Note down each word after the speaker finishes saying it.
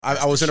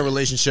I was in a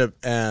relationship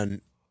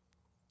and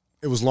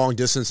it was long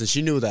distance, and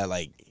she knew that,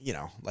 like, you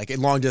know, like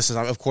in long distance,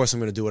 of course I'm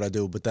going to do what I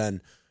do. But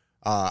then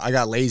I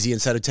got lazy.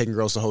 Instead of taking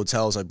girls to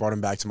hotels, I brought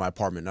them back to my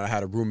apartment. And I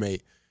had a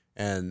roommate,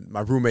 and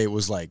my roommate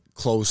was like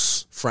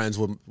close friends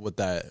with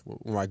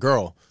my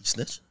girl. You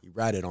snitch? He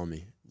ratted on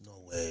me. No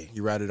way.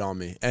 He ratted on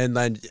me. And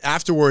then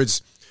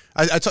afterwards,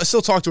 I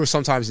still talk to her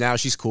sometimes now.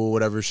 She's cool,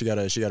 whatever. She got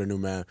a new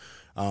man.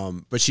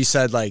 But she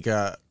said, like,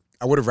 I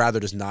would have rather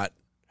just not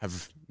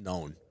have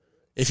known.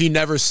 If he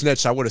never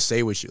snitched, I would have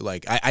stayed with you.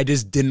 Like, I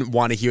just didn't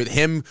want to hear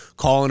him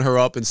calling her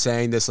up and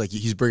saying this, like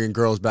he's bringing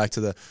girls back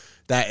to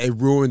that it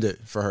ruined it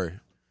for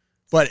her.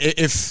 But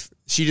if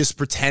she just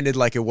pretended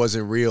like it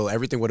wasn't real,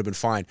 everything would have been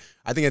fine.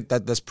 I think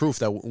that's proof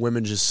that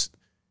women just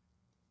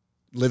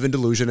live in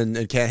delusion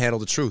and can't handle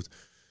the truth.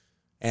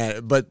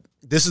 But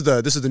this is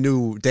the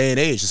new day and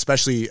age,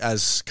 especially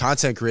as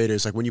content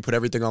creators. Like when you put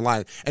everything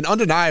online, and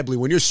undeniably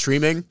when you're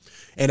streaming,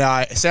 and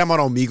say I'm on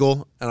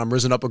Omegle and I'm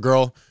risen up a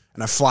girl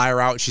and I fly her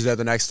out and she's there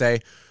the next day,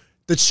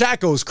 the chat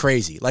goes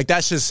crazy. Like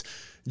that's just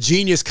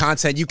genius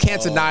content. You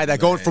can't deny that. Man.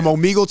 Going from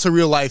Omegle to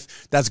real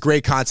life, that's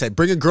great content.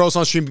 Bringing girls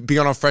on stream, being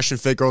on Fresh and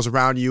Fit, girls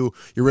around you,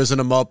 you're raising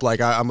them up. Like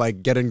I'm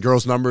like getting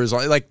girls' numbers.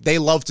 Like they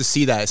love to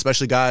see that,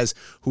 especially guys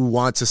who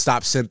want to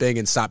stop simping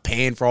and stop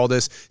paying for all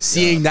this.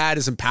 Seeing that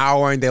is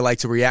empowering. They like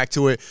to react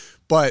to it.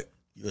 But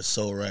you're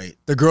so right.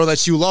 The girl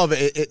that you love,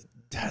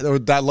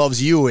 that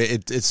loves you,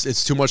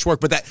 it's too much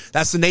work. But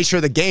that's the nature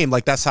of the game.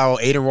 Like that's how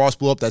Aiden Ross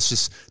blew up. That's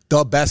just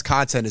the best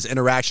content is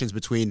interactions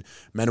between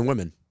men and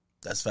women.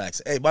 That's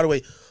facts. Hey, by the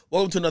way,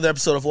 welcome to another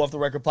episode of Off the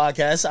Record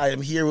Podcast. I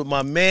am here with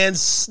my man,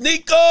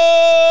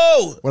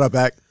 Sneako. What up,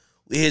 back?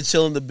 We here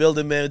chilling in the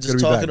building, man. Just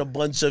talking a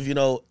bunch of,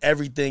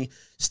 everything.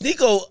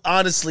 Sneako,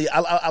 honestly,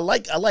 I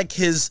like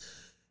his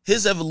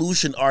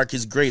evolution arc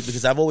is great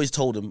because I've always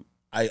told him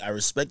I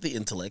respect the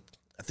intellect.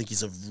 I think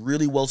he's a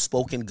really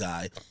well-spoken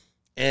guy.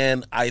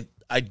 And I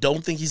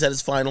don't think he's at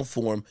his final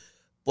form,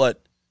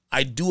 but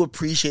I do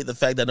appreciate the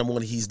fact that, number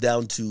one, he's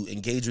down to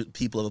engage with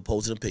people of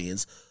opposing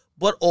opinions,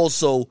 but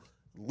also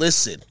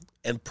listen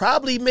and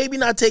probably maybe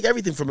not take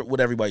everything from what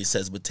everybody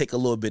says, but take a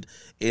little bit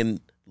in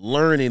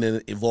learning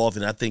and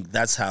evolving. I think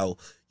that's how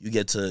you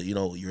get to,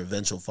 your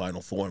eventual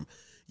final form.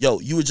 Yo,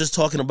 you were just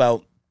talking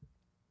about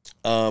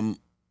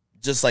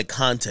just like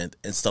content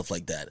and stuff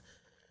like that.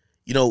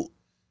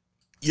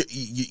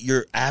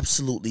 You're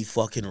absolutely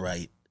fucking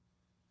right.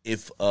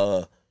 If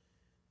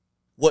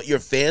what your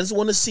fans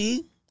want to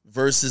see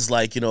versus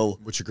like,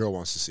 what your girl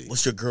wants to see.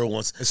 What your girl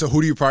wants. And so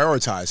who do you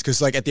prioritize?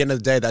 Because like at the end of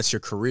the day, that's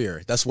your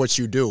career. That's what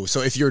you do.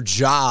 So if your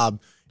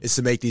job is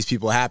to make these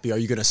people happy, are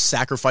you going to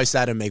sacrifice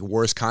that and make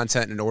worse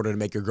content in order to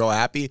make your girl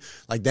happy?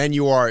 Like then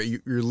you're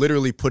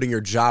literally putting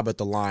your job at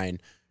the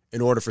line in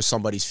order for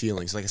somebody's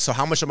feelings. Like, so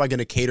how much am I going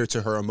to cater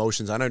to her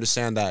emotions? I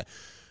understand that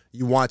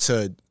you want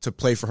to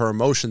play for her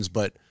emotions,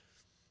 but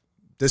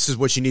this is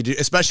what you need to,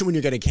 especially when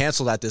you're getting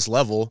canceled at this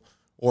level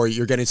or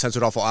you're getting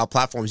censored off all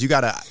platforms. You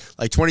got to,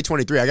 like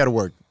 2023, I got to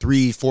work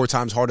 3-4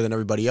 times harder than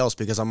everybody else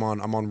because I'm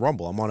on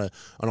Rumble. I'm on an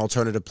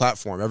alternative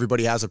platform.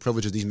 Everybody has the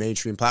privilege of these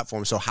mainstream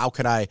platforms. So how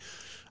could I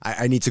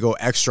need to go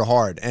extra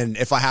hard. And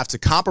if I have to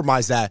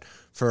compromise that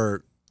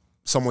for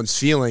someone's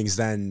feelings,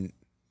 then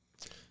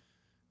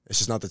it's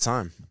just not the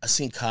time. I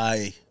seen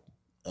Kai,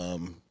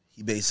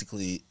 he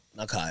basically,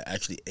 not Kai,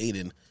 actually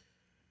Aiden.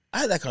 I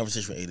had that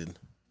conversation with Aiden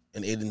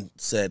and Aiden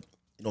said,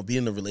 being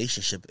in a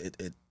relationship,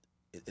 it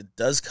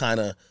does kind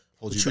of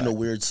put you in a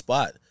weird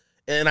spot.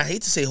 And I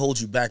hate to say hold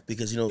you back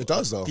because, it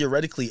does, though.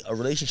 Theoretically, a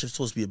relationship is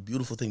supposed to be a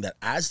beautiful thing that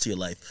adds to your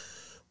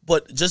life.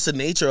 But just the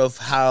nature of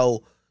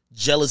how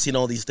jealousy and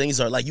all these things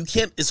are, like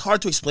it's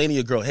hard to explain to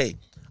your girl, hey,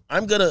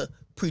 I'm going to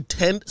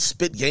pretend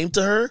spit game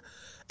to her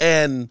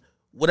and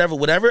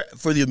whatever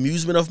for the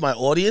amusement of my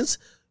audience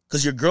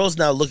because your girl's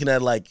now looking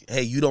at it like,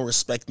 hey, you don't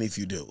respect me if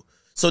you do.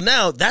 So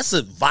now that's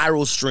a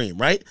viral stream,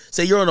 right?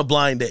 Say you're on a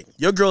blind date.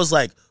 Your girl's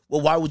like,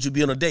 well, why would you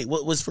be on a date?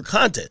 What was for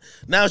content?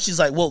 Now she's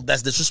like, well,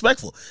 that's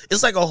disrespectful.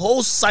 It's like a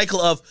whole cycle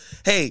of,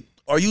 hey,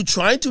 are you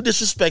trying to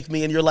disrespect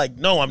me? And you're like,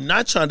 no, I'm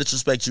not trying to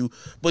disrespect you.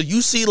 But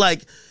you see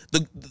like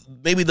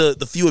maybe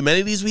the few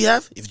amenities we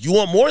have. If you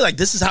want more, like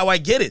this is how I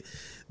get it.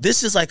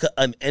 This is like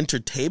an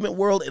entertainment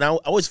world. And I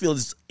always feel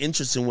it's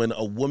interesting when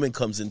a woman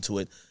comes into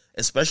it,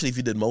 especially if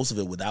you did most of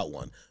it without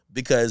one,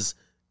 because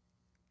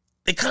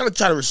they kind of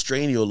try to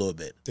restrain you a little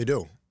bit. They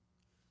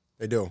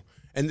do.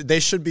 And they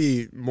should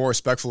be more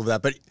respectful of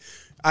that. But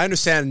I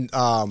understand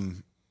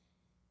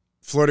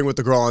flirting with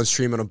the girl on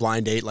stream on a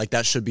blind date, like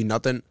that should be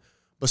nothing.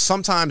 But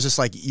sometimes it's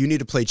like you need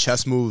to play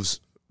chess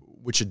moves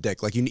with your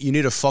dick. Like you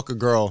need to fuck a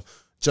girl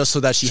just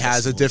so that she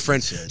has a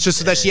different,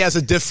 so that she has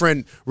a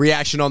different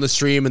reaction on the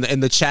stream and in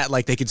the chat.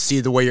 Like they could see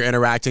the way you're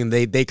interacting.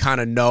 They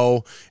kind of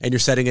know, and you're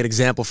setting an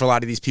example for a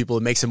lot of these people.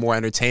 It makes it more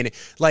entertaining.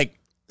 Like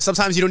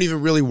sometimes you don't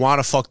even really want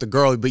to fuck the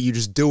girl, but you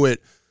just do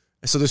it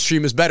so the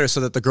stream is better,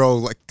 so that the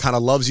girl like kind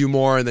of loves you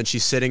more, and then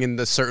she's sitting in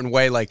a certain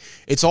way. Like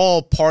it's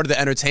all part of the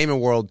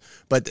entertainment world,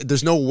 but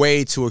there's no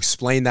way to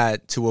explain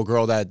that to a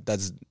girl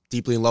that's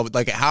deeply in love with.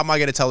 Like, how am I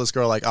going to tell this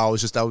girl like, oh, it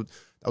was just that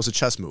was a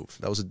chess move.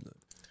 That was a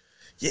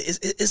Yeah,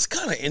 it's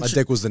kind of My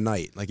interesting. dick was the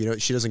night. Like,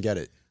 she doesn't get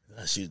it.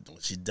 She's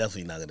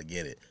definitely not gonna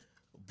get it.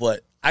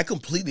 But I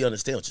completely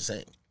understand what you're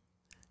saying.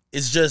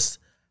 It's just,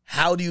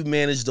 how do you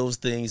manage those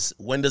things?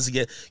 When does it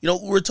get? We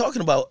were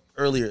talking about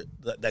earlier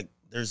that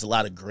there's a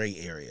lot of gray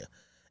area,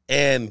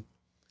 and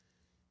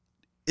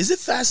is it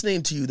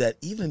fascinating to you that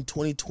even in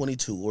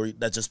 2022, or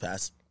that just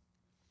passed,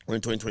 we're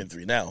in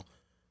 2023 now,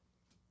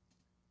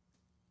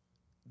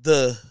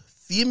 the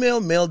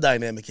female-male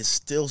dynamic is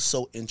still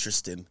so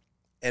interesting,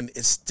 and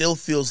it still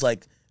feels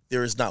like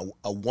there is not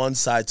a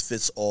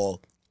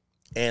one-size-fits-all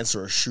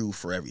answer or shoe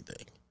for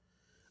everything.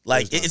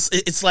 Like,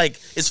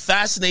 it's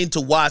fascinating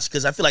to watch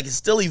because I feel like it's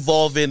still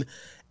evolving,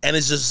 and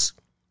it's just,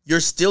 you're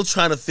still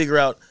trying to figure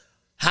out,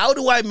 how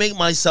do I make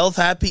myself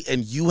happy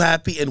and you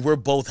happy and we're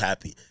both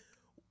happy?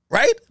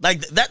 Right?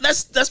 Like,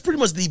 that's pretty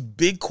much the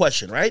big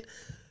question, right?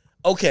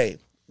 Okay,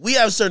 we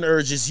have certain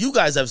urges, you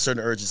guys have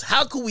certain urges.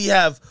 How can we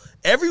have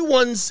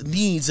everyone's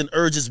needs and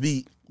urges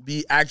be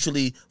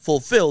actually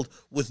fulfilled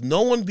with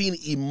no one being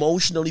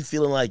emotionally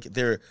feeling like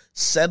they're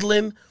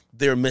settling,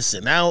 they're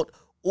missing out,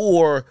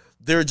 or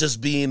they're just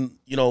being,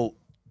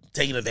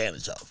 taken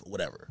advantage of, or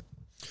whatever?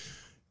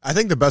 I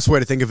think the best way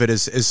to think of it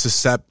is to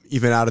step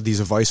even out of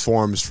these advice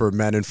forums for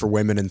men and for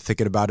women and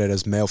thinking about it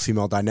as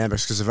male-female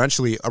dynamics, because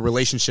eventually a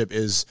relationship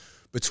is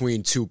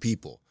between two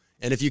people.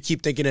 And if you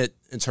keep thinking it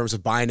in terms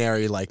of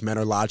binary, like men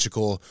are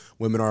logical,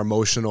 women are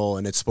emotional,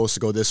 and it's supposed to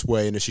go this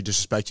way, and if she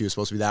disrespects you, it's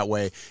supposed to be that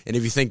way. And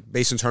if you think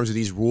based in terms of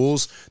these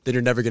rules, then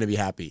you're never going to be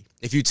happy.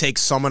 If you take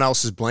someone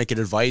else's blanket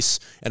advice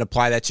and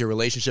apply that to your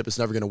relationship, it's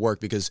never going to work,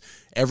 because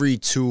every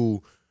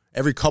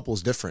couple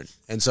is different.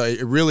 And so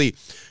it really,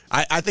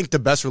 I think the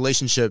best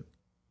relationship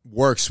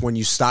works when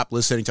you stop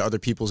listening to other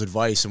people's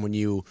advice, and when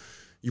you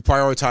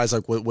prioritize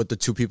like what the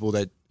two people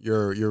that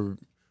you're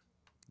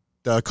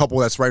the couple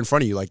that's right in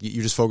front of you, like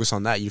you just focus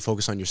on that. You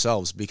focus on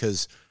yourselves,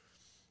 because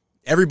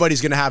everybody's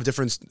going to have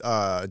different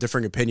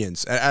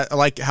opinions. I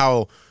like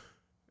how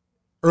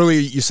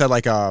earlier you said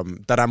like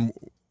that I'm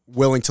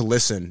willing to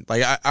listen.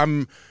 Like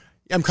I'm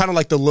kind of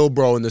like the little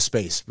bro in this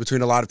space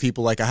between a lot of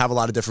people. Like I have a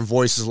lot of different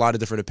voices, a lot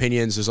of different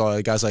opinions. There's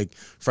all guys like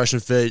Fresh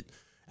and Fit,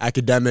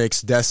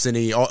 Academics,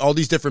 Destiny, all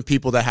these different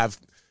people that have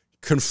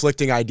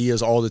conflicting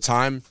ideas all the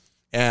time.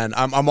 And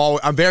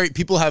I'm very,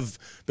 people have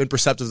been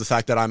perceptive of the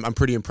fact that I'm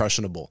pretty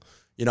impressionable.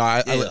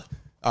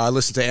 I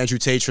listen to Andrew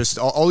Tate,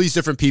 all these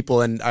different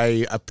people, and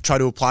I try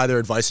to apply their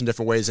advice in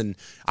different ways. And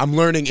I'm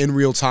learning in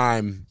real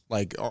time,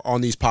 like on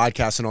these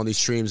podcasts and on these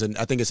streams. And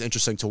I think it's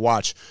interesting to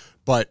watch.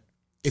 But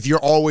if you're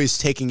always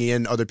taking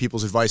in other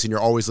people's advice and you're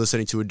always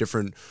listening to a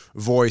different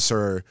voice,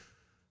 or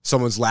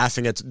someone's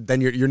laughing at, then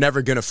you're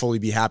never going to fully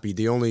be happy.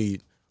 The only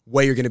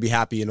way you're going to be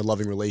happy in a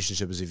loving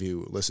relationship is if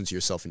you listen to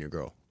yourself and your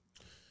girl.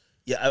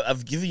 Yeah,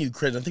 I've given you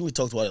credit. I think we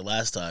talked about it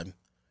last time.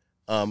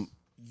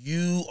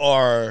 You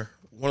are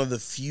one of the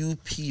few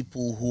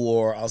people who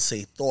are, I'll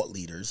say, thought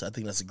leaders. I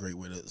think that's a great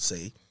way to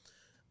say.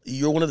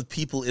 You're one of the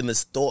people in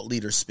this thought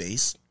leader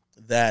space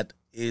that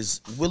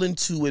is willing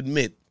to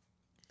admit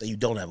that you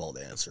don't have all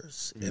the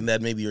answers, and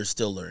that maybe you're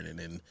still learning,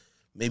 and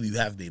maybe you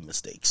have made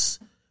mistakes.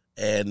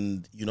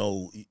 And,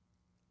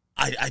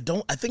 I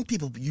think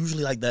people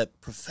usually like that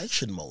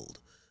perfection mold.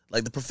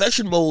 Like the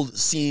perfection mold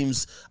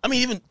seems,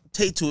 even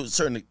Tate to a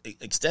certain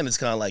extent is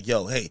kind of like,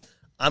 yo, hey,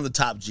 I'm the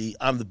top G,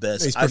 I'm the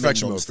best. It's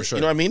perfection mode for sure.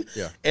 You know what I mean?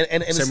 Yeah. And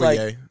it's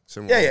like,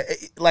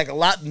 like a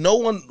lot. No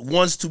one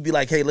wants to be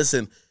like, hey,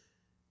 listen,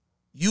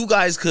 you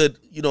guys could,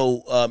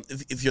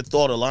 if your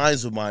thought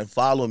aligns with mine,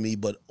 follow me,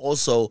 but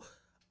also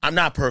I'm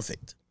not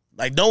perfect.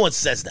 Like no one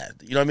says that.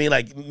 You know what I mean?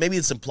 Like maybe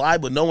it's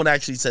implied, but no one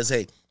actually says,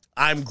 hey,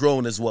 I'm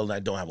growing as well and I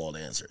don't have all the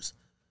answers.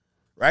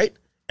 Right?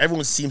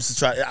 Everyone seems to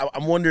try.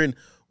 I'm wondering,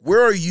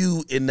 where are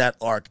you in that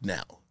arc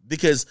now?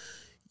 Because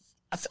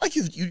I feel like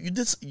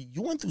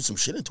you went through some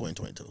shit in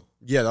 2022.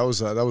 Yeah, that was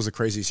the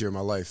craziest year of my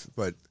life.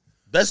 But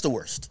best or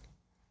worst?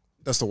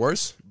 That's the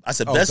worst? I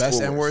said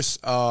best and worst.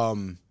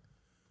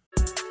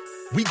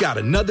 We got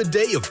another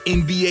day of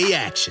NBA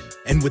action.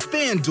 And with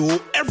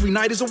FanDuel, every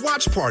night is a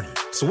watch party.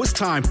 So it's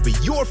time for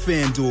your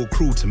FanDuel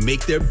crew to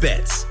make their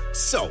bets.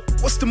 So,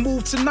 what's the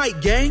move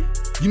tonight, gang?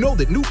 You know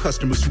that new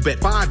customers who bet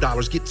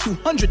 $5 get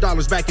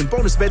 $200 back in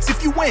bonus bets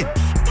if you win.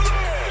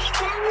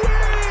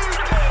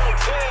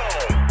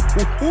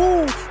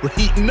 We're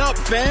heating up,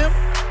 fam.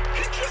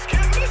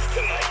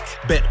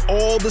 Bet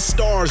all the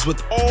stars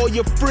with all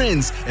your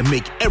friends and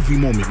make every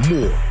moment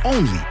more.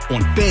 Only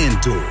on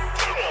FanDuel.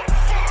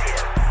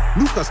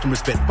 New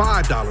customers bet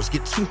 $5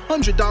 get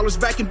 $200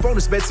 back in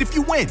bonus bets if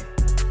you win.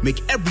 Make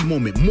every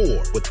moment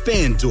more with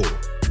FanDuel.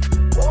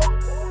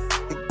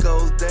 It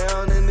goes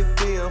down in the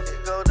DM.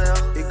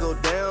 It go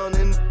down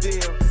in the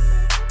DM.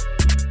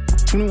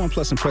 21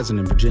 plus and present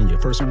in Virginia.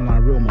 First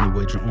online real money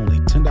wager only.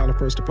 $10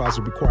 first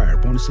deposit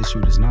required. Bonus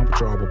issued is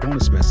non-withdrawable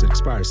bonus vest that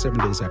expires 7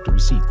 days after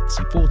receipt.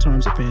 See full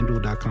terms at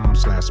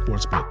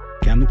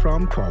FanDuel.com/sportsbook. Gambling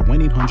problem? Call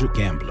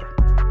 1-800-GAMBLER.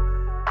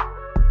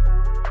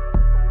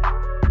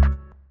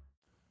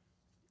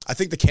 I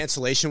think the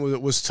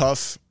cancellation was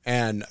tough,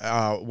 and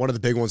one of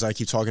the big ones I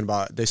keep talking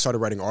about, they started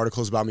writing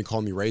articles about me,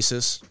 calling me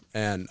racist,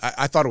 and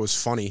I thought it was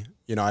funny.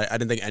 You know, I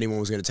didn't think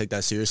anyone was going to take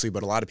that seriously,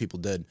 but a lot of people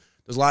did.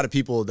 There's a lot of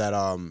people that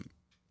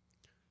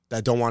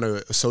that don't want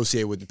to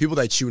associate with people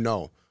that you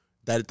know,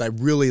 that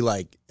really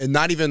like, and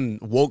not even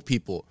woke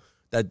people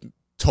that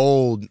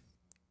told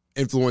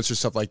influencers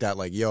stuff like that,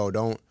 like, yo,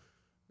 don't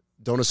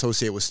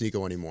associate with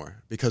Sneako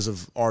anymore because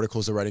of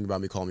articles they're writing about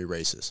me, calling me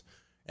racist.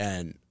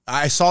 And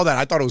I saw that.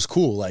 I thought it was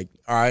cool. Like,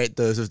 all right,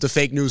 the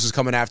fake news is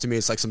coming after me.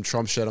 It's like some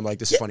Trump shit. I'm like,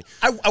 this is funny.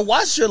 I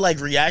watched your like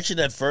reaction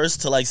at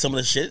first to like some of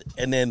the shit,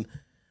 and then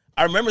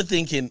I remember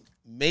thinking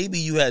maybe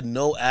you had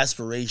no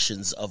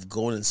aspirations of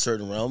going in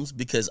certain realms,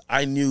 because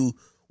I knew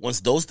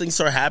once those things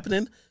start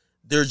happening,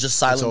 they're just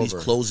silently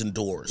closing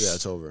doors. Yeah,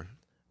 it's over.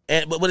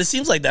 And but it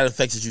seems like that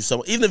affected you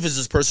somewhat, even if it's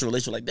just personal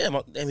relation. Like, damn,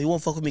 he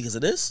won't fuck with me because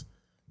of this.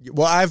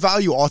 Well, I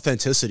value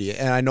authenticity,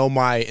 and I know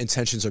my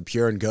intentions are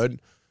pure and good.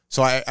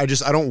 So I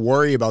don't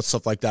worry about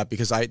stuff like that,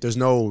 because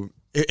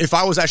if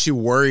I was actually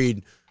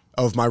worried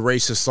of my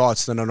racist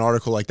thoughts, then an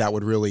article like that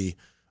would really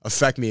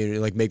affect me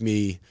and like make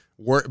me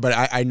work. But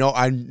I know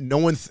no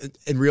one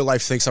in real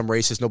life thinks I'm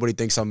racist. Nobody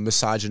thinks I'm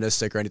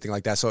misogynistic or anything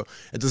like that. So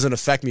it doesn't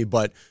affect me.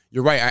 But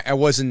you're right.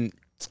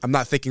 I'm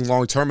not thinking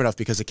long term enough,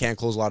 because it can't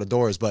close a lot of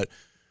doors. But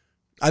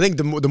I think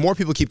the more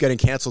people keep getting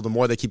canceled, the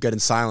more they keep getting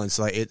silenced.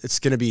 Like it's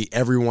going to be,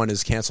 everyone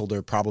is canceled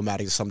or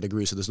problematic to some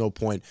degree. So there's no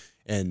point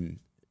in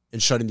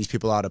shutting these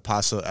people out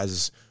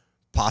as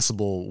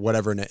possible,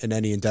 whatever, in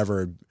any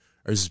endeavor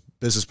as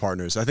business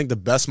partners. I think the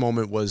best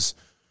moment was,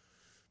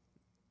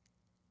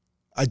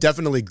 I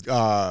definitely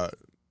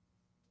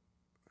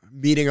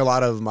meeting a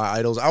lot of my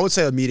idols. I would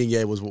say meeting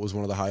Ye was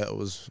one of the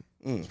was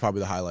probably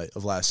the highlight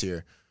of last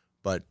year.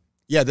 But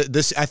yeah,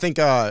 this I think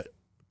part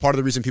of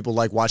the reason people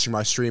like watching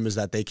my stream is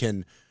that they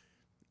can,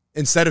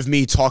 instead of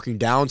me talking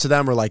down to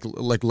them or like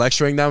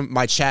lecturing them,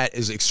 my chat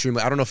is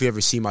extremely, I don't know if you ever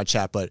see my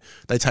chat, but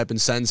they type in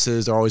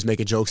sentences, they're always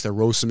making jokes, they're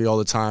roasting me all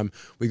the time.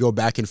 We go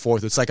back and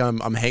forth. It's like I'm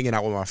hanging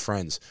out with my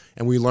friends,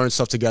 and we learn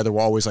stuff together.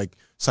 We're always like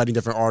citing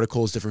different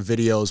articles, different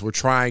videos. We're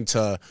trying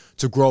to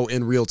grow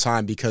in real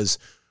time, because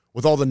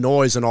with all the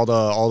noise and all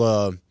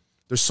the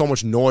there's so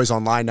much noise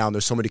online now, and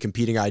there's so many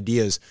competing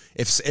ideas.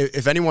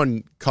 If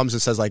anyone comes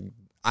and says like,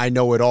 I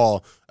know it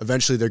all,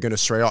 eventually they're going to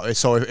stray off.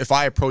 So if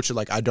I approach it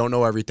like I don't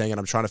know everything and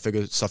I'm trying to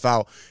figure stuff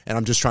out and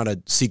I'm just trying to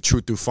seek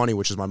truth through funny,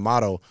 which is my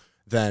motto,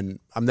 then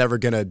I'm never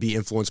going to be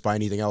influenced by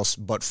anything else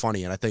but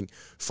funny. And I think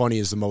funny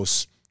is the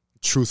most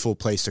truthful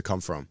place to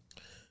come from.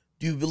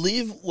 Do you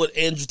believe what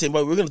Andrew Tate,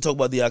 we're going to talk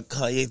about the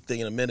Kanye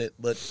thing in a minute,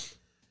 but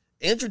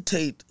Andrew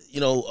Tate,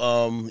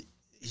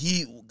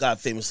 he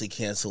got famously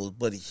canceled,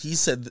 but he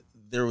said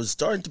there was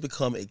starting to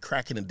become a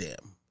crack in the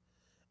dam.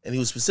 And he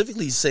was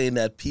specifically saying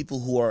that people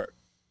who are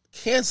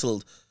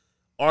canceled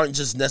aren't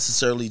just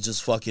necessarily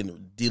just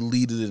fucking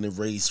deleted and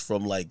erased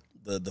from like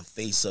the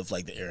face of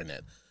like the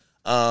internet.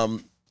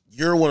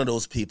 You're one of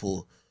those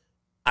people.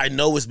 I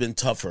know it's been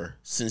tougher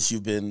since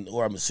you've been,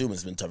 or I'm assuming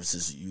it's been tougher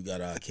since you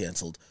got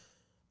canceled.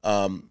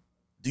 Do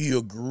you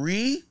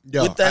agree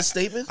with that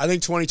statement? I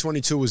think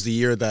 2022 was the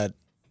year that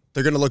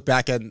they're going to look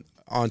back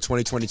on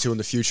 2022 in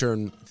the future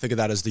and think of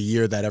that as the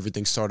year that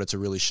everything started to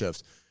really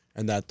shift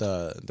and that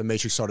the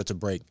matrix started to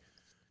break.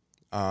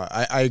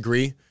 I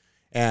agree.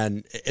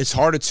 And it's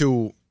harder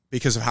to,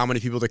 because of how many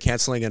people they're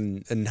canceling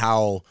and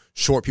how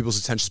short people's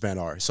attention span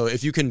are. So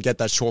if you can get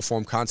that short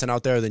form content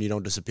out there, then you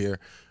don't disappear.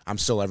 I'm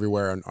still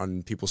everywhere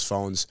on people's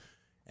phones.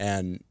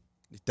 And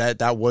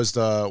that was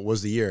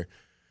the year.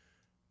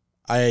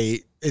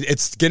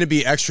 It's going to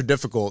be extra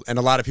difficult, and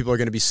a lot of people are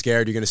going to be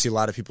scared. You're going to see a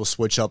lot of people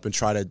switch up and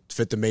try to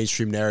fit the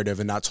mainstream narrative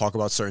and not talk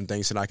about certain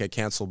things to not get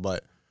canceled.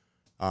 But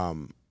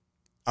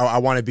I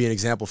want to be an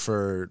example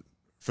for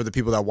the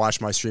people that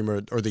watch my stream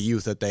or the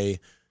youth, that they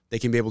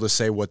can be able to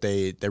say what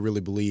they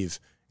really believe,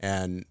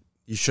 and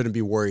you shouldn't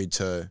be worried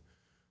to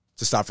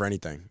stop for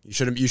anything. You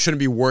shouldn't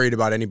be worried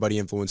about anybody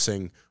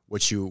influencing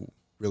what you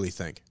really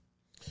think.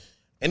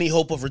 Any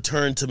hope of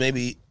return to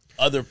maybe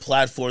other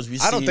platforms?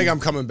 I don't think I'm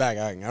coming back.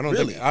 I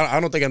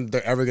don't think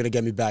they're ever going to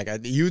get me back.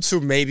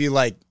 YouTube, maybe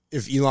like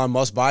if Elon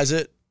Musk buys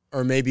it,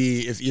 or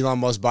maybe if Elon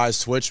Musk buys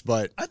Twitch,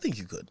 but I think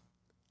you could.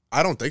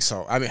 I don't think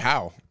so. I mean,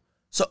 how?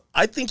 So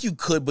I think you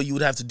could, but you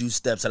would have to do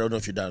steps. I don't know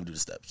if you're down to do the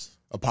steps.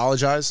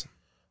 Apologize?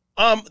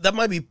 That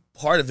might be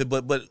part of it,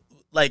 but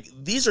like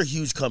these are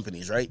huge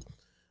companies, right?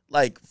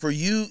 Like for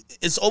you,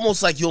 it's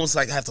almost like you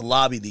have to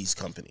lobby these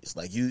companies.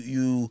 Like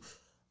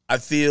I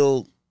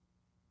feel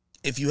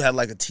if you had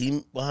like a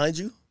team behind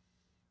you,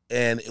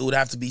 and it would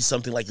have to be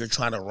something like you're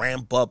trying to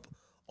ramp up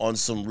on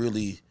some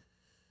really,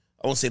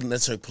 I won't say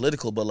necessarily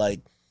political, but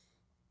like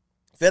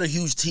if you had a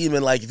huge team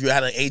and like if you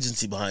had an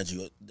agency behind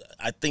you,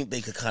 I think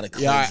they could kind of.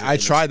 Yeah, I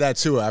tried that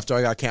too. After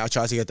I got canceled, I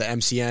tried to get the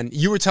MCN.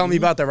 You were telling me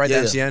about that, right?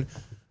 Yeah, the MCN. Yeah.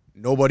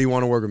 Nobody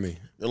want to work with me.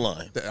 You're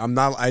lying. I'm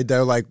not.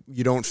 They're like,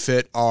 you don't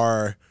fit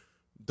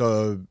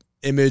the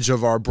image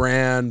of our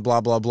brand.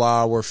 Blah blah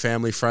blah. We're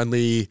family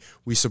friendly.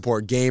 We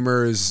support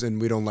gamers, and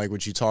we don't like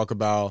what you talk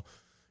about.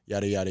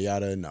 Yada yada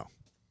yada. No.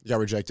 He got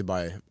rejected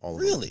by all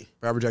of them. Really?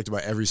 Got rejected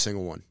by every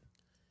single one.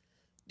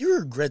 Do you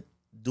regret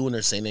doing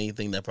or saying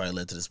anything that probably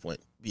led to this point?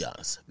 Be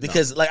honest,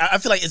 because like I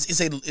feel like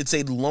it's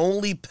a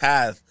lonely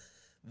path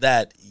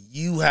that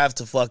you have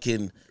to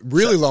fucking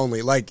really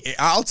lonely. Like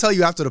I'll tell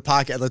you after the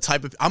podcast, the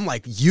type of I'm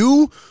like,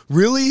 you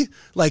really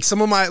like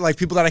some of my like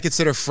people that I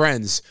consider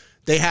friends.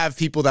 They have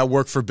people that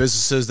work for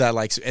businesses that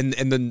like, and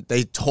then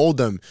they told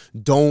them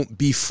don't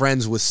be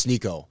friends with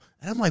Sneako,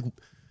 and I'm like,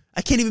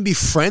 I can't even be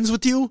friends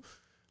with you,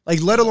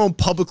 like let alone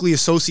publicly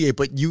associate.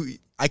 But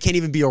I can't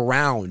even be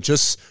around.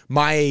 Just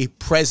my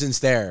presence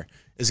there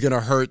is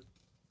gonna hurt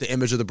the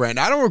image of the brand.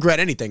 I don't regret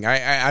anything.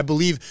 I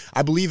believe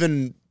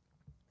in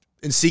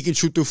seeking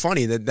truth through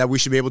funny, that we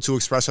should be able to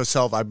express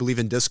ourselves. I believe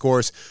in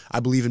discourse. I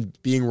believe in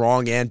being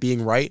wrong and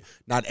being right.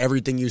 Not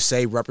everything you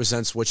say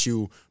represents what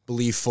you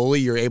believe fully.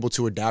 You're able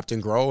to adapt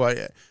and grow.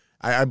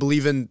 I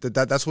believe in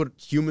that's what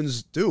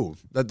humans do.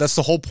 That's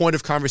the whole point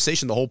of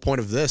conversation. The whole point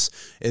of this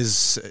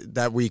is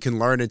that we can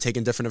learn and take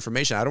in different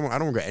information. I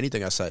don't regret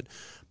anything I said.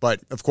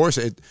 But of course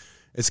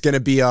it's going to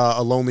be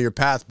a lonelier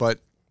path, but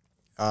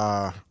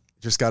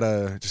just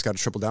gotta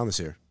triple down this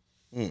year.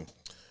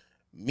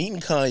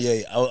 Meeting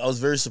Kanye, I was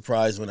very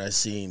surprised when I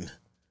seen.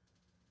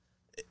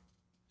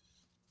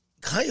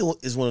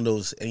 Kanye is one of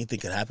those anything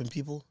can happen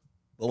people,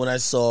 but when I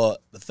saw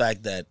the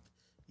fact that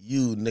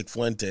you, Nick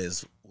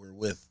Fuentes, were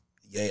with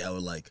Ye, I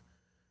was like,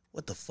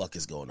 what the fuck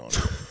is going on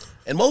here?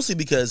 And mostly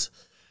because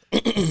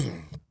I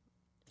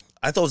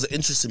thought it was an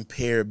interesting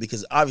pair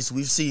because obviously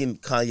we've seen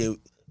Kanye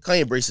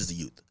embraces the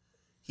youth.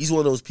 He's one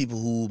of those people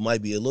who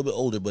might be a little bit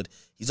older, but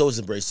he's always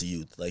embraced the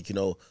youth. Like,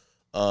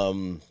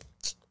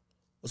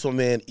 what's my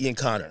man, Ian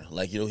Connor?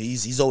 Like,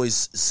 he's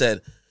always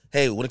said,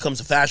 hey, when it comes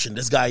to fashion,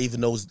 this guy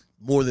even knows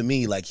more than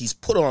me. Like, he's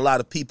put on a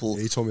lot of people.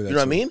 Yeah, he told me that. You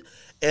know what I mean?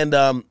 And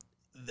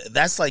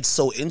that's like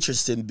so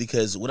interesting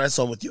because when I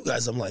saw him with you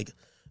guys, I'm like,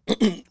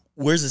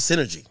 where's the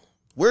synergy?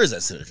 Where is that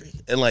synergy?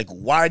 And like,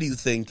 why do you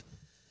think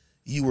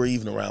you were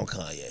even around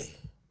Kanye?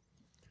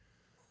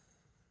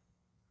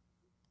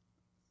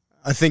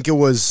 I think he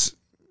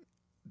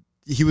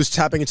was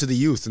tapping into the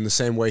youth in the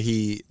same way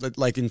he,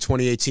 like in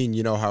 2018,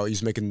 you know how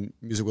he's making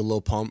music with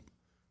Lil Pump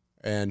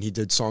and he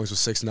did songs with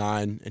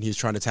 6ix9ine and he's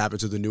trying to tap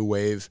into the new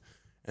wave.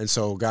 And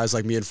so guys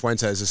like me and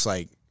Fuentes, it's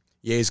like,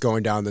 Ye's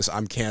going down this,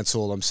 I'm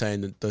canceled, I'm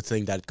saying the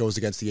thing that goes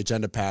against the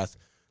agenda path.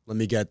 Let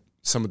me get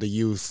some of the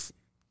youth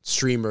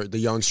the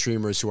young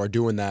streamers who are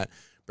doing that,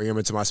 bring them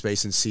into my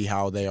space and see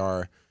how they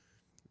are,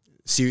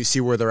 see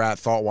where they're at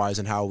thought-wise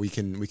and how we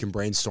can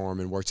brainstorm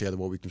and work together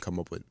what we can come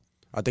up with.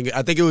 I think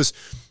it was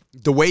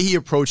the way he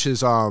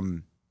approaches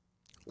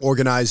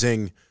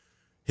organizing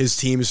his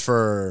teams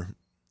for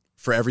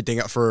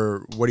everything,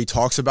 for what he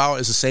talks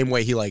about is the same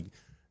way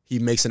he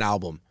makes an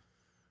album.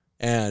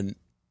 And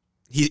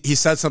he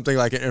said something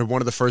like in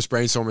one of the first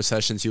brainstorming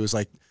sessions, he was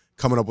like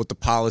coming up with the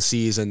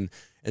policies and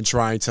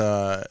trying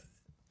to,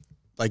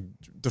 like,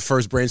 the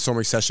first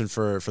brainstorming session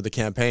for the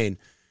campaign.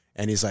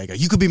 And he's like,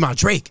 you could be my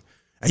Drake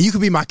and you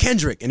could be my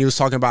Kendrick. And he was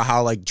talking about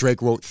how like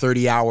Drake wrote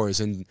 30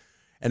 hours and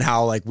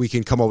how like we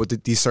can come up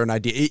with these certain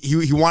ideas.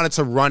 He wanted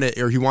to run it,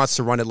 or he wants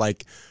to run it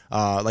like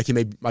he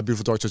made My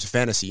Beautiful Dark Twisted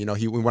Fantasy.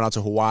 We went out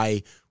to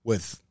Hawaii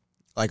with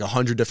like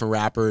 100 different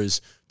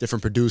rappers,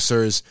 different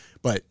producers,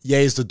 but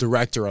Ye is the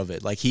director of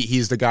it. Like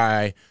he's the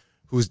guy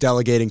who's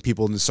delegating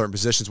people in certain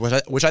positions,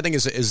 which I think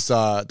is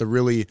a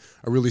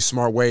really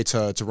smart way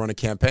to run a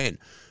campaign,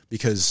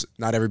 because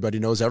not everybody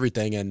knows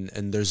everything,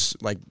 and there's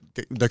like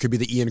there could be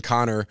the Ian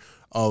Connor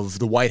of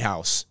the White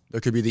House, there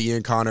could be the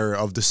Ian Connor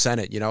of the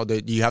Senate.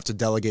 You have to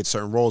delegate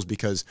certain roles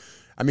because,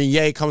 I mean,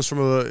 Ye comes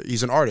from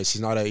he's an artist,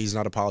 he's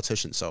not a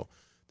politician, so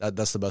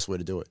that's the best way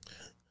to do it.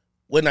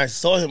 When I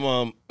saw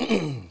him,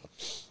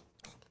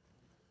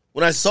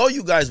 when I saw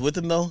you guys with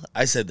him though,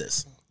 I said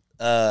this.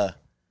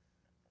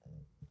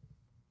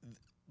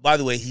 By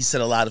the way, he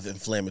said a lot of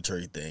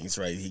inflammatory things,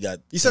 right? He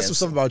said some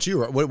stuff about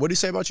you, right? What did he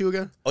say about you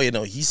again? Oh,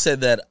 he said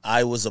that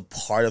I was a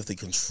part of the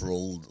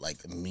controlled,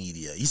 like,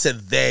 media. He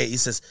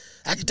says,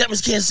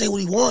 academics can't say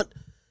what he want.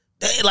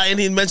 And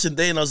he mentioned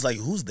they, and I was like,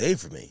 who's they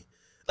for me?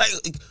 Like,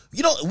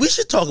 we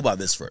should talk about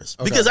this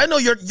first. Okay. Because I know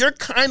you're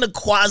kind of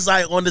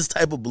quasi on this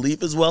type of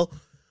belief as well.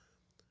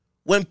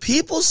 When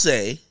people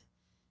say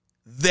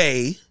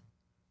they,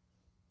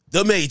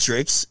 the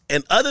Matrix,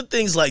 and other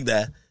things like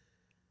that,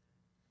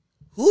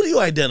 who do you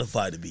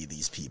identify to be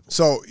these people?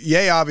 So,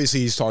 Ye, obviously,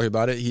 he's talking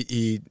about it.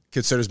 He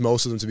considers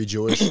most of them to be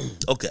Jewish.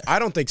 Okay. I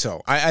don't think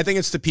so. I think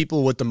it's the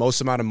people with the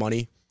most amount of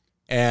money.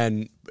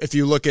 And if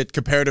you look at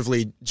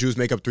comparatively, Jews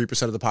make up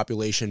 3% of the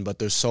population, but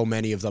there's so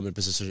many of them in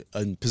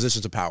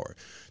positions of power.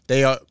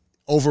 They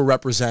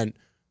overrepresent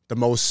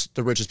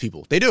the richest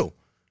people. They do.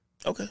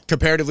 Okay.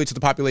 Comparatively to the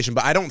population.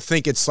 But I don't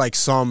think it's like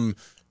some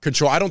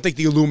control. I don't think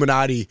the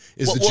Illuminati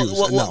is the Jews.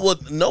 Well,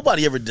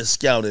 nobody ever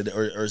discounted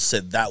or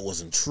said that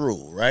wasn't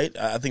true, right?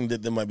 I think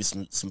that there might be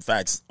some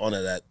facts on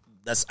it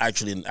that's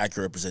actually an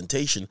accurate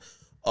representation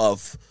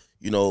of,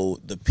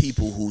 the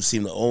people who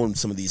seem to own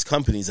some of these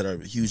companies that are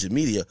huge in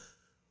media.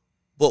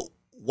 But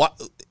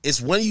it's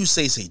when you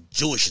say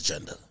Jewish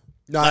agenda.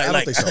 No, I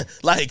don't think so.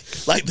 Like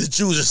the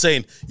Jews are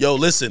saying, yo,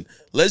 listen,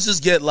 let's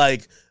just get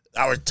like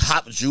our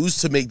top Jews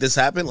to make this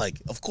happen. Like,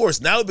 of course,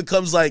 now it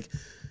becomes like,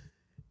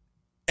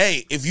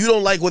 hey, if you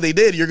don't like what they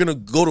did, you're gonna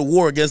go to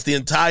war against the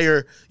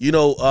entire,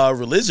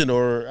 religion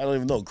or I don't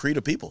even know, creed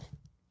of people.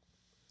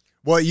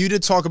 Well, you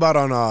did talk about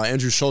on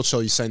Andrew Schultz show.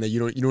 You saying that you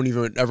don't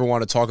even ever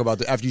want to talk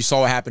about after you saw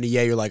what happened to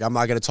Ye. You're like, I'm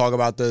not going to talk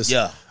about this.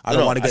 Yeah, I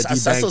don't want to get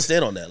debanked. I still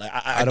stand on that. Like,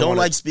 I don't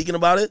like speaking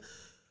about it.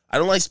 I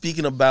don't like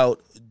speaking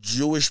about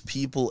Jewish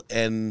people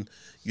and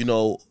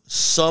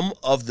some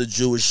of the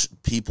Jewish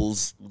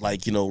people's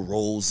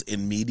roles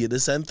in media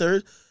this and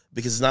third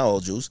because it's not all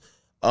Jews.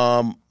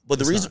 But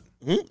the reason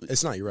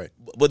it's not. You're right.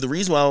 But the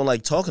reason why I don't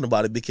like talking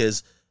about it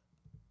because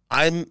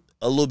I'm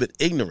a little bit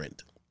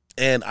ignorant,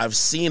 and I've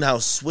seen how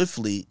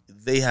swiftly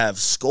they have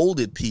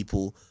scolded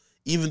people,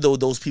 even though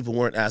those people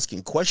weren't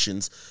asking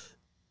questions.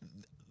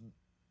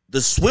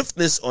 The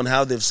swiftness on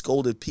how they've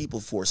scolded people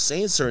for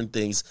saying certain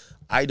things,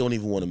 I don't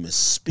even want to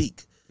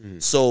misspeak.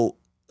 So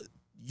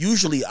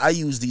usually I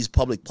use these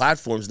public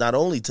platforms not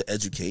only to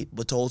educate,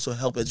 but to also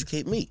help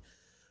educate me.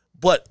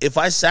 But if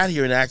I sat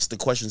here and asked the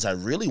questions I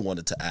really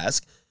wanted to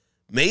ask,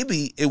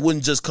 maybe it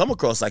wouldn't just come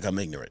across like I'm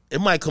ignorant.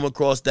 It might come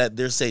across that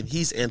they're saying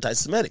he's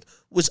anti-Semitic,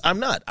 which I'm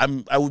not.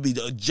 I would be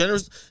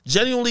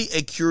genuinely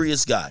a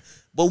curious guy.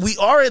 But we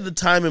are at the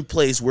time and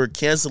place where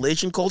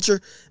cancellation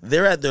culture,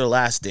 they're at their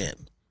last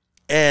stand.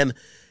 And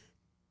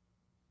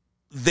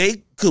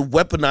they could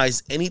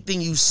weaponize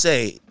anything you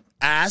say,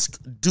 ask,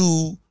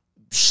 do,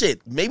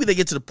 shit. Maybe they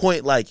get to the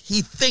point like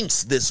he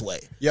thinks this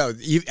way. Yeah,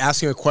 you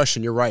asking a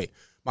question, you're right.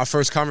 My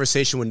first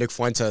conversation with Nick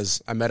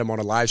Fuentes, I met him on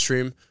a live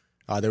stream.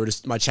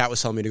 My chat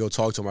was telling me to go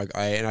talk to him,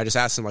 and I just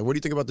asked him, like, what do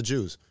you think about the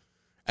Jews?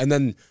 And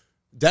then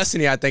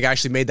Destiny, I think,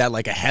 actually made that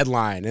like a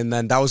headline, and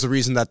then that was the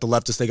reason that the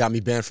leftists, they got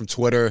me banned from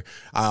Twitter.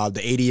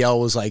 The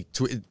ADL was like,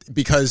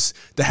 because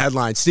the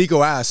headline,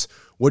 Sneako asked,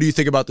 what do you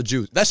think about the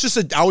Jews?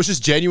 I was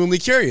just genuinely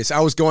curious. I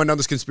was going down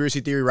this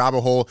conspiracy theory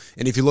rabbit hole,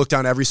 and if you look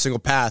down every single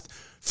path,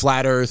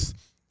 flat Earth,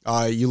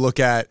 you look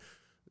at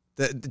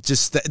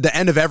the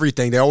end of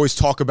everything. They always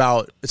talk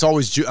about it's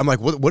always Jew. I'm like,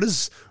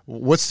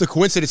 what's the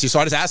coincidence here? So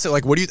I just asked it,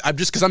 like,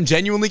 because I'm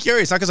genuinely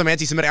curious, not because I'm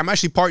anti-Semitic. I'm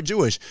actually part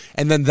Jewish.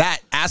 And then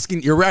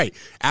you're right,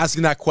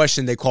 asking that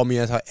question, they call me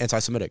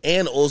anti-Semitic.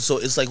 And also,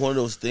 it's like one of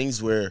those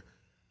things where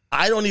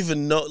I don't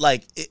even know,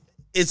 like,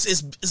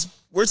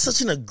 we're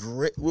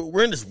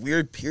we're in this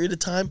weird period of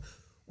time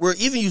where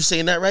even you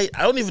saying that, right?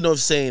 I don't even know if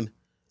saying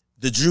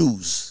the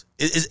Jews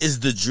is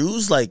the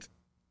Jews like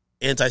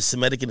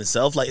anti-Semitic in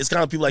itself. Like, it's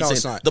kind of people like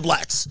saying the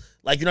blacks.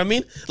 Like, you know what I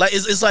mean? Like,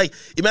 it's like,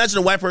 imagine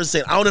a white person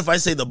saying, I don't know if I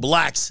say the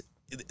blacks,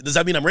 does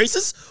that mean I'm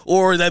racist?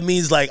 Or that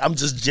means like I'm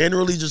just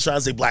generally just trying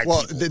to say black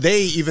people? Well,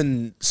 they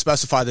even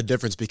specify the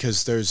difference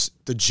because there's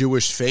the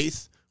Jewish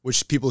faith,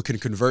 which people can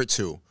convert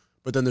to,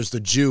 but then there's the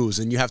Jews,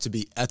 and you have to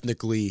be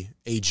ethnically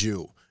a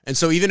Jew. And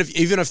so even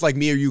if like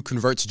me or you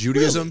convert to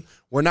Judaism, really?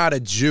 We're not a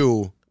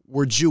Jew,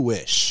 we're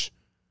Jewish.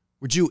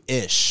 We're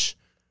Jewish.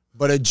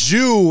 But a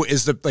Jew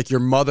is like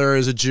your mother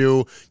is a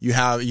Jew. You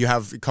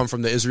come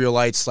from the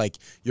Israelites. Like,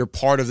 you're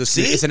part of this.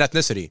 It's an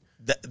ethnicity.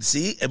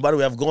 And by the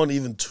way, I've gone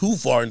even too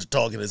far into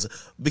talking this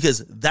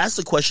because that's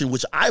the question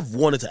which I've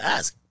wanted to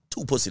ask.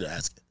 Too pussy to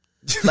ask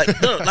it.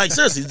 Like, no, like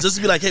seriously, just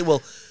to be like, hey,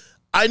 well,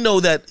 I know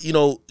that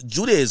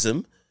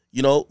Judaism,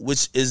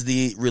 which is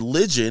the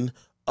religion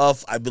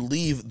of, I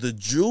believe, the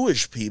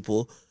Jewish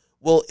people.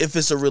 Well, if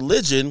it's a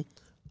religion,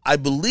 I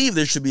believe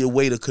there should be a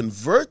way to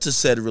convert to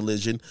said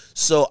religion.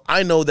 So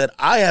I know that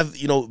I have,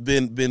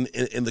 been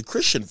in the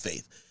Christian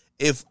faith.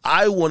 If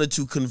I wanted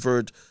to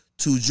convert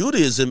to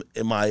Judaism,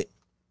 am I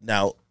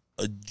now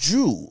a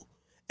Jew?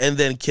 And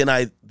then can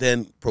I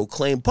then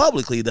proclaim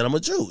publicly that I'm a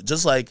Jew?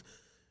 Just like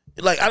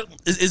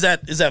is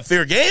that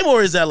fair game,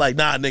 or is that like,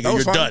 nah, nigga,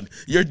 you're done.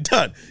 You're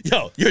done.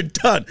 Yo, you're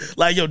done.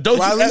 Like, yo,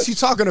 don't at least you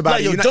talking about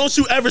like, it. Yo, don't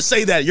you ever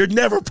say that. You're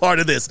never part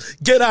of this.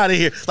 Get out of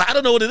here. Like, I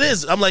don't know what it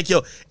is. I'm like,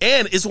 yo,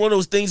 and it's one of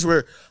those things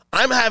where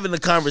I'm having the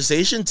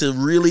conversation to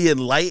really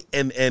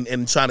enlighten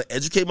and trying to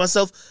educate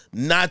myself,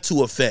 not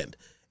to offend.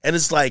 And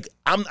it's like,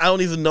 I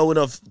don't even know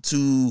enough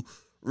to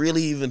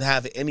really even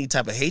have any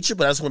type of hatred,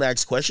 but I just want to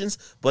ask questions.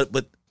 But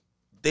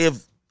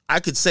I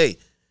could say,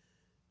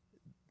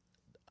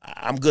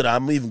 I'm good.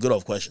 I'm even good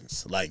off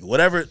questions. Like,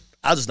 whatever,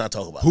 I'll just not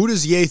talk about it. Who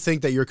does Ye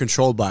think that you're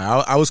controlled by?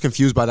 I was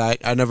confused by that.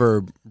 I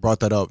never brought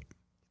that up.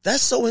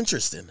 That's so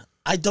interesting.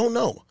 I don't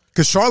know.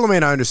 Because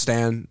Charlemagne, I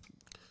understand.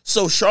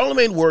 So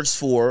Charlemagne works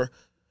for,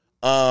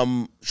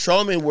 and by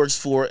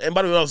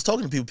the way, when I was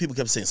talking to people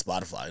kept saying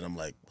Spotify, and I'm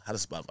like, how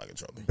does Spotify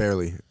control me?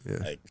 Barely. Yeah.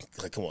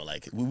 Like come on.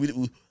 Like,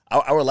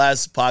 our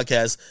last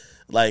podcast,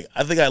 like,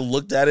 I think I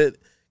looked at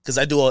it, because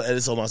I do all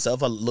edits on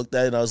myself. I looked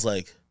at it, and I was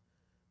like,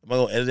 am I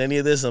going to edit any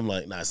of this? I'm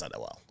like, nah, it's not that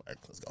wild. All right,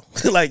 let's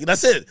go. Like,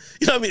 that's it.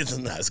 You know what I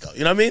mean? Let's go.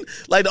 You know what I mean?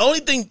 Like, the only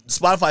thing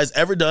Spotify has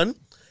ever done,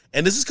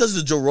 and this is because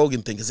of the Joe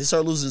Rogan thing, because they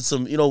started losing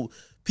some,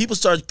 people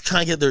start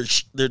trying to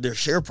get their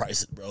share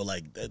prices, bro.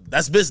 Like,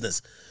 that's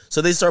business.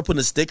 So they start putting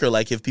a sticker,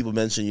 like, if people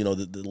mention, the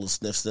little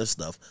sniff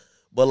stuff.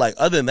 But, like,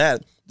 other than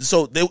that,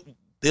 so they'll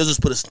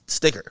just put a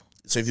sticker.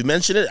 So if you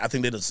mention it, I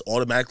think they just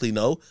automatically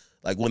know.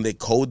 Like when they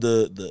code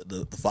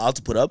the file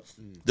to put up,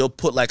 they'll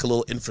put like a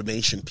little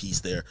information piece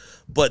there.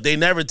 But they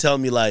never tell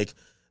me like,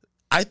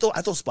 I thought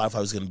Spotify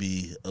was gonna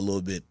be a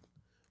little bit.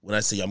 When I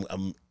say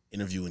I'm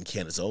interviewing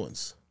Candace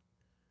Owens,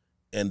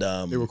 and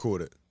they were cool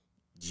with it.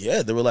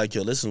 Yeah, they were like,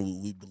 yo,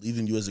 listen, we believe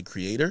in you as a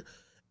creator,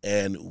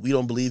 and we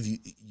don't believe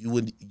you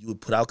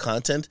would put out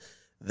content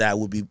that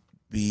would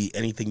be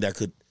anything that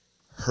could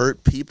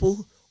hurt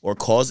people or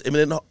cause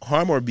imminent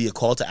harm or be a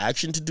call to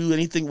action to do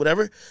anything,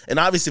 whatever. And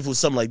obviously, if it was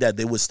something like that,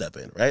 they would step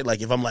in, right?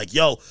 Like if I'm like,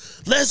 yo,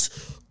 let's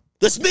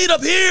meet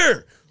up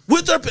here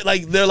with our,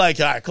 like they're like,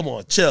 all right, come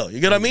on, chill. You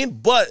get what I mean?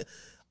 But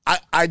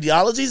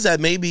ideologies that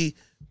maybe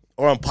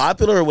are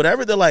unpopular or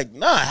whatever, they're like,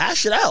 nah,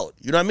 hash it out.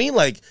 You know what I mean?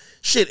 Like,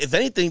 shit, if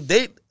anything,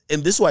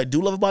 and this is what I do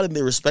love about them,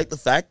 they respect the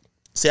fact,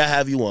 say I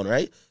have you on,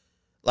 right?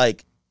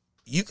 Like,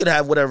 you could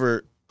have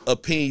whatever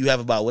opinion you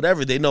have about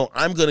whatever, they know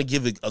I'm going to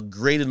give it a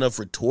great enough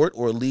retort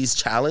or at least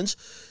challenge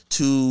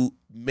to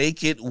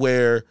make it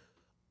where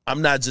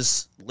I'm not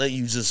just letting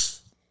you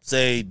just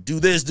say, do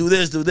this, do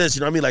this, do this. You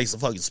know what I mean? Like it's a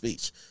fucking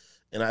speech.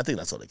 And I think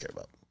that's all they care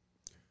about.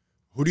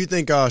 Who do you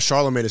think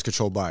Charlamagne is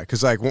controlled by?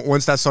 Because like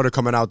once that started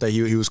coming out that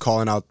he was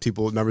calling out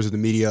people, members of the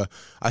media,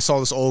 I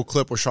saw this old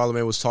clip where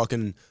Charlamagne was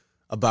talking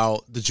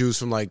about the Jews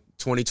from like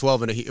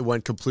 2012 and it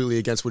went completely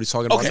against what he's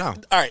talking about now.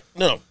 All right.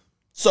 No.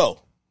 So.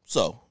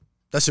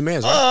 That's your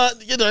man's, right?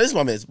 This is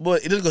my man's,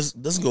 but it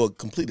doesn't go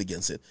completely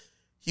against it.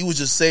 He was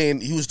just saying,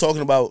 he was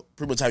talking about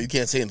pretty much how you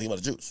can't say anything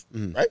about the Jews,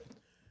 right?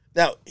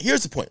 Now,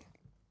 here's the point.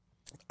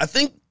 I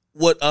think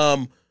what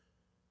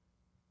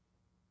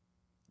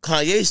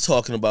Kanye's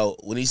talking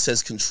about when he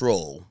says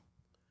control,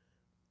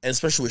 and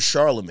especially with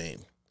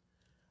Charlamagne,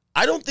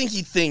 I don't think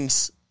he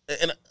thinks,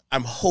 and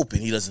I'm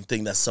hoping he doesn't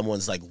think that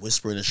someone's like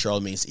whispering in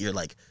Charlamagne's ear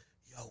like,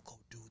 yo, go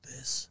do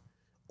this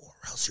or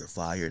else you're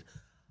fired.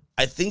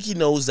 I think he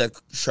knows that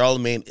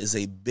Charlamagne is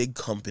a big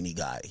company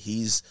guy.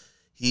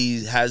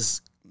 He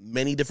has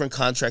many different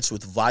contracts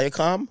with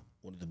Viacom,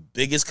 one of the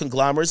biggest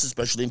conglomerates,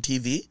 especially in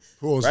TV.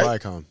 Who owns right?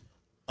 Viacom?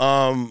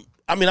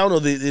 I mean, I don't know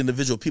the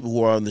individual people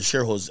who are on the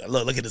shareholders.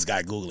 Look at this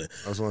guy Googling.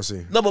 I just want to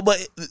see. No,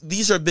 but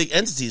these are big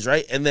entities,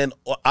 right? And then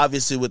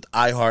obviously with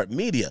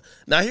iHeartMedia.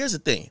 Now, here's the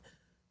thing.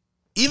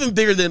 Even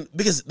bigger than,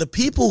 because the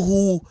people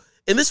who,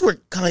 and this is where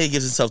Kanye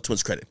gives himself too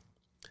much credit.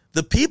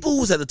 The people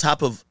who's at the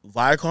top of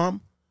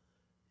Viacom,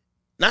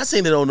 not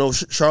saying they don't know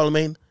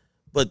Charlamagne,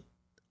 but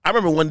I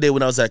remember one day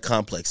when I was at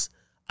Complex,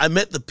 I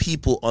met the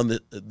people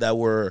that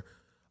were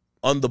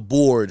on the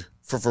board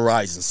for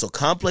Verizon. So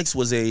Complex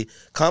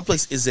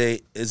is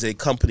a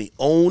company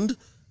owned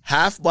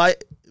half by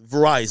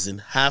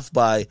Verizon, half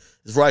by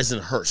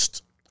Verizon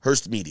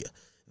Hearst Media.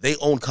 They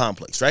own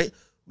Complex, right?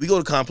 We go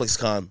to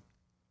ComplexCon.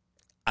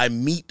 I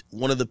meet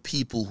one of the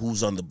people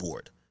who's on the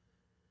board.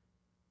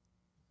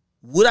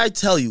 Would I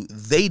tell you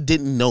they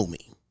didn't know me?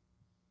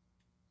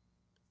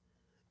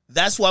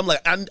 That's why I'm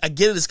like, I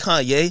get it as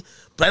Kanye,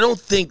 but I don't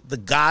think the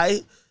guy,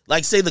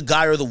 like say the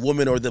guy or the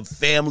woman or the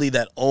family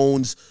that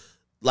owns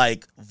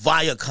like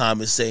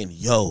Viacom is saying,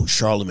 yo,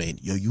 Charlamagne,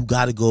 yo, you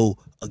got to go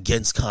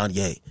against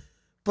Kanye.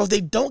 Bro,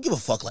 they don't give a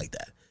fuck like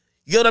that.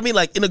 You know what I mean?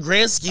 Like in the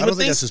grand scheme of things. I don't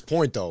think that's his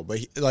point though, but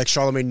like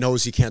Charlamagne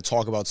knows he can't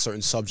talk about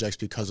certain subjects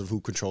because of who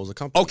controls the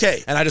company.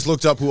 Okay. And I just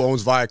looked up who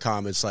owns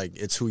Viacom. It's like,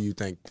 it's who you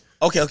think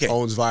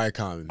owns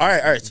Viacom. All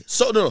right.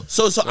 So, no.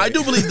 So right. I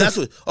do believe that's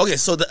what, okay,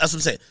 so that's what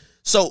I'm saying.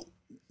 So,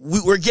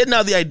 we're getting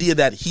out the idea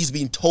that he's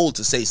being told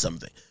to say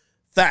something.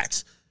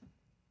 Facts.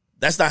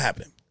 That's not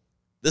happening.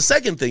 The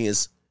second thing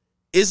is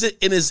it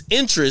in his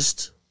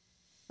interest,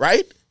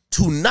 right,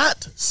 to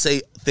not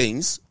say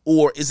things,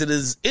 or is it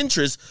his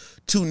interest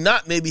to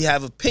not maybe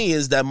have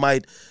opinions that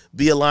might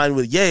be aligned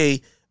with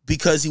Ye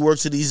because he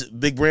works at these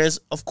big brands?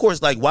 Of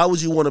course, like, why would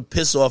you want to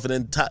piss off an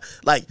entire,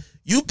 like,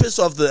 you piss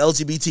off the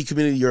LGBT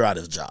community, you're out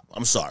of a job.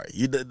 I'm sorry.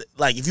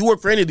 Like, if you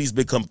work for any of these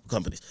big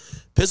companies,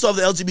 piss off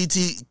the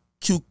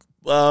LGBTQ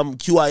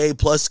QIA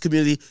plus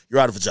community, you're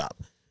out of a job.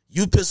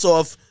 You piss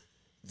off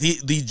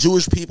the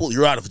Jewish people,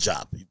 you're out of a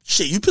job.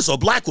 Shit, you piss off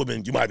black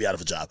women, you might be out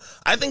of a job.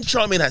 I think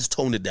Charlamagne has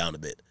toned it down a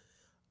bit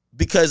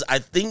because I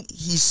think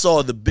he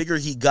saw the bigger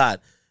he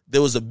got,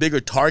 there was a bigger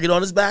target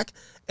on his back,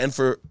 and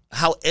for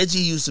how edgy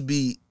he used to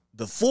be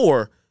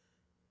before,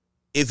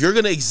 if you're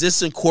going to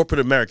exist in corporate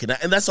America,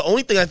 and that's the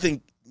only thing I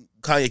think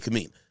Kanye could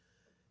mean.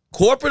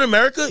 Corporate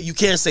America, you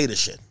can't say this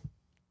shit.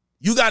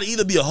 You got to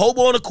either be a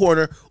hobo on a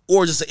corner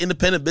or just an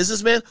independent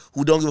businessman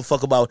who don't give a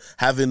fuck about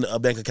having a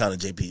bank account at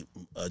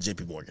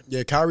JP Morgan.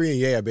 Yeah, Kyrie and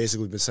Ye have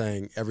basically been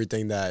saying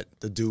everything that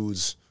the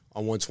dudes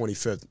on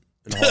 125th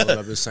in Harlem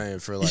have been saying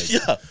for like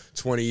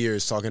 20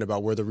 years, talking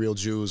about we're the real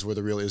Jews, we're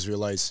the real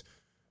Israelites.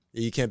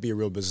 Yeah, you can't be a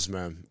real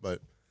businessman, but...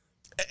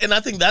 And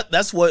I think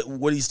that's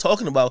what he's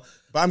talking about.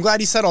 But I'm glad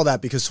he said all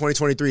that because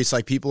 2023, it's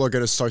like people are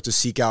going to start to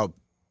seek out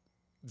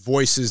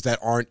voices that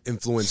aren't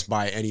influenced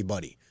by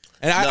anybody.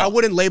 And I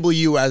wouldn't label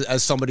you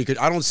as somebody.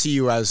 I don't see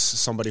you as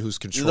somebody who's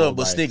controlled. No,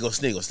 but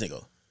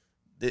Sneako.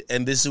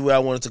 And this is where I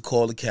wanted to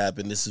call the cap,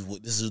 and this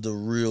is the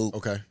real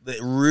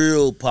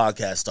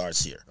podcast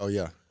starts here. Oh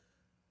yeah.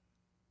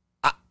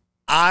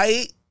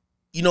 and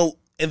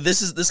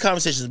this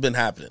conversation has been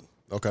happening.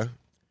 Okay.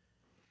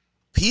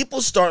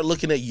 People start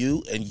looking at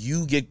you, and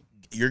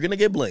you're gonna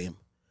get blamed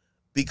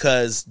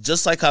because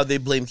just like how they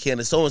blame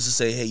Candace Owens to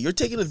say, "Hey, you're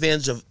taking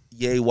advantage of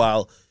Ye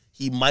while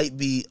he might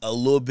be a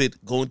little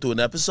bit going through an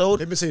episode."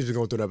 They've been saying he's been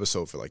going through an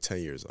episode for like 10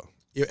 years though.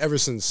 Ever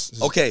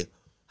since. Okay.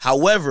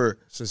 However,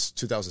 since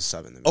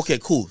 2007. Okay,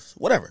 cool.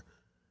 Whatever.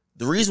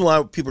 The reason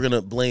why people are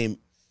gonna blame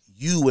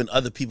you and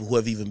other people who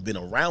have even been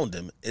around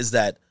him is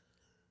that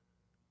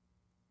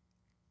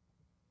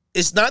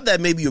it's not that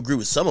maybe you agree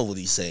with some of what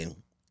he's saying.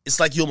 It's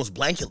like you almost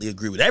blanketly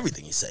agree with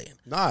everything he's saying.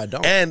 Nah, I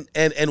don't. And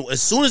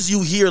as soon as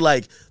you hear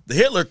like the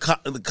Hitler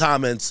the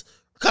comments,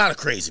 kind of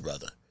crazy,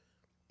 brother.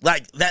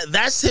 Like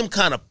that's him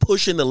kind of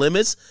pushing the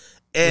limits.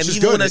 And Which is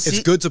even good. when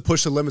It's good to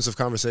push the limits of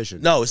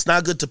conversation. No, it's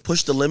not good to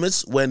push the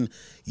limits when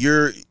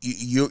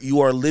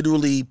you are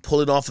literally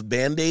pulling off a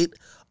Band-Aid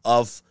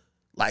of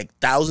like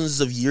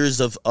thousands of years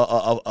of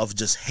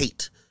just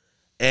hate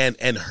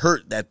and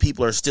hurt that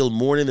people are still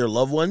mourning their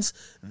loved ones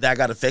that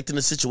got affected in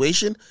a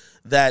situation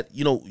that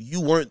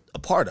you weren't a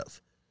part of.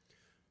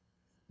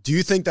 Do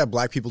you think that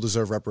black people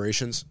deserve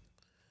reparations?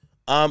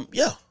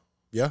 Yeah.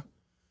 Yeah?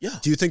 Yeah.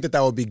 Do you think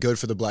that would be good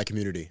for the black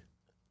community?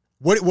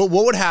 What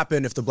would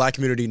happen if the black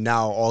community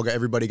now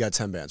everybody got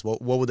 10 bands?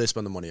 What would they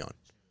spend the money on?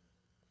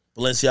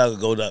 Balenciaga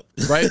going up.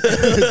 Right?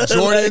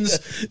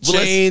 Jordans,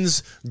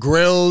 chains,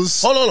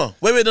 grills. Hold on.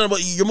 Wait, no,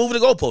 but you're moving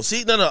the goalpost.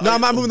 See? No. No,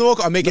 I'm not moving the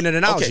goalpost. I'm making an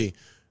analogy. Okay.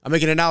 I'm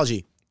making an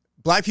analogy.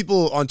 Black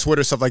people on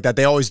Twitter, stuff like that,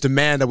 they always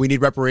demand that we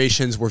need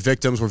reparations. We're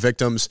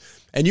victims.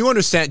 And you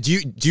understand, do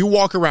you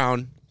walk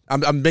around,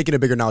 I'm making a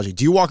bigger analogy.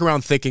 Do you walk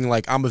around thinking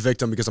like I'm a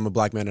victim because I'm a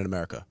black man in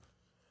America?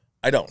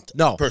 I don't.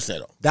 No.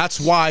 Personally, I don't. That's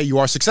why you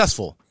are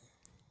successful.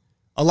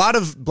 A lot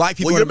of black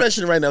people... What you're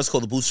mentioning right now is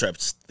called the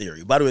bootstraps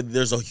theory. By the way,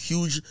 there's a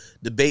huge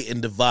debate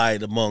and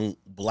divide among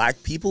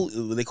black people,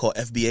 what they call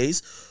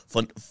FBAs,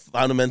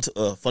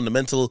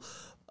 fundamental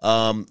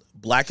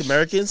black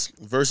Americans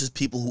versus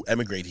people who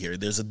emigrate here.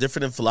 There's a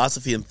difference in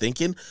philosophy and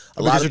thinking.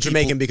 Because you're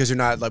Jamaican, because you're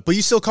not like... But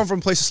you still come from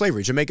a place of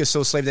slavery. Jamaica's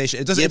still a slave nation.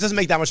 It doesn't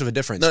make that much of a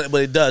difference. No,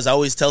 but it does. I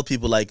always tell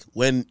people, like,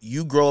 when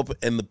you grow up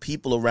and the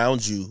people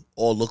around you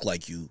all look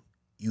like you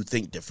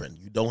think different.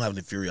 You don't have an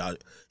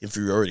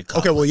inferiority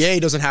complex. Okay, well, Ye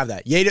doesn't have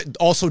that. Ye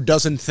also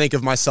doesn't think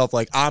of myself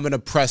like I'm an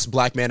oppressed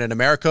black man in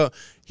America.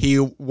 He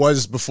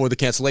was, before the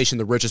cancellation,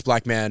 the richest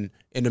black man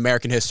in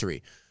American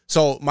history.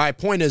 So my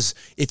point is,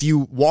 if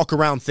you walk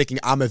around thinking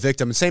I'm a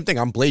victim, and same thing,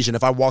 I'm Blasian.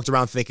 If I walked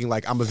around thinking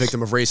like I'm a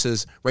victim of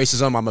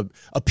racism, I'm a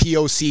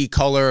POC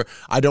color,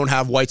 I don't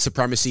have white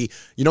supremacy,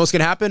 you know what's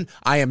going to happen?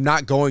 I am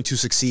not going to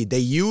succeed. They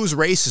use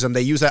racism,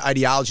 they use that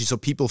ideology so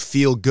people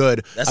feel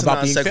good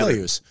about being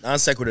failures. Non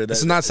sequitur.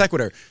 It's a non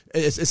sequitur.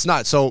 It's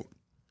not. So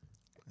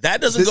that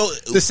doesn't go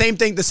the same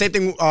thing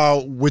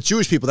with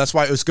Jewish people. That's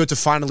why it was good to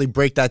finally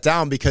break that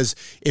down, because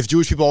if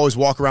Jewish people always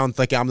walk around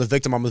thinking I'm the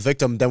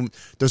victim, then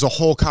there's a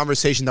whole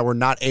conversation that we're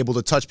not able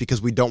to touch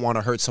because we don't want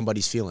to hurt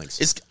somebody's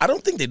feelings. I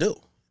don't think they do.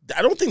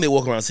 I don't think they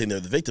walk around saying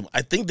they're the victim.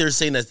 I think they're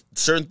saying that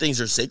certain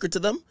things are sacred to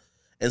them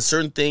and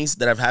certain things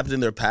that have happened in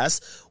their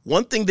past.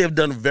 One thing they've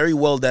done very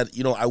well that,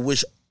 I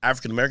wish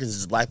African Americans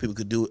as black people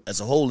could do as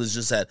a whole is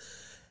just that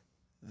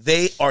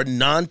they are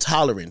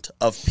non-tolerant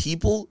of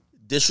people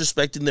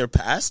disrespecting their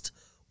past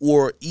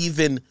or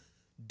even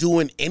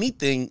doing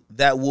anything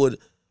that would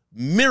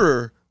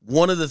mirror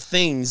one of the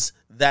things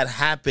that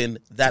happened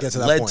that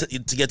led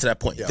to get to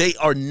that point. Yeah.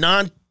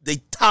 They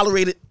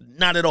tolerate it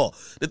not at all.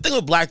 The thing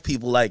with black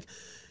people, like,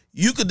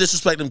 you could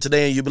disrespect them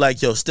today and you'd be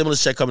like, yo,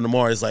 stimulus check coming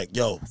tomorrow. It's like,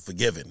 yo,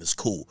 forgiven. It's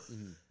cool.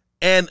 Mm-hmm.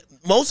 And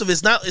most of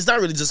it's not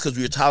really just because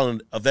we're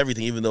tolerant of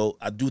everything, even though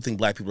I do think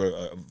black people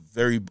are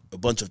a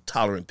bunch of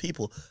tolerant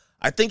people.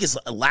 I think it's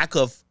a lack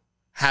of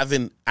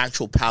having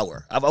actual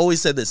power. I've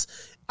always said this.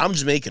 I'm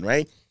Jamaican,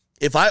 right?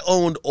 If I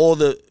owned all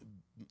the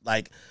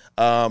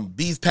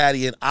beef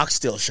patty and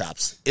oxtail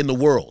shops in the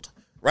world,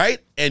 right?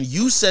 And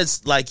you said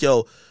like,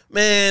 yo,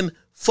 man,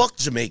 fuck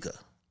Jamaica,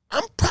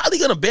 I'm probably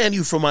gonna ban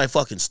you from my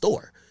fucking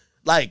store.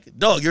 Like,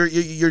 dog, you're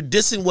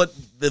dissing what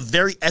the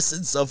very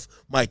essence of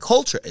my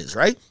culture is,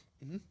 right?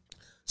 Mm-hmm.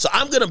 So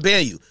I'm gonna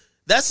ban you.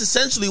 That's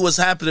essentially what's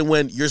happening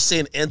when you're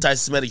saying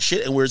anti-Semitic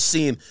shit and we're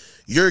seeing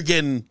you're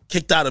getting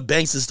kicked out of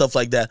banks and stuff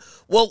like that.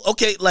 Well,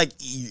 okay, like,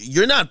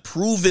 you're not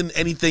proving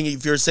anything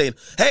if you're saying,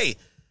 hey,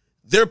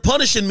 they're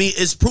punishing me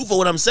is proof of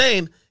what I'm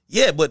saying.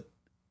 Yeah, but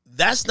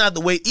that's not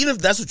the way, even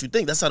if that's what you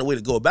think, that's not the way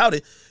to go about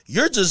it.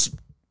 You're just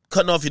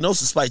cutting off your nose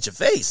to spite your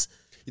face.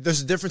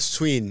 There's a difference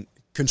between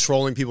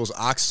controlling people's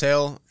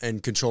oxtail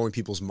and controlling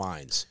people's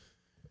minds.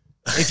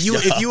 If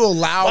you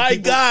allow my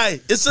people, guy, you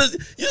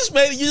just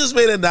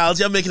made an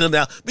analogy. I'm making an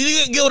analogy, but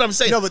you get what I'm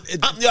saying. No, but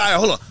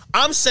hold on.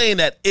 I'm saying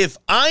that if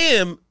I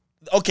am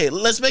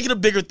let's make it a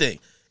bigger thing.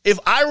 If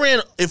I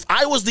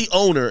was the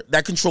owner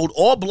that controlled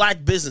all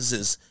black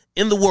businesses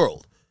in the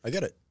world, I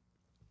get it.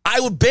 I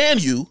would ban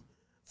you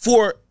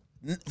for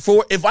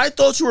if I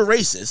thought you were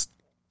racist,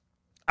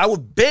 I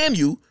would ban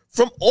you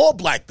from all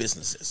black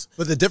businesses.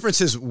 But the difference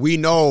is we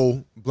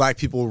know black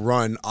people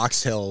run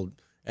oxtail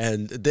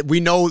And we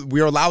know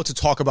we're allowed to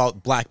talk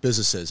about black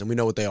businesses, and we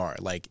know what they are,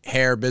 like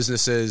hair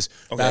businesses,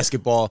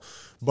 basketball.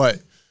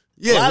 But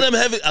yeah, a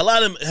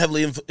lot of them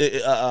heavily.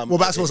 Well,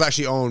 basketball is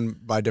actually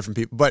owned by different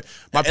people. But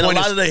my point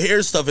a lot of the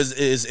hair stuff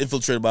is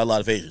infiltrated by a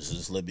lot of Asians. So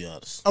just let's be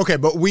honest. Okay,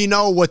 but we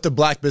know what the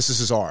black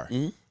businesses are,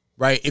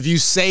 right? If you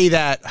say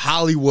that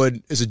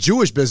Hollywood is a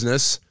Jewish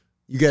business,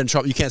 you get in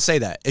trouble. You can't say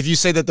that. If you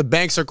say that the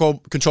banks are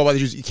controlled by the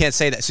Jews, you can't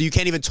say that. So you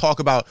can't even talk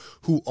about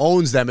who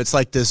owns them. It's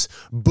like this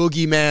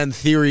boogeyman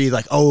theory,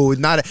 like,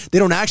 they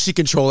don't actually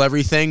control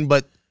everything,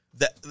 but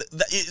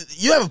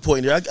you have a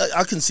point there.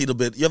 I concede a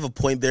bit. You have a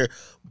point there,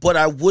 but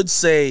I would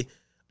say,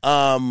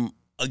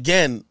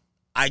 again,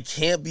 I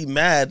can't be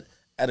mad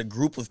at a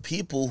group of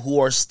people who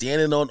are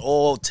standing on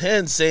all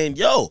 10 saying,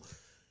 yo,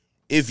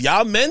 if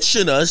y'all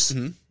mention us,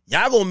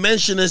 y'all gonna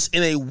mention us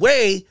in a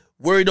way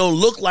where it don't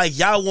look like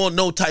y'all want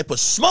no type of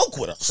smoke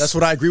with us. That's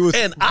what I agree with.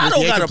 And I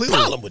don't got a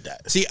problem with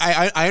that. See,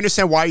 I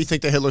understand why you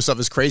think the Hitler stuff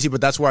is crazy,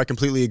 but that's where I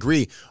completely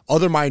agree.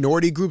 Other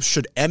minority groups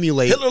should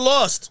emulate. Hitler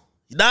lost.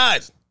 He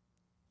died.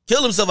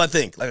 Killed himself, I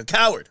think, like a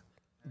coward.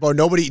 But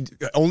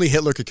only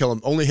Hitler could kill him.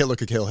 Only Hitler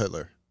could kill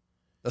Hitler.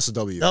 That's a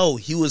W. No,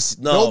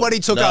 nobody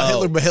took out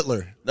Hitler but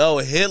Hitler. No,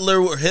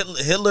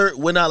 Hitler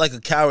went out like a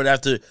coward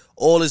after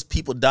all his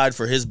people died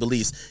for his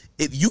beliefs.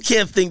 You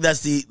can't think that's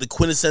the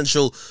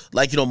quintessential,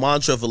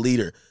 mantra of a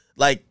leader.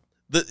 Like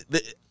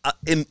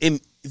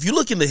if you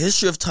look in the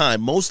history of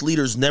time, most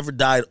leaders never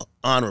died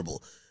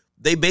honorable.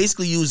 They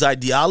basically use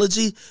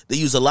ideology. They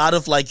use a lot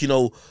of what's the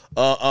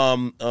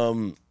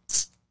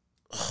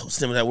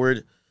name of that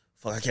word?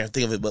 Fuck, I can't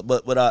think of it.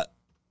 But a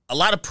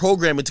lot of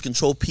programming to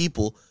control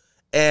people.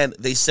 And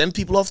they send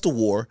people off to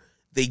war.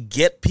 They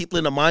get people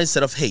in a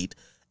mindset of hate.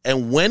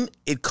 And when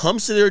it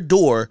comes to their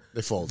door,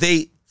 they fold.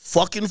 They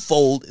fucking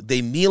fold.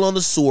 They kneel on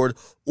the sword,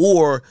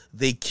 or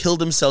they kill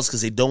themselves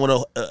because they don't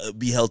want to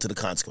be held to the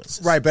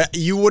consequences. Right, but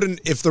you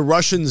wouldn't, if the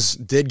Russians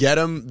did get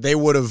him, they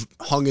would have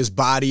hung his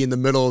body in the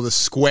middle of the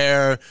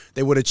square.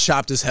 They would have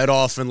chopped his head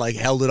off and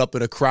held it up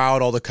in a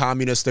crowd. All the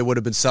communists, they would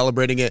have been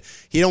celebrating it.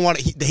 He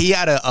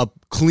had a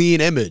clean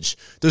image.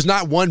 There's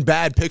not one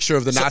bad picture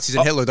of the Nazis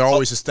and Hitler. They're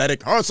always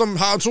aesthetic.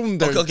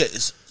 Okay.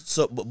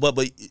 So, but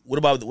what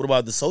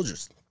about the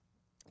soldiers?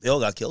 They all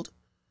got killed.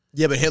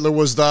 Yeah, but Hitler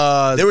was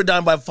they were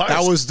dying by fire.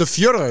 That was the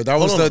Führer. That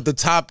was the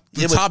top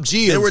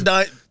G. They were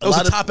dying. That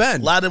was the top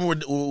end. A lot of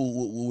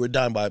them were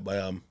dying by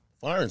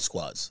firing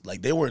squads.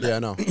 Like they weren't. Yeah, I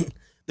know.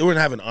 They weren't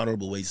having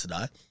honorable ways to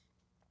die.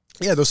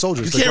 Yeah, those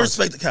soldiers. You can't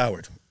respect the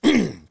coward.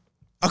 Okay,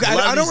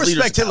 I don't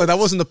respect Hitler. That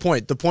wasn't the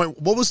point. The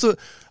point. What was the?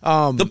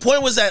 The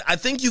point was that I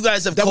think you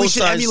guys have that we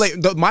should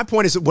emulate. My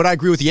point is what I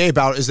agree with Ye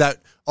about is that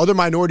other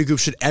minority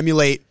groups should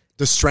emulate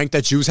the strength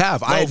that Jews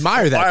have. I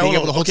admire that, being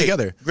able to hold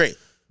together. Great.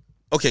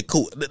 Okay,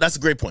 cool. That's a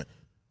great point.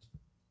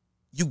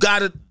 You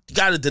gotta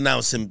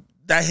denounce him.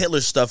 That Hitler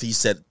stuff he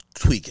said,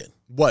 tweaking.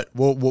 What?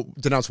 Well,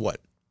 denounce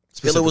what?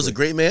 Hitler was a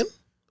great man.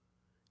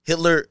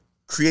 Hitler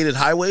created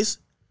highways.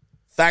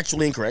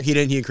 Factually incorrect. He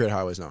didn't create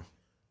highways, no.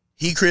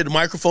 He created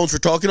microphones for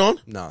talking on?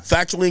 No.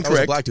 Factually incorrect. That was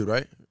a black dude,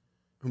 right?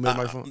 Who made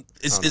my phone?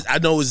 I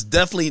know it's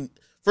definitely...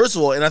 First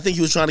of all, and I think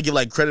he was trying to give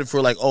credit for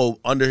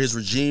under his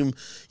regime,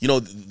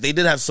 they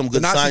did have some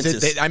good scientists.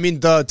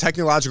 The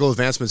technological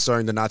advancements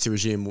during the Nazi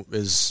regime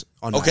is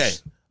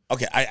unmatched.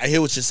 Okay, I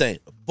hear what you're saying,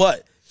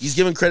 but he's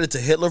giving credit to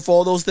Hitler for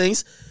all those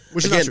things,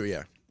 which is not true.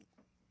 Yeah.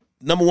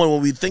 Number one,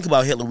 when we think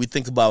about Hitler, we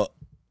think about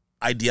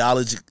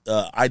ideology,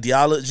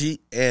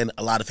 and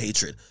a lot of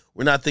hatred.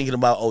 We're not thinking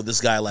about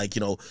this guy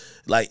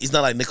he's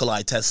not like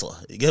Nikola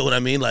Tesla. You get what I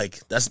mean?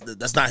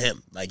 That's not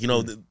him.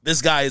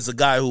 This guy is a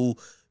guy who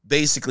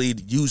basically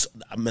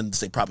I meant to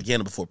say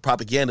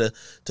propaganda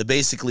to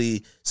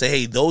basically say,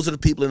 hey, those are the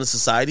people in the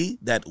society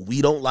that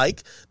we don't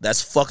like,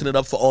 that's fucking it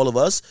up for all of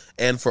us,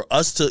 and for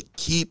us to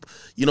keep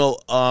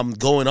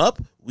going up,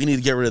 we need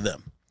to get rid of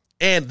them.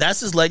 And that's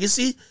his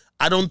legacy.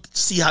 I don't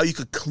see how you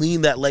could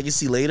clean that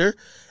legacy later,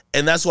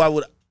 and that's why I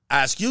would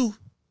ask you,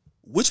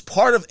 which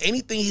part of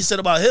anything he said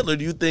about Hitler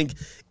do you think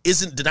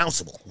isn't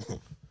denounceable?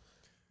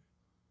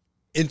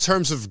 In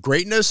terms of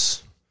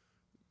greatness,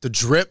 the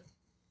drip,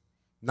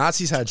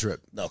 Nazis had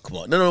drip. No, come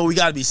on. No, we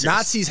got to be serious.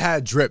 Nazis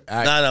had drip.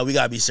 No, we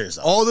got to be serious.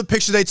 All the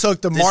pictures they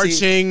took, the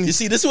marching. You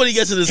see, this is when he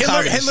gets to this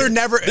Hitler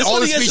never,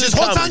 all the speeches,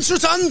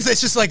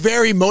 it's just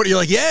very motivated. You're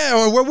like,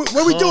 yeah, where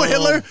we doing,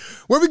 Hitler?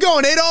 Where we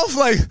going, Adolf?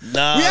 We out.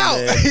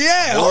 Man.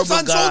 Yeah,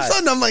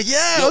 Holzan. I'm like,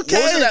 yeah,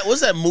 okay. What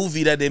was that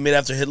movie that they made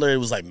after Hitler? It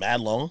was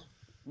mad long.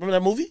 Remember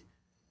that movie?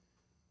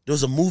 There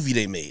was a movie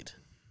they made.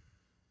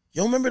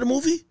 You don't remember the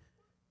movie?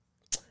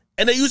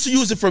 And they used to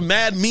use it for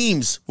mad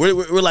memes where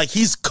we're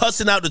he's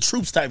cussing out the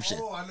troops type shit.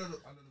 Oh, I know the movie.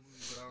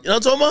 You know what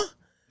I'm talking about?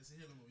 It's a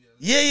Hitler movie.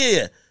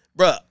 Yeah.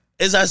 Bruh,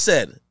 as I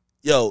said,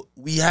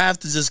 we have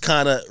to just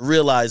kind of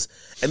realize,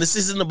 and this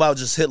isn't about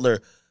just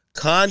Hitler,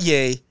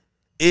 Kanye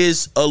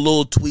is a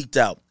little tweaked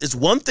out. It's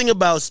one thing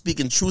about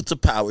speaking truth to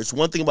power. It's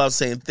one thing about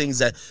saying things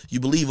that you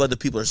believe other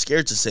people are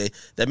scared to say,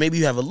 that maybe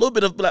you have a little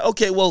bit of,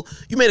 okay, well,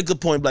 you made a good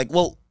point.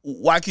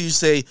 Why can you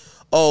say,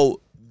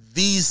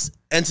 these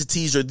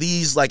entities or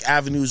these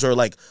avenues are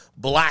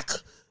black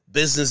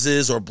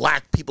businesses or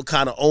black people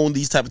kind of own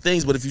these type of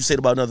things. But if you say it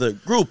about another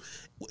group,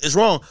 it's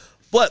wrong.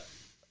 But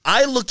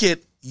I look at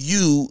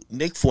you,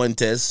 Nick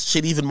Fuentes,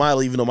 shit, even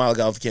Milo, even though Milo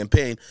got off the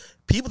campaign,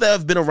 people that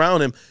have been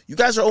around him, you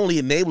guys are only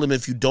enabling him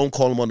if you don't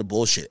call him on the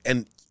bullshit.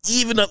 And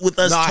even with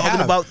us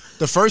talking about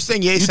the first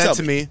thing Ye said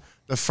to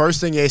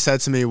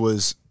me,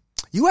 was,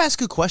 "You ask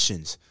good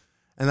questions,"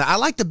 and I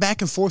like the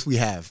back and forth we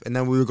have. And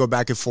then we would go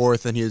back and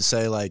forth, and he would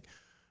say like,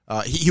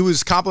 he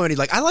was complimenting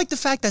like, "I like the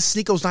fact that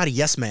Sneako's not a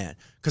yes man,"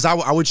 because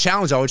I would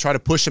challenge, I would try to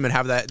push him and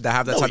have that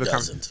type of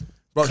conversation.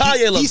 Bro,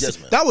 Kanye loves yes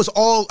man. That was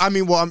all. I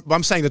mean, well,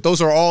 I'm saying that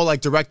those are all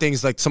like direct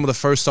things, like some of the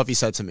first stuff he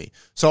said to me.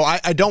 So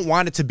I don't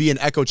want it to be an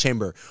echo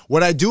chamber.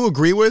 What I do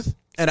agree with,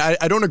 and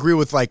I don't agree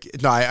with like,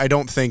 no, I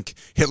don't think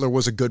Hitler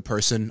was a good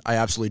person. I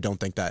absolutely don't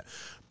think that.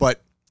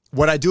 But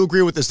what I do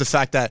agree with is the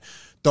fact that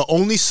the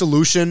only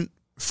solution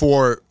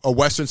for a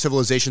Western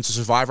civilization to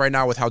survive right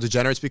now with how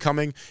degenerate it's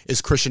becoming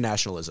is Christian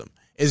nationalism.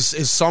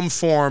 Is some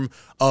form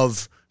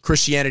of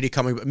Christianity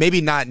coming,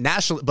 maybe not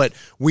national, but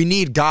we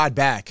need God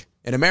back.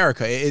 In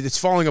America, it's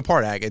falling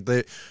apart.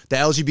 The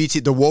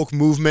LGBT, the woke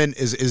movement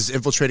is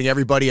infiltrating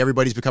everybody.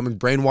 Everybody's becoming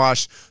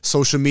brainwashed.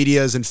 Social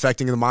media is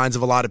infecting the minds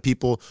of a lot of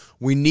people.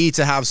 We need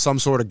to have some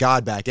sort of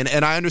God back. And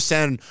I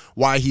understand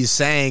why he's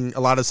saying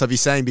a lot of stuff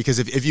he's saying, because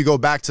if you go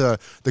back to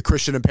the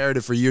Christian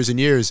imperative for years and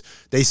years,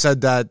 they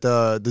said that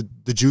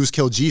the Jews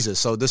killed Jesus.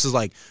 So this is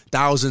like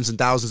thousands and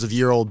thousands of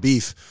year old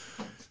beef.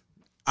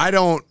 I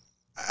don't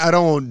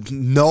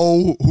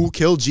know who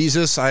killed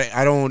Jesus.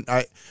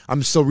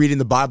 I'm still reading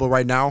the Bible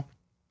right now,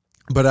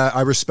 but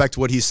I respect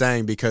what he's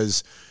saying,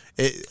 because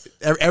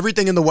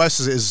everything in the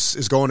West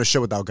is going to shit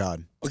without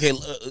God. Okay,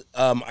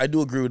 I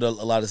do agree with a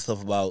lot of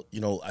stuff about,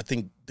 I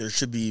think there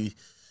should be,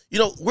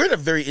 we're at a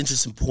very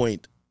interesting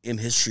point in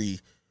history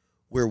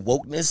where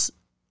wokeness,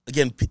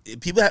 again,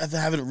 people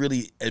haven't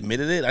really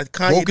admitted it.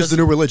 Woke is the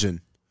new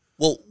religion.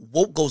 Well,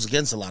 woke goes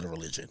against a lot of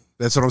religion.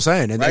 That's what I'm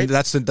saying, and, right? and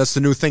that's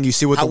the new thing. You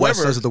see what the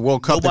West does at the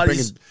World Cup. They're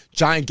bringing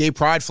giant gay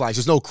pride flags.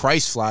 There's no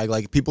Christ flag.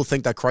 Like, people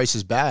think that Christ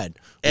is bad.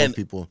 And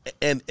people,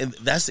 and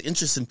that's the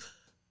interesting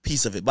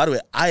piece of it. By the way,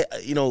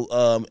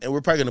 and we're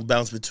probably gonna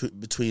bounce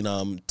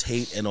between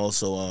Tate and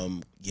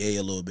also Ye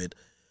a little bit.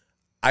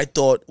 I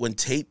thought when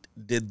Tate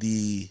did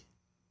the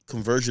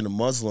conversion to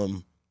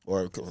Muslim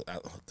or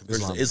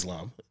conversion to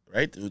Islam,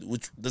 right?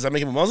 Which does that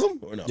make him a Muslim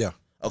or no? Yeah.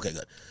 Okay,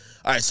 good.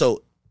 All right,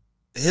 so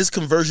his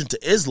conversion to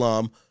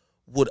Islam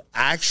would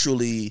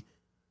actually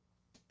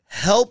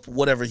help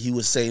whatever he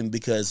was saying,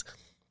 because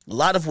a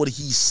lot of what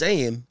he's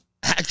saying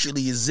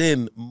actually is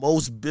in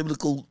most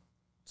biblical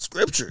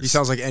scriptures. He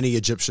sounds like any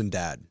Egyptian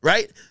dad.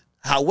 Right?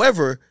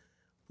 However,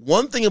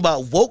 one thing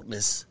about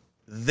wokeness,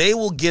 they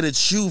will get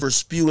at you for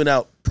spewing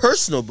out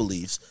personal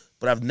beliefs,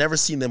 but I've never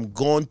seen them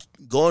going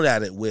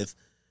at it with,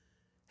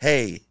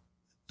 hey,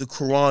 the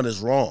Quran is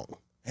wrong.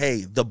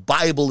 Hey, the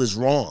Bible is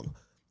wrong.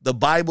 The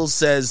Bible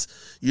says,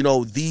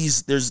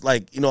 there's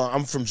like,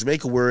 I'm from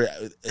Jamaica, where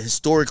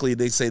historically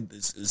they say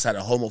it's had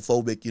a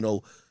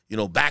homophobic,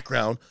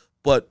 background,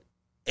 but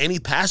any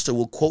pastor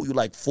will quote you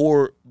like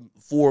four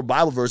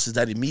Bible verses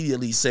that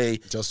immediately say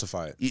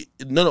justify it.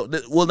 No,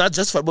 well, not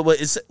justify, but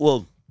it's,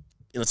 well,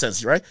 in a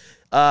sense, right?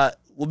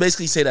 Will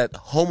basically say that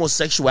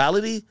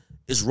homosexuality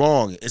is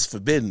wrong, it's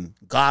forbidden.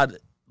 God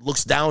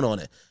looks down on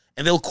it.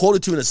 And they'll quote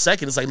it to you in a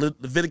second. It's like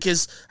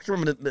Leviticus, I can't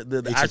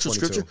remember the actual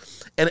scripture.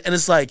 And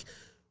it's like,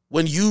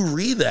 when you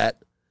read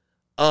that,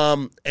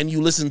 and you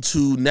listen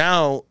to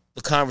now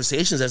the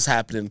conversations that's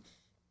happening,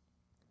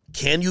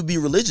 can you be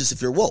religious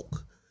if you're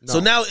woke? No. So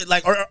now,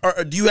 like,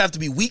 or do you have to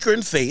be weaker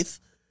in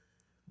faith,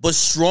 but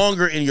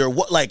stronger in your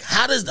like?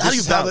 How do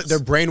you balance? They're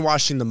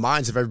brainwashing the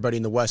minds of everybody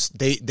in the West.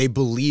 They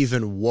believe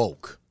in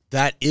woke.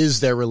 That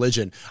is their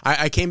religion.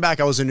 I came back.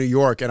 I was in New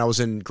York and I was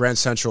in Grand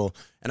Central,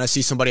 and I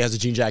see somebody has a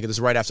jean jacket. This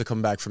is right after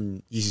coming back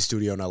from Easy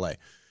Studio in LA.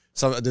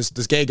 So this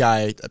gay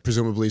guy,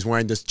 presumably, is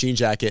wearing this jean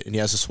jacket, and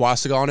he has a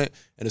swastika on it,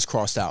 and it's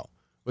crossed out.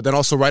 But then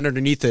also right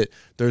underneath it,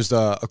 there's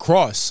a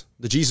cross,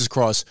 the Jesus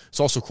cross.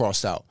 It's also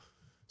crossed out.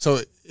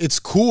 So it's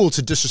cool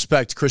to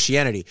disrespect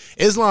Christianity.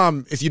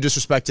 Islam, if you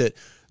disrespect it,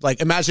 like,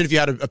 imagine if you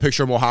had a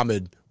picture of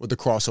Muhammad with the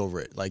cross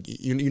over it. Like,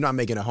 you're not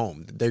making it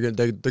home. They're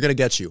gonna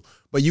get you.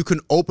 But you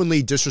can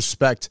openly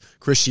disrespect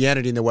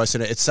Christianity in the West,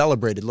 and it's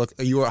celebrated. Look,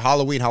 you were at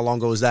Halloween. How long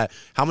ago was that?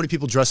 How many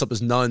people dress up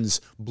as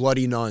nuns,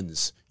 bloody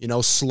nuns,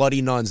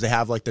 slutty nuns? They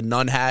have like the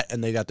nun hat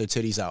and they got their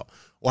titties out.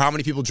 Or how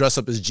many people dress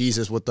up as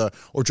Jesus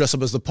or dress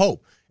up as the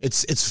Pope?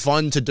 It's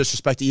fun to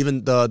disrespect.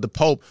 Even the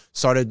Pope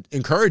started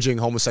encouraging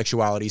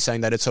homosexuality,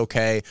 saying that it's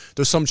okay.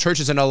 There's some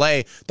churches in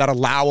LA that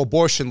allow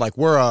abortion. Like,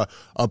 we're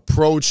a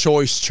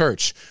pro-choice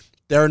church.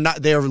 They're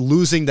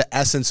losing the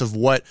essence of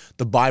what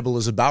the Bible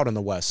is about in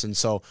the West. And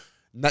so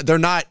they're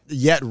not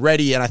yet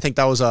ready. And I think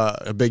that was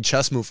a big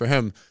chess move for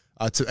him.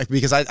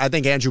 Because I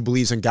think Andrew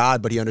believes in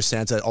God, but he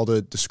understands that all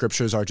the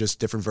scriptures are just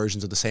different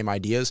versions of the same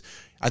ideas.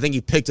 I think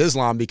he picked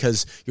Islam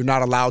because you're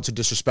not allowed to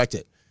disrespect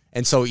it.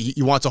 And so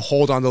you want to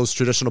hold on those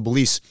traditional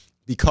beliefs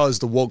because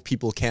the woke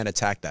people can't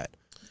attack that.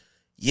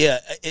 Yeah,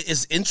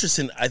 it's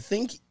interesting. I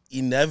think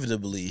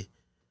inevitably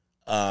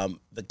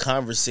the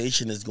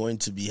conversation is going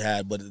to be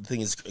had. But the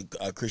thing is,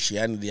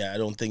 Christianity, I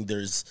don't think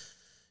it's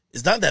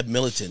not that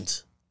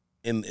militant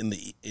in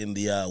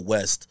the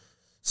West.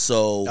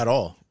 So At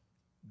all.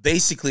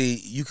 basically,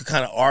 you could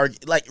kind of argue,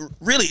 like,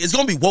 really, it's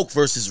going to be woke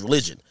versus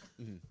religion.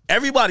 Mm-hmm.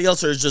 Everybody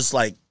else are just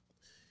like,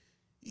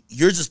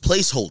 you're just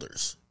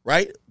placeholders,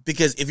 right?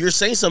 Because if you're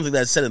saying something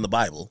that's said in the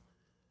Bible,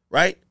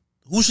 right,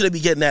 who should they be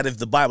getting at if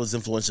the Bible is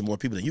influencing more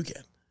people than you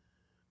can?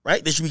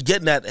 Right? They should be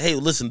getting at, hey,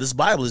 listen, this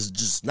Bible is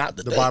just not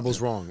the thing.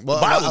 Bible's wrong. Well,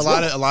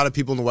 a lot of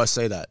people in the West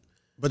say that.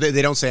 But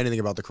they don't say anything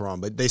about the Quran.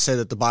 But they say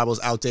that the Bible is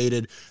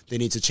outdated. They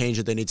need to change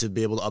it. They need to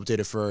be able to update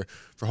it for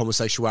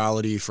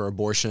homosexuality, for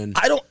abortion.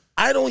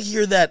 I don't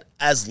hear that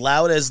as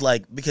loud as,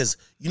 like, because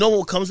you know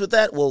what comes with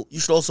that? Well, you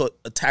should also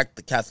attack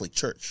the Catholic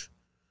Church.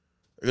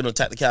 You're going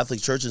to attack the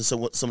Catholic Church and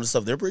some of the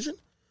stuff they're preaching?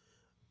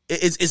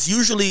 It's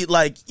usually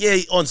like, yeah,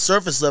 on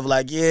surface level,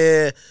 like,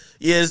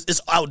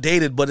 it's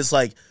outdated, but it's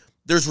like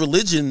there's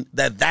religion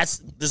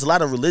there's a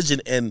lot of religion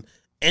and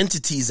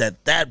entities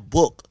that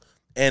book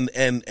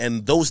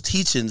and those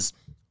teachings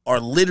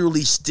are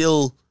literally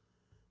still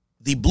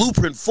the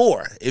blueprint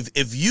for.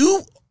 If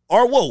you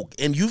are woke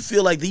and you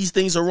feel like these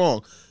things are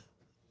wrong,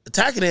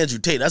 attacking Andrew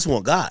Tate, that's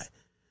one guy.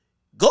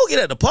 Go get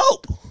at the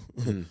Pope.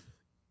 Mm-hmm.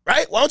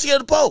 Right? Why don't you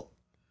get at the Pope?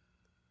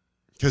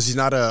 Because he's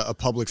not a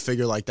public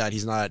figure like that.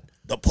 He's not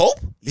the Pope.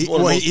 He's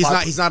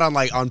not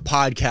on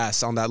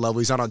podcasts on that level.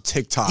 He's not on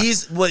TikTok.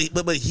 He's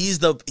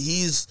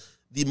the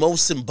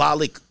most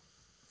symbolic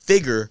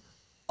figure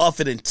of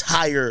an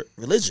entire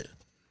religion.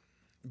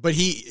 But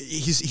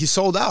he's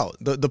sold out.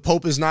 The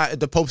Pope is not.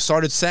 The Pope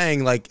started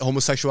saying like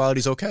homosexuality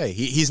is okay.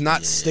 He's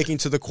not sticking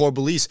to the core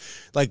beliefs.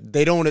 Like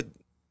they don't.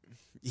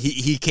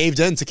 He caved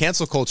in to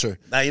cancel culture.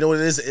 Now, you know what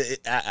it is?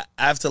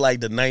 After,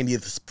 like, the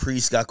 90th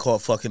priest got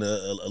caught fucking a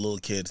little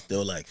kid, they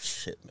were like,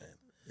 shit, man.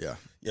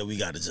 Yeah, we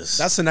got to just...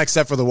 That's the next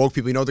step for the woke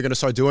people. You know what they're going to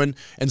start doing?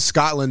 In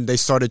Scotland, they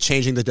started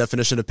changing the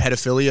definition of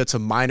pedophilia to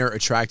minor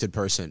attracted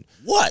person.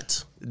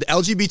 What? The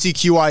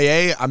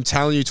LGBTQIA, I'm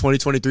telling you,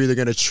 2023, they're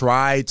going to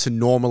try to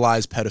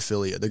normalize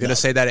pedophilia. They're going to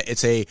say that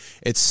it's a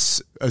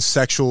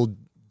sexual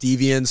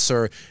deviance,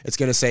 or it's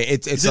going to say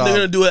it's they're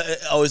going to do it.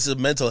 Oh, it's a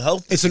mental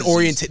health. It's an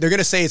orient. They're going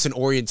to say it's an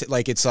orient.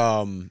 Like it's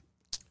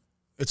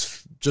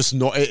just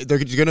no. They're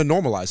going to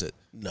normalize it.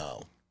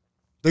 No,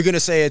 they're going to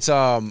say it's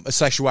a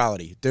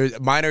sexuality. They're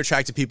minor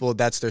attracted people.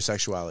 That's their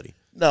sexuality.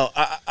 No,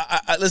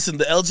 I listen.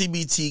 The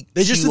LGBT.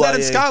 They just did that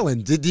in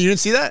Scotland. You didn't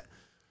see that?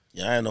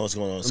 Yeah, I know what's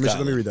going on in Scotland.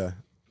 Let me read that.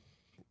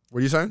 What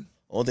are you saying?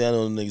 Only thing I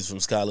know, the niggas from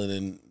Scotland,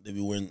 and they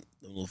be wearing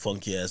little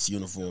funky ass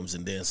uniforms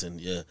and dancing.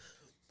 Yeah.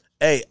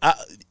 Hey, do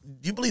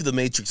you believe the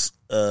Matrix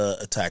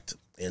attacked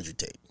Andrew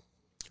Tate?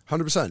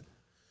 100%.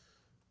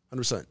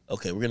 100%.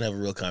 Okay, we're going to have a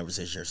real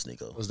conversation here,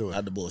 Sneako. Let's do it.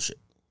 Not the bullshit.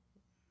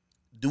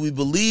 Do we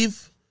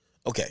believe...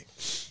 Okay,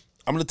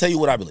 I'm going to tell you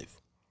what I believe.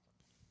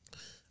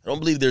 I don't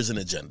believe there's an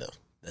agenda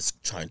that's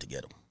trying to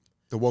get him.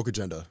 The woke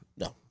agenda?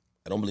 No,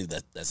 I don't believe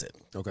that's it.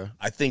 Okay.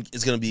 I think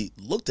it's going to be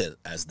looked at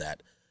as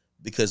that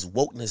because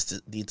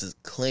wokeness needs to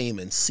claim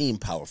and seem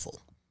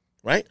powerful,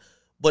 right?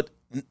 But...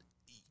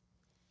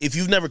 if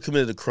you've never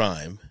committed a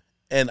crime,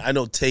 and I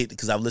know Tate,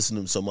 because I've listened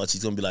to him so much,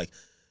 he's going to be like,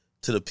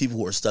 to the people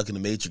who are stuck in the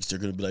Matrix, they're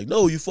going to be like,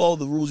 no, you follow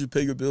the rules, you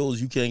pay your bills,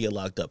 you can't get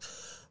locked up.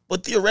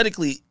 But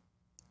theoretically,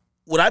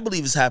 what I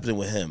believe is happening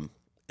with him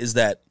is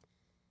that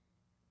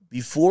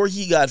before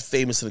he got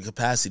famous in the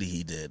capacity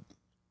he did,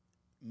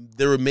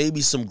 there were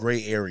maybe some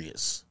gray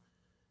areas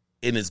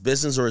in his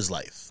business or his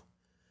life.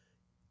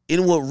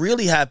 In what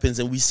really happens,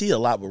 and we see a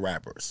lot with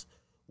rappers,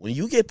 when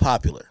you get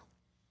popular,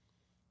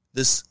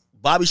 this...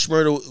 Bobby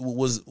Shmurda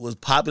was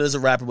popular as a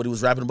rapper, but he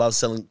was rapping about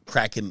selling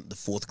crack in the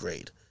 4th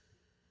grade.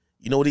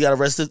 You know what he got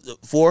arrested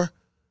for?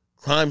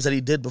 Crimes that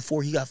he did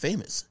before he got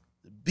famous.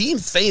 Being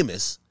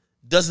famous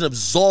doesn't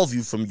absolve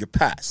you from your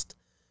past.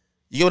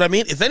 You know what I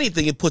mean? If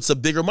anything, it puts a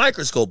bigger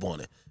microscope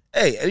on it.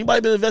 Hey,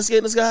 anybody been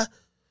investigating this guy?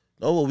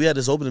 No, well, we had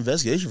this open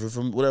investigation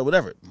from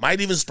whatever.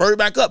 Might even spur it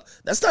back up.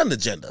 That's not an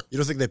agenda. You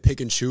don't think they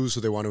pick and choose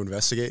who they want to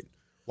investigate?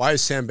 Why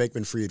is Sam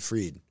Bankman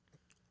freed?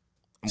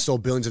 He stole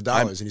billions of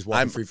dollars and he's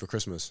walking free for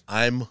Christmas.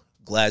 I'm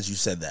glad you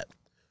said that.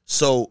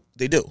 So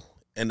they do.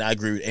 And I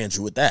agree with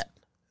Andrew with that.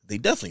 They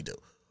definitely do.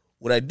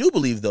 What I do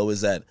believe, though, is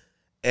that,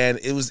 and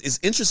it's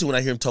interesting when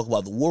I hear him talk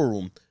about the war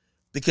room,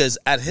 because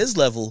at his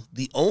level,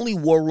 the only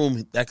war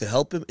room that could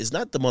help him is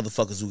not the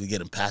motherfuckers who could get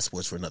him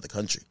passports for another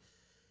country.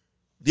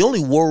 The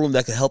only war room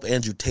that could help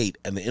Andrew Tate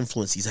and the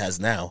influence he has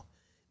now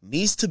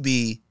needs to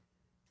be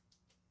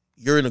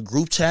you're in a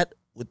group chat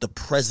with the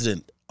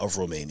president of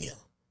Romania.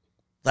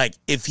 Like,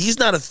 if he's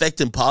not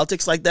affecting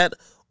politics like that,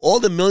 all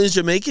the millions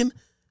you're making,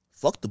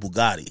 fuck the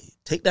Bugatti.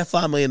 Take that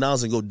 $5 million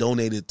and go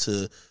donate it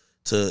to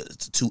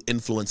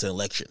influence an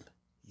election.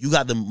 You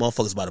got the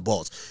motherfuckers by the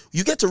balls.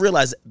 You get to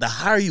realize the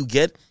higher you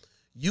get,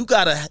 you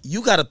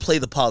gotta play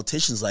the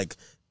politicians like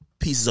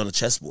pieces on a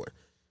chessboard.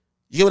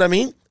 You get what I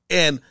mean?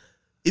 And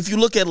if you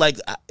look at, like,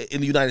 in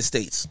the United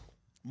States,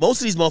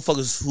 most of these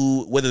motherfuckers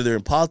who, whether they're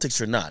in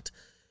politics or not,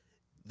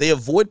 they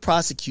avoid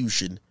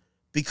prosecution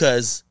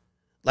because,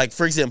 like,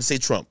 for example, say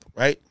Trump,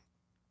 right?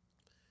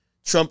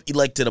 Trump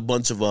elected a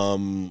bunch of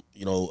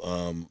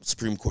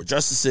Supreme Court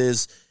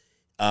justices.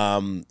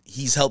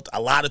 He's helped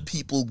a lot of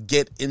people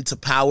get into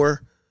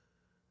power.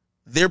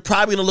 They're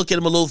probably going to look at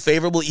him a little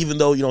favorable, even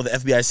though, the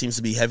FBI seems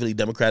to be heavily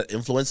Democrat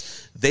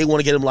influenced. They want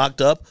to get him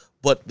locked up.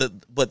 But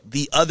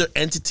the other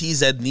entities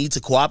that need to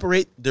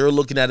cooperate, they're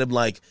looking at him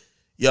like,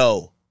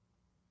 yo,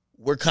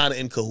 we're kind of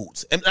in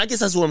cahoots. And I guess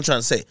that's what I'm trying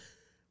to say.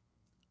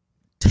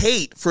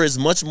 Tate, for as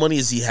much money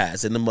as he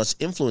has and the much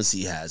influence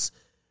he has,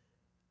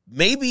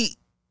 maybe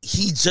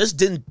he just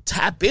didn't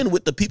tap in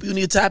with the people you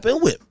need to tap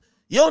in with.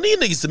 You don't need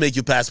niggas to make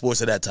you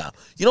passports at that time.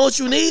 You know what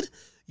you need?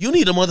 You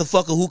need a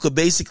motherfucker who could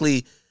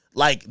basically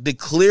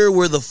declare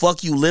where the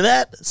fuck you live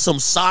at, some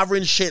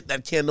sovereign shit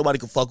that nobody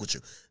can fuck with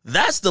you.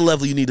 That's the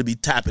level you need to be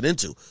tapping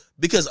into,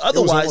 because otherwise,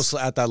 it was almost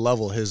at that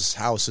level. His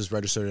house is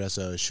registered as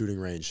a shooting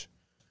range.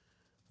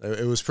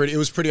 It was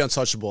pretty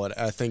untouchable. And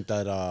I think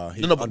that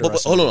he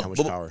underestimated how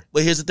much power.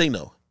 But here's the thing,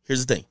 though.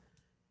 Here's the thing.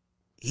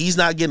 He's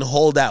not getting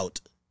hauled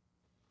out.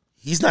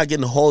 He's not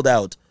getting hauled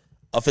out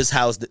of his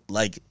house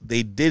like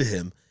they did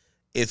him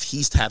if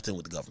he's tapped in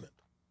with the government.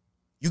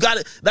 You got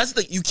it. That's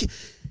the thing. You can't.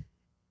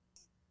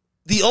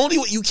 The only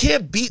way you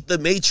can't beat the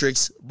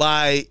Matrix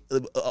by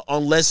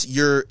unless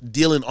you're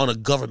dealing on a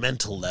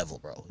governmental level,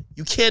 bro.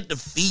 You can't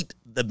defeat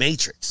the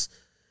Matrix.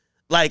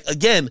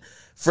 Again,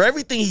 for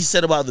everything he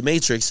said about the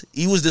Matrix,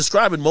 he was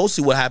describing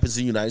mostly what happens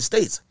in the United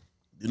States.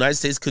 The United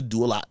States could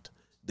do a lot.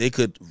 They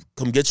could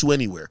come get you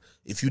anywhere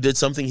if you did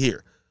something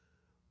here.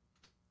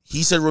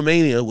 He said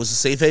Romania was a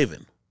safe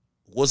haven.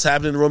 What's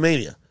happening in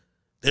Romania?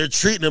 They're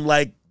treating him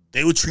like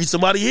they would treat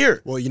somebody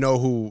here. Well, you know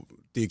who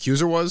the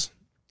accuser was?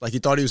 He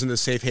thought he was in a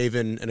safe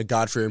haven in a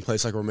God-fearing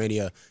place like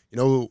Romania. You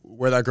know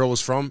where that girl was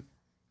from?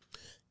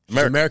 An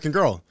American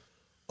girl.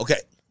 Okay.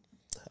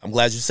 I'm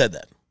glad you said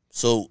that.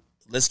 So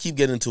let's keep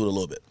getting into it a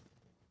little bit.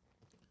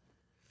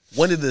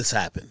 When did this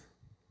happen?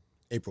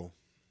 April.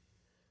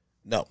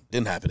 No,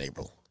 didn't happen in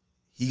April.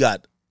 He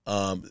got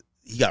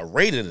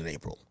raided in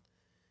April.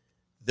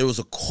 There was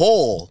a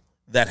call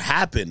that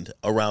happened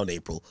around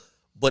April,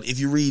 but if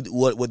you read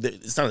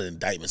it's not an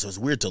indictment, so it's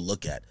weird to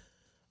look at.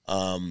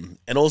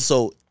 And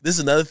also, this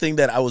is another thing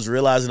that I was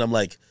realizing. I'm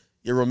like,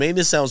 yeah,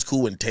 Romania sounds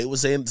cool when Tate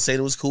was saying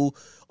it was cool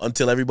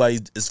until everybody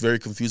is very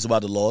confused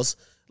about the laws.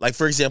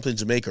 For example, in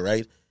Jamaica,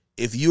 right?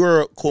 If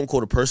you're, quote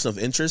unquote, a person of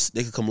interest,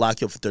 they could come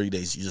lock you up for 30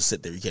 days. You just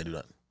sit there. You can't do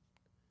nothing.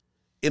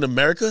 In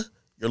America,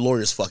 your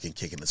lawyer's fucking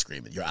kicking and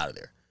screaming. You're out of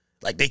there.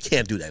 They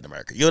can't do that in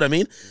America. You know what I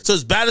mean? So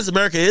as bad as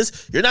America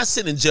is, you're not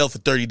sitting in jail for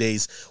 30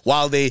 days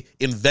while they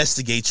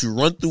investigate you,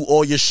 run through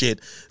all your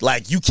shit.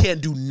 You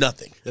can't do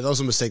nothing. Yeah, that was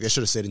a mistake. They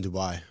should have stayed in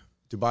Dubai.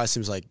 Dubai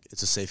seems like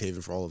it's a safe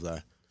haven for all of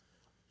that.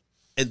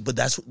 But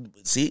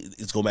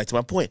it's going back to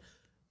my point.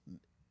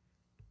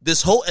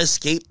 This whole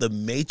escape the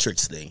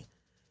Matrix thing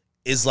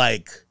is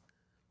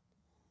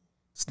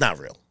it's not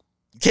real.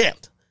 You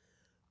can't.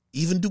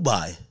 Even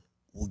Dubai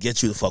will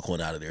get you the fuck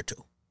on out of there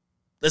too.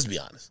 Let's be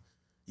honest.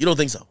 You don't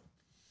think so?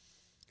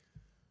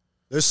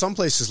 There's some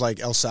places like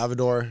El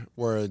Salvador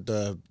where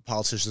the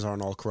politicians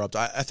aren't all corrupt.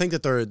 I think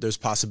that there's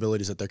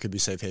possibilities that there could be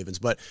safe havens,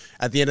 but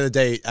at the end of the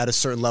day, at a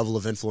certain level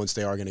of influence,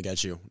 they are going to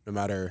get you. No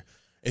matter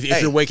if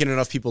you're waking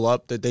enough people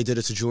up. That they did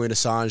it to Julian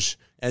Assange,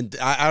 and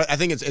I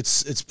think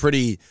it's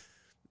pretty.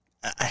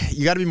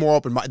 You got to be more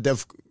open minded.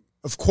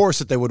 Of course,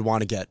 that they would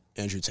want to get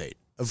Andrew Tate.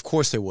 Of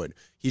course, they would.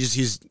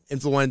 He's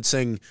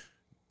influencing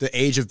the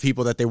age of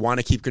people that they want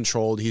to keep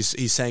controlled.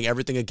 He's saying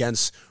everything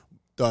against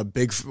what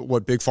Big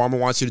Pharma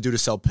wants you to do to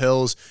sell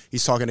pills.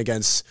 He's talking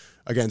against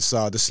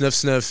the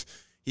sniff.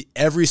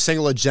 Every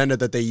single agenda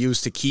that they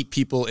use to keep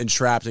people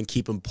entrapped and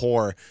keep them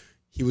poor,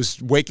 he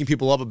was waking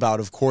people up about.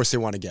 Of course they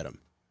want to get him.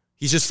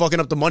 He's just fucking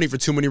up the money for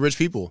too many rich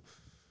people.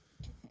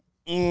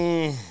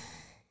 Yeah,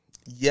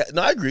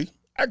 no, I agree.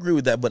 I agree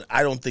with that, but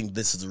I don't think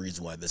this is the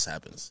reason why this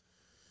happens.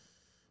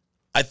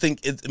 I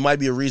think it might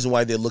be a reason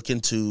why they look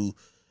into...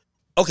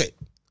 Okay,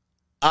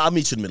 I'll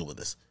meet you in the middle with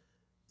this.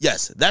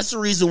 Yes, that's the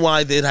reason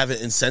why they'd have an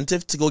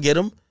incentive to go get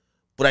him,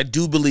 but I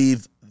do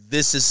believe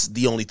this is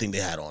the only thing they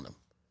had on him.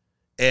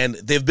 And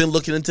they've been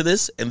looking into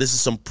this, and this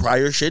is some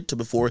prior shit to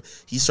before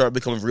he started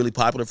becoming really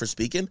popular for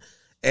speaking.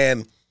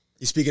 And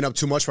he's speaking up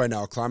too much right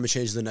now. Climate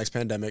change is the next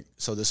pandemic,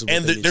 so this is what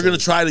and they're going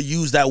to try to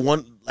use that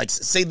one,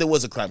 say there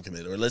was a crime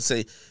committed, or let's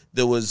say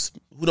there was,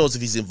 who knows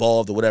if he's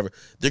involved or whatever.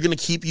 They're going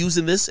to keep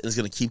using this, and it's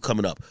going to keep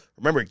coming up.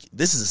 Remember,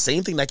 this is the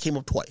same thing that came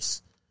up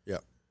twice. Yeah.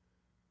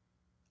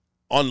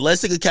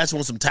 Unless they could catch him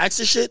on some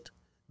taxes shit,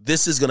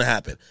 this is going to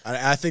happen.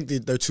 I think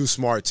they're too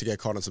smart to get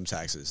caught on some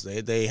taxes.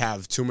 They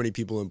have too many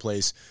people in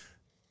place.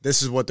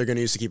 This is what they're going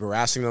to use to keep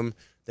harassing them.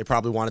 They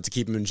probably wanted to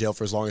keep him in jail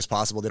for as long as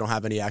possible. They don't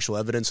have any actual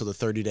evidence, so the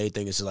 30-day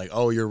thing is just like,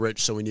 oh, you're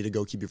rich, so we need to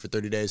go keep you for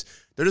 30 days.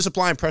 They're just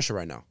applying pressure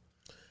right now.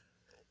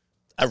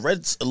 I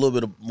read a little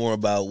bit more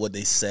about what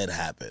they said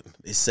happened.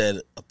 They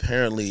said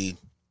apparently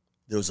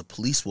there was a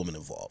policewoman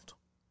involved.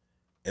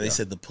 And they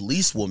said the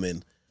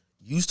policewoman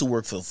used to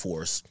work for the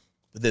force,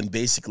 but then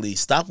basically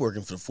stopped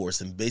working for the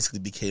force and basically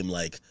became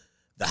like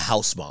the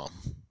house mom,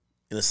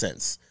 in a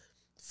sense,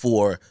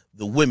 for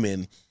the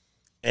women.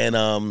 And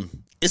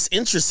it's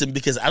interesting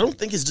because I don't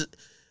think it's just.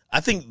 I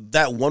think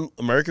that one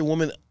American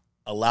woman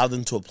allowed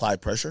them to apply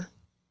pressure,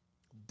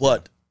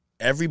 but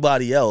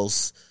everybody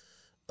else,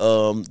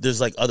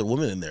 there's like other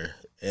women in there,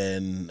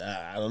 and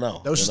I don't know.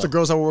 That was just the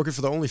girls that were working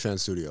for the OnlyFans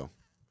studio,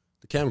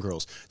 the cam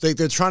girls.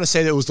 They're trying to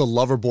say that it was the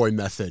lover boy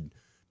method.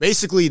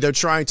 Basically, they're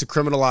trying to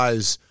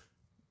criminalize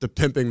the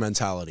pimping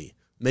mentality,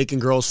 making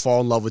girls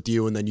fall in love with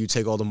you, and then you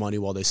take all the money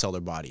while they sell their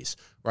bodies,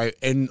 right?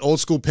 In old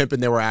school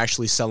pimping, they were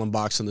actually selling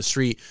box on the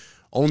street.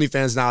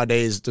 OnlyFans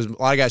nowadays, there's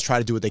a lot of guys try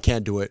to do it, they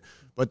can't do it.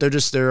 But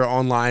they're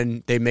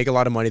online. They make a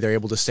lot of money. They're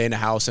able to stay in a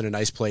house in a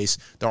nice place.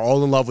 They're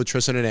all in love with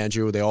Tristan and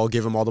Andrew. They all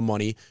give them all the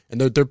money, and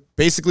they're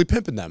basically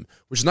pimping them,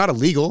 which is not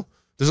illegal.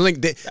 There's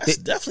nothing. That's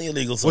definitely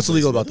illegal. What's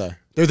illegal about that?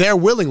 They're there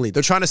willingly.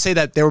 They're trying to say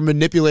that they were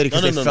manipulated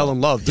because they fell in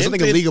love. There's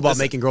nothing illegal about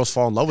making girls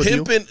fall in love with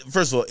you.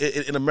 First of all,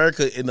 in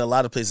America, in a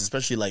lot of places,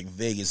 especially like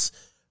Vegas,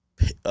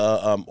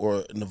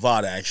 or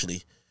Nevada,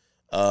 actually,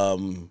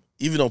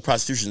 even though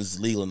prostitution is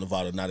legal in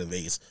Nevada, not in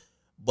Vegas,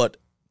 but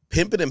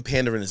pimping and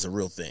pandering is a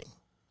real thing.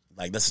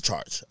 Like, that's a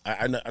charge.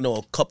 I know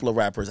a couple of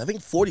rappers. I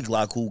think 40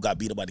 Glock, who got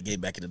beat up by the game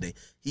back in the day,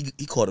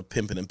 he called a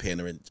pimping and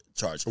pandering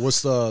charge.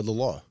 What's the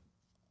law?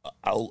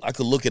 I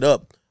could look it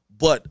up.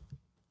 But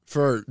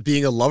for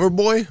being a lover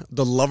boy,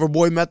 the lover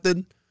boy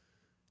method,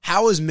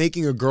 how is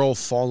making a girl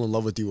fall in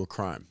love with you a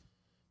crime?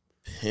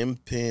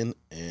 Pimping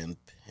and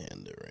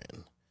pandering.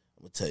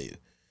 I'm going to tell you.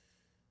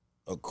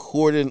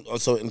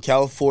 So in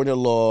California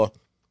law,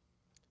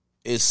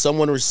 is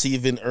someone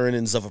receiving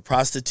earnings of a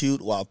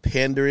prostitute while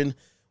pandering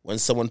when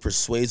someone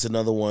persuades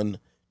another one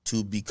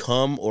to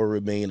become or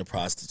remain a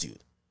prostitute.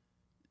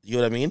 You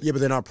know what I mean? Yeah, but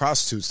they're not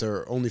prostitutes.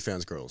 They're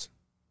OnlyFans girls.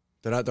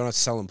 They're not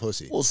selling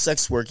pussy. Well,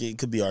 sex work, it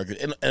could be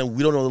argued. And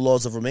we don't know the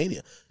laws of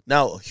Romania.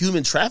 Now,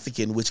 human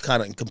trafficking, which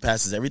kind of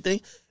encompasses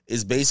everything,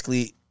 is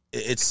basically,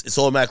 it's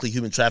automatically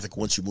human traffic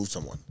once you move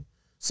someone.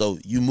 So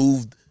you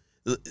moved,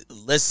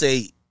 let's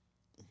say,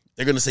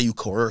 they're going to say you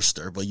coerced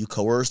her, but you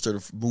coerced her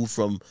to move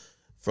from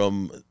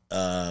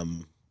I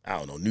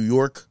don't know, New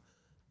York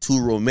to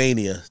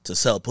Romania to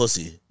sell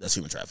pussy. That's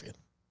human trafficking.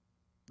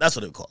 That's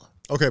what they would call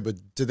it. Okay, but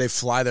did they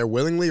fly there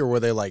willingly, or were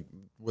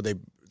they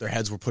their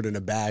heads were put in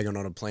a bag and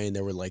on a plane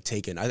they were like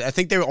taken? I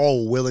think they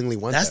all willingly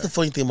went That's there. the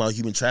funny thing about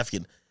human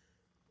trafficking.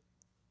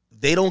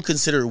 They don't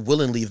consider it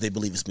willingly if they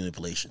believe it's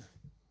manipulation.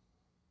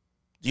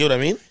 You know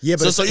what I mean? Yeah,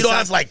 but so you don't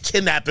have to like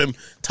kidnap him,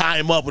 tie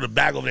him up with a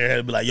bag over their head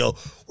and be like, yo,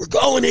 we're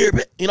going here.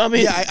 You know what I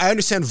mean? Yeah, I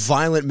understand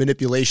violent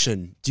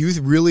manipulation. Do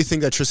you really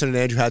think that Tristan and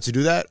Andrew had to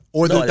do that?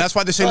 Or that's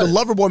why they're saying the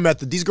lover boy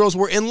method. These girls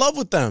were in love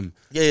with them.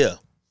 Yeah.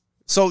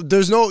 So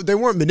they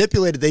weren't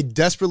manipulated. They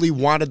desperately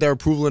wanted their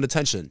approval and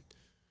attention.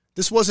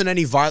 This wasn't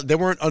any violence. They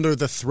weren't under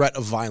the threat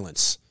of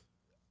violence.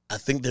 I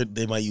think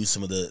they might use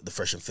some of the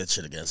Fresh and Fit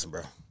shit against him,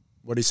 bro.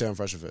 What do you say on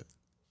Fresh and Fit?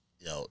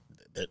 Yo,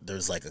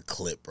 there's like a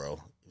clip,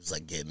 bro. He was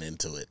like getting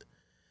into it.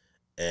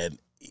 And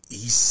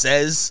he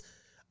says,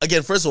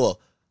 again, first of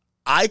all,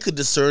 I could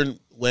discern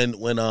when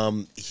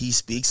he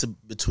speaks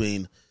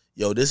between,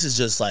 yo, this is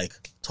just like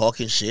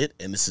talking shit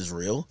and this is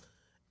real.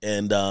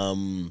 And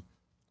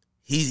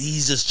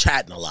he's just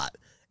chatting a lot.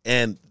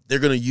 And they're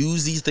going to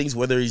use these things,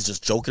 whether he's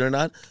just joking or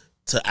not,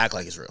 to act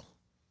like it's real.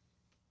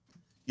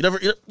 You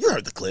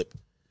heard the clip.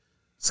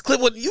 It's a clip,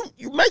 what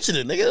you mentioned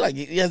it, nigga. Like,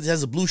 he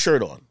has a blue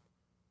shirt on.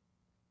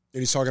 And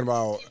he's talking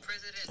about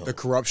the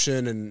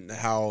corruption and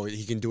how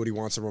he can do what he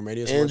wants in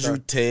Romania. Andrew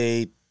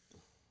Tate.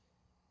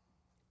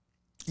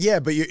 Yeah,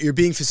 but you're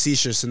being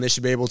facetious, and they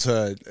should be able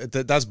to.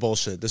 That's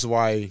bullshit. This is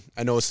why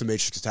I know it's the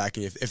Matrix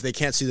attacking. If they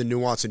can't see the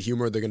nuance and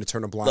humor, they're going to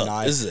turn a blind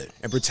eye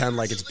and pretend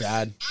like it's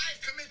bad.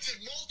 I've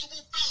committed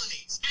multiple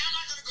felonies. Am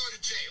I going to go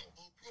to jail?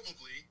 Well,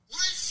 probably.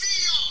 Let's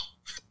see y'all.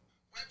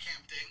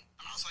 Webcam thing,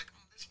 and I was like,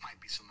 this might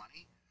be some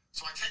money.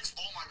 So I text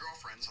all my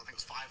girlfriends. I think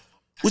it was 5 of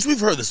them. Which we've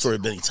heard the story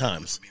many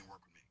times.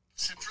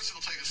 Tristan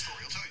will tell you the story.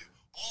 He'll tell you.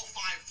 All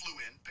 5 flew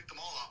in, picked them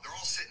all up. They're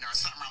all sitting there,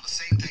 sitting around the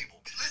same table.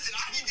 Listen,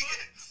 I need to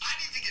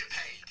get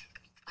paid.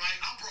 Right?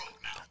 I'm broke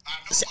now. I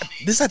have no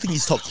money. This, I think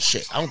he's talking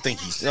shit. I don't think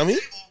he's, you know what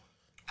I mean?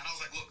 And I was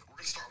like, look, we're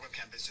going to start a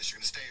webcam business.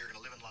 You're going to stay here. You're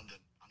going to live in London.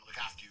 I'm going to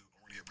look after you.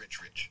 We're going to get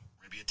rich.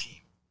 We're going to be a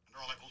team. And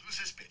they're all like, well, who's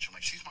this bitch? I'm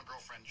like, she's my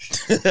girlfriend.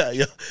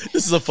 Yeah,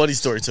 this is a funny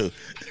story, too.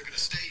 And they're going to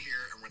stay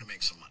here, and we're going to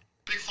make some money.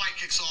 Big fight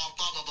kicks off,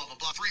 blah, blah, blah, blah,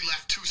 blah. 3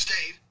 left, 2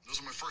 stayed. Those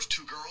are my first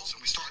 2 girls.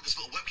 And we started this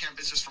little webcam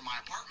business from my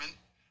apartment.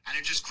 And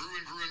it just grew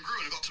and grew and grew.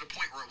 And it got to the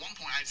point where at one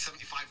point I had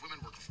 75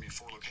 women working for me in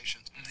 4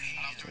 locations. And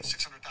I was doing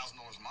 $600,000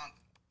 a month.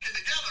 And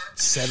together,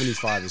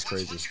 75 is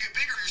crazy. Once you get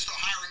bigger, you start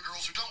hiring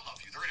girls who don't love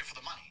you. They're in it for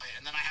the money.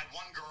 And then I had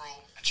one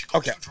girl, and she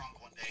got too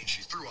drunk one day, and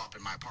she threw up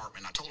in my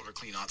apartment. I told her to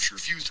clean up. She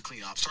refused to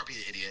clean up. Started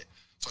being an idiot.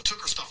 So I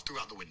took her stuff, threw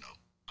out the window.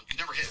 You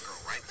never hit a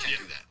girl, right? Can't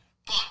do that.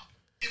 But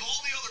if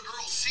all the other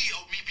girls see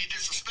me be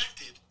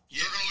disrespected,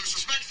 they're going to lose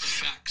respect for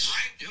me. Facts.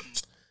 Right?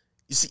 Yep.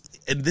 You see,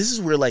 and this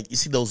is where, like, you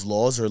see those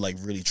laws are, like,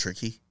 really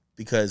tricky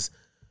because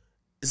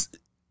it's,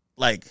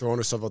 like... Throwing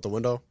herself out the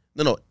window?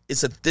 No.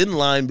 It's a thin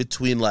line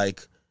between,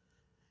 like...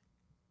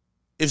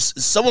 If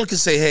someone could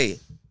say, hey,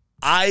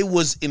 I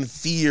was in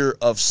fear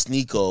of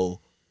Sneako,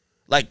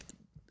 like,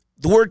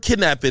 the word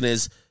kidnapping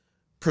is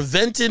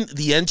preventing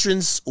the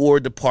entrance or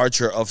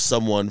departure of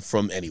someone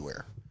from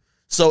anywhere.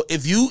 So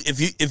if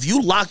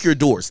you lock your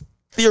doors,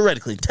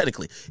 theoretically,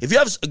 technically, if you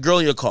have a girl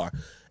in your car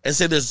and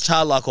say there's a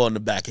child lock on the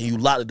back and you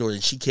lock the door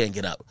and she can't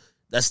get out,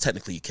 that's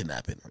technically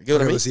kidnapping. You get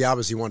what I mean? It was the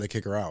opposite. You wanted to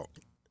kick her out.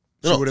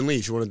 No, She wouldn't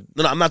leave. She wouldn't.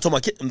 No, I'm not talking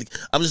about.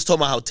 I'm just talking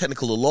about how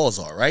technical the laws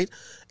are, right?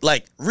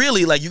 Like,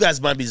 really, like you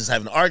guys might be just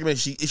having an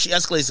argument. If she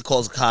escalates and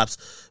calls the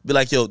cops, be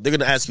like, "Yo, they're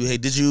gonna ask you, hey,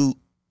 did you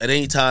at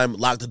any time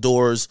lock the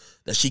doors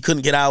that she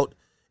couldn't get out?"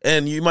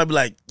 And you might be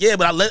like, "Yeah,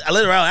 but I let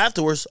her out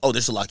afterwards." Oh,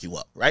 they should lock you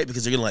up, right?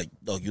 Because they're gonna like,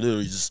 "No, you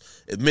literally just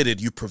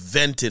admitted you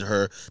prevented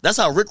her." That's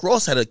how Rick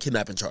Ross had a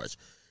kidnapping charge.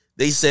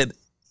 They said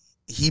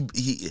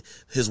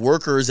his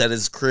workers at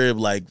his crib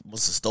like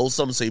must have stole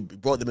something, so he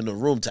brought them in the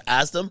room to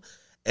ask them,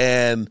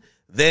 and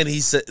then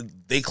he said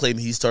they claim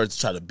he started to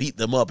try to beat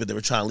them up, and they were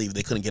trying to leave.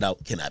 They couldn't get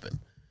out. Kidnapping.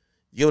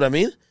 You get what I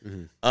mean?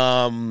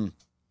 Mm-hmm.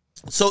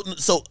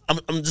 So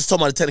I'm just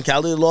talking about the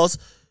technicality of the laws.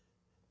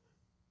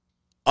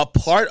 A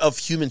part of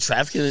human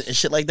trafficking and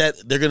shit like that,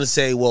 they're gonna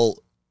say, well,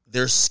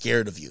 they're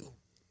scared of you.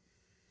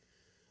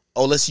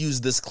 Oh, let's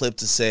use this clip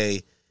to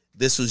say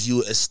this was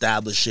you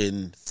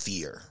establishing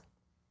fear.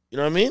 You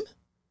know what I mean?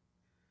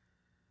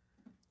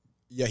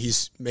 Yeah,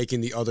 he's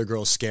making the other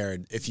girl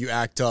scared. If you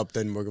act up,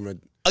 then we're gonna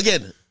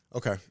again.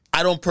 Okay.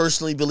 I don't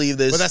personally believe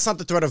this. But that's not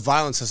the threat of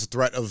violence. That's the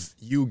threat of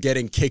you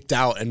getting kicked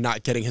out and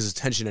not getting his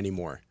attention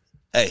anymore.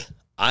 Hey,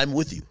 I'm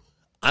with you.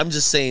 I'm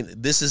just saying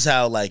this is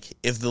how, like,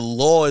 if the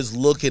law is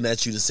looking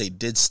at you to say,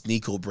 did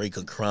Sneako break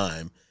a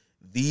crime,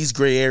 these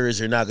gray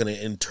areas are not going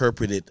to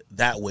interpret it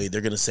that way.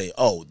 They're going to say,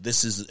 oh,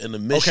 this is an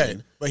admission.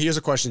 Okay, but here's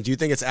a question. Do you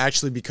think it's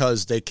actually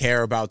because they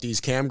care about these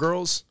cam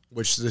girls,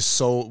 which is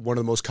so one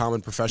of the most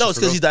common professions? No, it's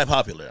because he's that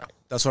popular now.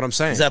 That's what I'm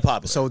saying. He's that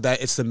popular. So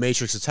that it's the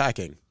Matrix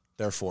attacking,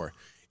 therefore.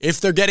 If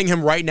they're getting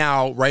him right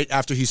now, right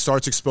after he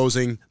starts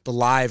exposing the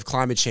live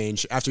climate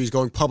change, after he's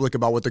going public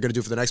about what they're going to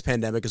do for the next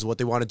pandemic, is what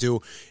they want to do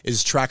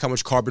is track how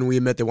much carbon we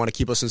emit. They want to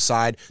keep us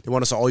inside. They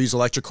want us to all use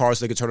electric cars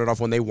so they can turn it off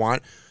when they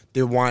want.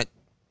 They want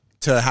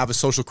to have a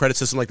social credit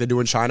system like they do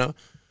in China.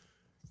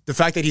 The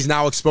fact that he's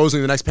now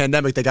exposing the next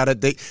pandemic,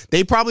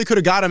 they probably could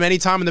have got him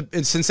anytime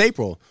since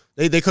April.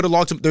 They could have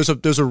locked him.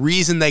 There's a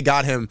reason they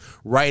got him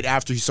right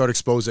after he started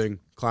exposing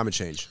climate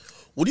change.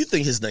 What do you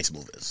think his next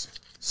move is?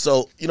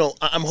 So,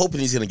 I'm hoping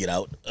he's going to get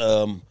out,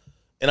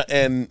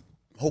 and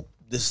hope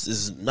this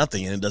is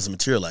nothing and it doesn't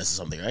materialize to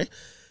something, right?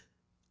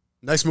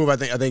 Next move, I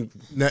think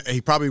he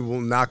probably will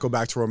not go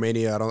back to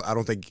Romania. I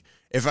don't think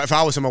if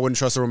I was him, I wouldn't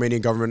trust the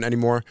Romanian government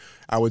anymore.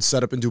 I would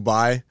set up in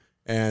Dubai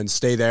and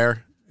stay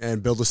there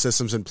and build the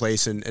systems in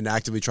place and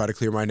actively try to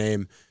clear my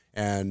name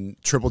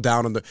and triple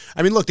down on the.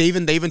 I mean, look, they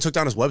even took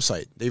down his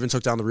website. They even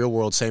took down the Real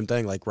World, same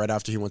thing. Like right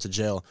after he went to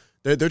jail,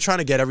 they're trying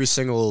to get every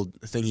single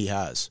thing he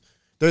has.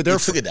 They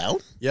took it down?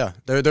 Yeah.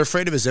 They're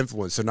afraid of his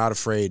influence. They're not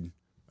afraid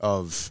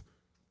of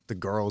the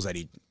girls that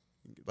he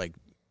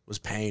was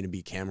paying to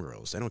be cam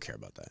girls. They don't care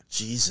about that.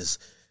 Jesus.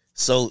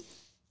 So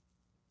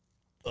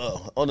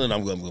no, I'm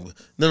going.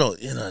 No,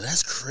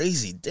 that's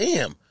crazy.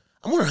 Damn.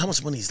 I'm wondering how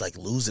much money he's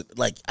losing.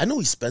 I know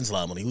he spends a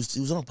lot of money. He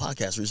was on a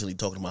podcast recently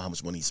talking about how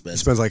much money he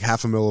spends. He spends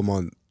 $500,000 a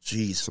month.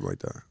 Jeez. Something like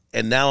that.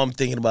 And now I'm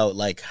thinking about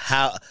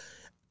how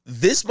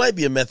this might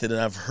be a method,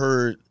 and I've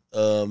heard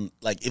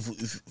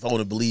if I want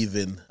to believe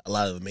in a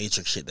lot of the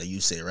Matrix shit that you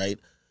say, right?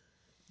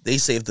 They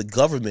say if the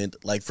government,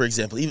 for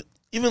example,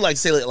 even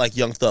say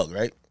Young Thug,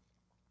 right?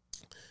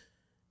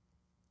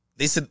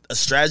 They said a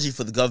strategy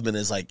for the government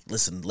is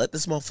listen, let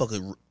this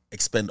motherfucker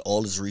expend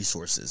all his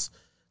resources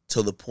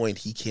till the point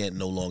he can't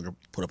no longer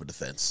put up a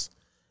defense,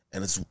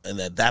 and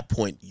at that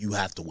point you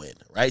have to win,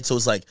 right? So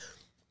it's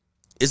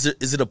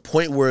is it a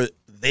point where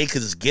they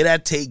could just get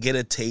at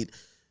Tate,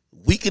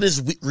 weaken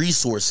his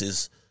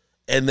resources?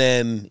 And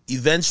then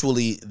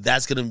eventually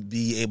that's going to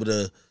be able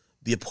to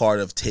be a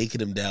part of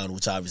taking him down,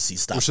 which obviously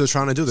stops. Which they're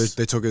trying to do.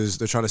 They're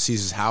trying to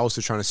seize his house.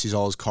 They're trying to seize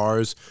all his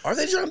cars. Are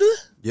they trying to do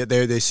that? Yeah,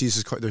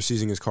 they're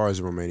seizing his cars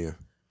in Romania.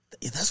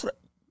 Yeah,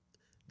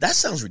 that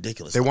sounds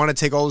ridiculous. They want to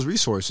take all his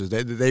resources.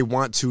 They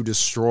want to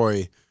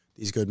destroy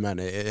these good men.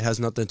 It has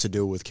nothing to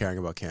do with caring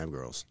about cam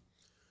girls.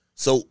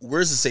 So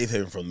where's the safe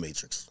haven from the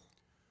Matrix?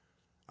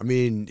 I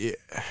mean,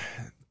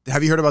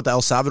 have you heard about the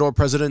El Salvador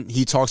president?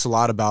 He talks a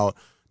lot about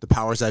the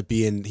powers that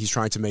be, and he's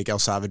trying to make El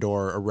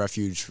Salvador a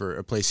refuge for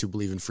a place who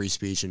believe in free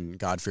speech and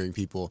God-fearing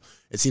people.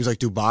 It seems like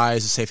Dubai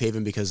is a safe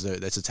haven because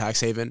it's a tax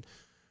haven,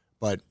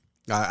 but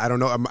I don't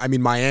know. I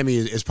mean, Miami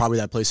is probably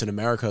that place in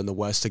America in the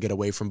West to get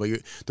away from, but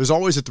there's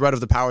always a threat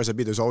of the powers that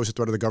be. There's always a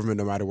threat of the government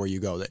no matter where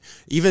you go.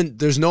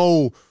 There's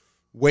no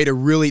way to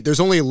really, there's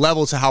only a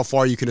level to how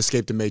far you can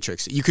escape the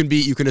Matrix. You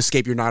can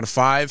escape your 9 to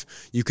 5,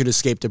 you can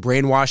escape the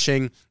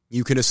brainwashing,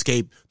 you can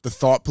escape the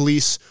thought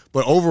police,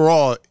 but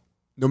overall,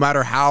 no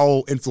matter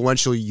how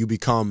influential you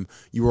become,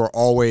 you are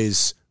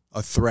always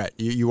a threat.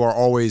 You are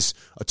always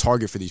a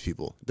target for these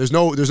people. There's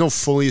no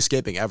fully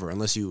escaping ever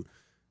unless you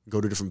go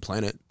to a different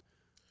planet.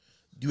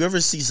 Do you ever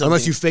see something?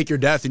 Unless you fake your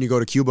death and you go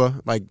to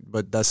Cuba,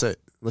 but that's it.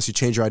 Unless you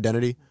change your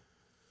identity.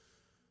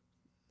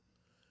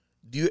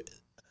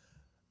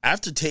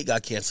 After Tate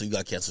got canceled, you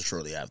got canceled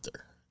shortly after.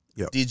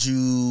 Yep. Did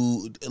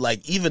you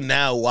like even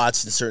now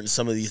watching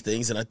some of these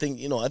things? And I think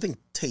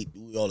Tate,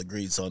 we all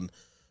agree it's on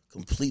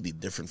completely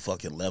different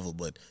fucking level.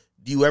 But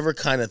do you ever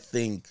kind of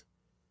think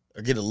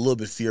or get a little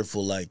bit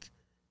fearful, like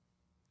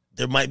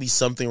there might be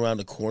something around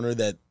the corner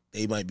that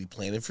they might be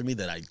planning for me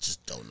that I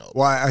just don't know?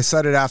 Well, I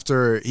said it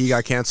after he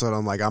got canceled.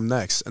 I'm like, I'm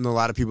next. And a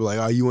lot of people are like,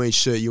 oh, you ain't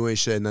shit.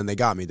 And then they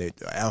got me. They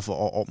alpha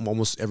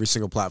almost every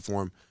single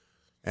platform.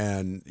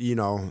 And,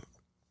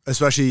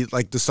 especially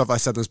like the stuff I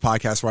said in this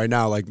podcast right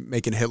now, like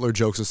making Hitler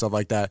jokes and stuff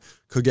like that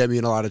could get me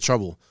in a lot of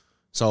trouble.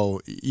 So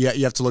you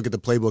have to look at the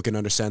playbook and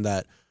understand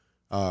that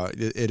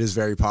it is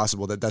very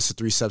possible that's the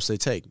 3 steps they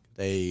take.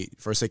 They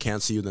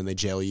cancel you, then they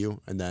jail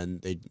you, and then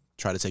they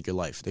try to take your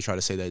life. They try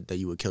to say that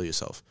you would kill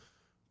yourself.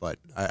 But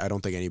I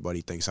don't think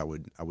anybody thinks I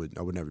would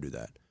never do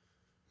that.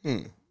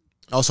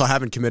 Also, I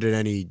haven't committed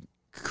any.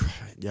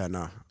 Yeah,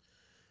 nah.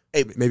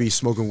 Hey, maybe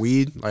smoking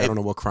weed. Like, I don't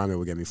know what crime it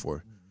would get me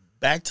for.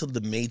 Back to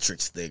the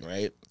Matrix thing,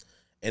 right?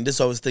 And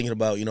this I was thinking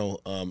about,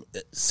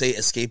 say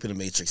escaping the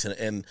Matrix.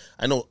 And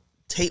I know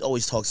Tate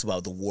always talks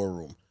about the war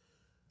room.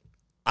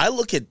 I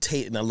look at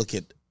Tate and I look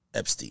at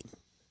Epstein.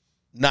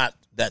 Not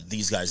that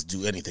these guys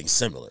do anything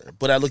similar,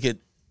 but I look at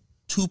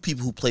two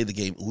people who's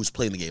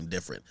playing the game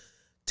different.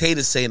 Tate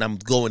is saying, I'm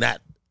going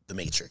at the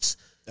Matrix.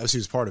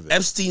 Epstein's part of it.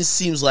 Epstein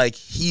seems like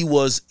he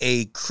was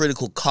a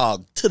critical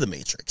cog to the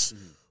Matrix,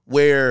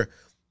 where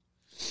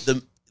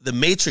the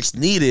Matrix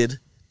needed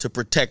to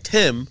protect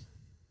him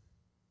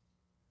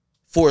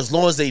for as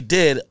long as they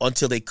did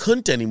until they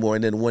couldn't anymore.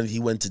 And then when he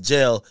went to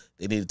jail,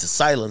 they needed to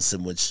silence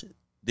him, which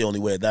the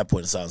only way at that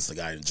point to silence the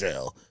guy in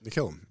jail. They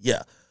kill him.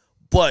 Yeah.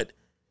 But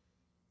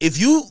if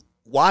you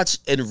watch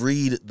and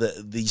read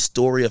the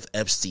story of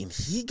Epstein,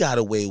 he got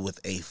away with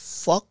a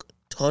fuck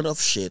ton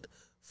of shit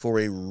for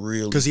a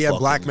really because he had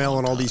blackmail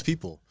on all these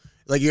people.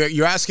 Like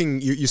you're asking,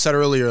 you said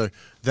earlier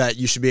that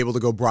you should be able to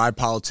go bribe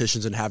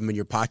politicians and have them in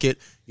your pocket.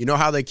 You know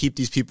how they keep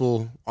these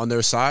people on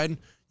their side?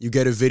 You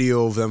get a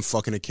video of them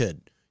fucking a kid.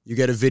 You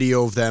get a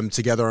video of them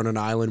together on an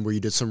island where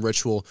you did some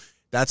ritual.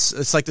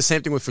 It's like the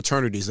same thing with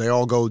fraternities. They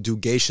all go do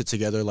gay shit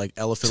together, like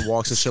elephant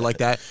walks and shit like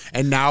that.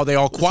 And now they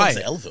all quiet.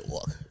 What's elephant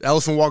walk?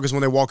 Elephant walk is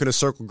when they walk in a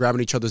circle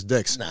grabbing each other's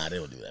dicks. Nah, they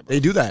don't do that, bro.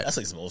 They do that. That's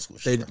like some old school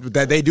shit.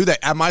 They do that.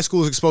 At my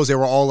school exposed, they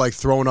were all like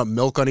throwing up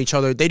milk on each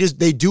other. They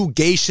do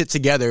gay shit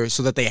together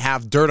so that they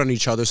have dirt on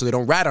each other so they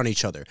don't rat on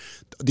each other.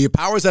 The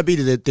powers that be,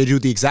 they do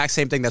the exact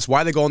same thing. That's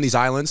why they go on these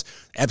islands.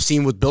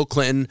 Epstein with Bill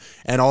Clinton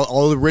and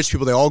all the rich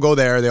people, they all go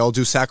there. They all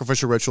do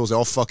sacrificial rituals. They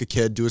all fuck a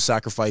kid, do a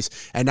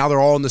sacrifice. And now they're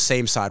all on the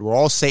same side. We're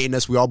all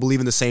Satanists. We all believe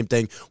in the same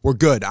thing. We're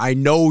good. I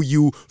know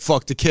you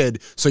fucked a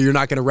kid, so you're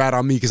not going to rat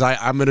on me because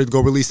I'm going to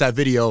go release that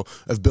video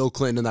of Bill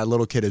Clinton and that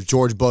little kid, of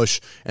George Bush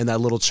and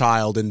that little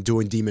child and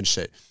doing demon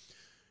shit.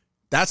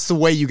 That's the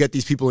way you get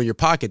these people in your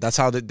pocket. That's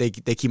how they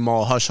keep them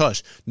all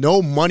hush-hush.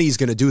 No money's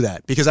going to do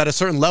that because at a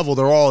certain level,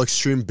 they're all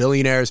extreme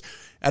billionaires.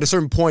 At a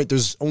certain point,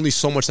 there's only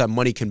so much that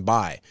money can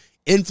buy.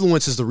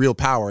 Influence is the real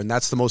power, and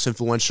that's the most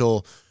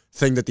influential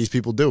thing that these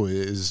people do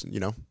is,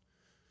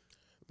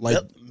 like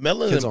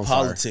melanin in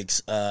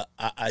politics,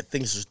 I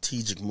think it's a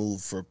strategic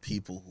move for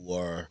people who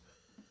are.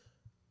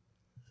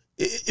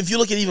 If you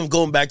look at even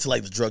going back to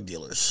like the drug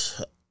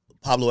dealers,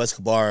 Pablo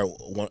Escobar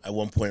at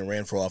one point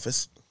ran for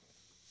office.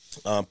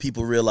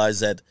 People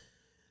realize that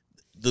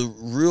the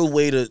real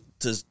way to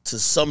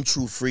some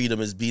true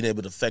freedom is being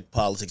able to affect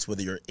politics,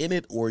 whether you're in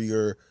it or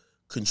you're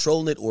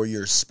controlling it or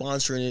you're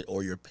sponsoring it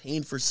or you're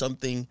paying for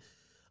something.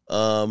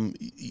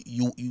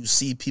 You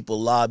see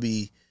people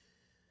lobby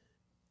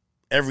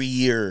every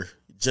year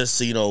just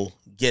to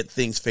get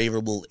things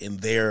favorable in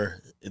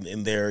their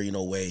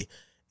way,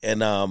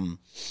 and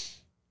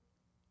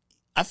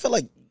I feel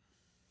like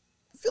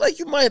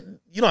you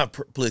don't have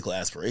political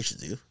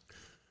aspirations, do you?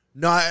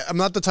 No, I'm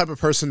not the type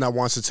of person that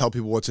wants to tell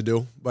people what to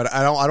do, but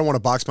I don't want to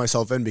box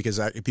myself in because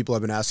people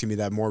have been asking me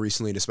that more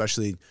recently, and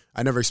especially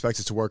I never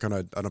expected to work on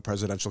a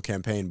presidential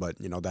campaign, but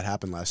that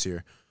happened last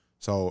year,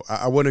 so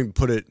I wouldn't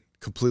put it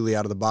completely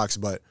out of the box,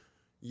 but.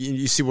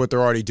 You see what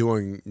they're already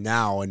doing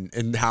now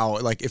and how,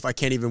 like, if I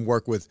can't even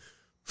work with,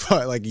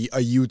 like, a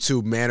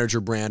YouTube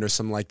manager brand or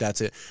something like that,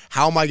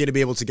 how am I going to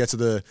be able to get to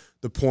the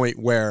point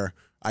where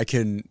I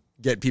can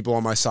get people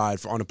on my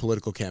side on a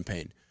political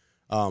campaign?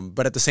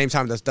 But at the same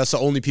time, that's the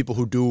only people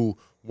who do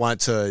want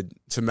to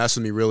mess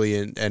with me,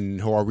 really,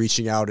 and who are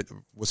reaching out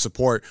with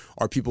support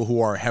are people who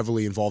are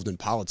heavily involved in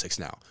politics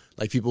now,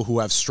 like people who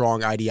have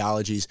strong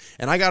ideologies.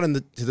 And I got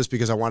into this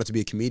because I wanted to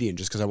be a comedian,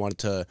 just because I wanted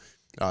to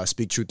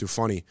speak truth through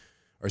funny.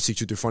 Or see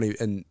truth through funny,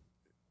 and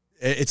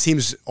it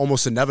seems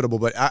almost inevitable,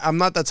 but I'm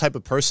not that type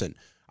of person.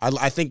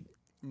 I think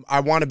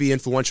I want to be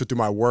influential through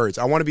my words.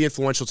 I want to be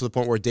influential to the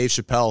point where Dave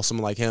Chappelle,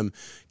 someone like him,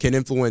 can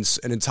influence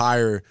an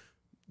entire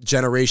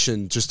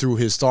generation just through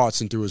his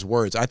thoughts and through his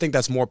words. I think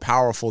that's more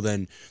powerful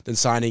than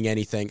signing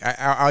anything.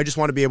 I just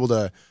want to be able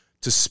to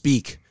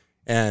speak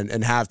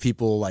and have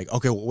people like,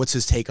 okay, well, what's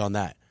his take on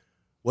that?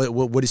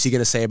 What is he going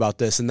to say about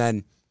this? And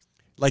then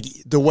like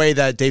the way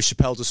that Dave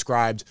Chappelle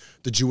described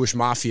the Jewish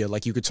mafia.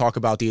 Like you could talk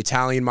about the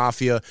Italian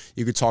mafia,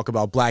 you could talk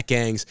about black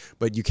gangs,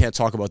 but you can't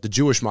talk about the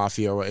Jewish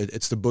mafia, or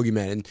it's the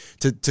boogeyman. And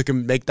to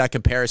make that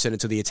comparison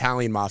into the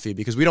Italian mafia,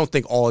 because we don't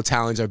think all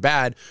Italians are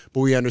bad,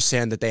 but we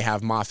understand that they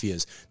have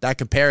mafias. That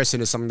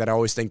comparison is something that I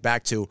always think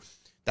back to.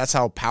 That's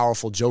how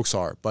powerful jokes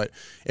are. But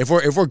if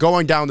we're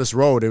going down this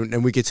road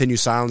and we continue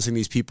silencing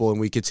these people and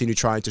we continue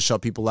trying to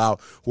shut people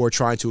out who are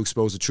trying to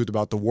expose the truth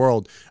about the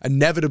world,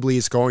 inevitably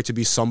it's going to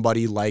be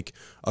somebody like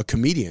a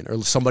comedian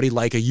or somebody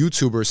like a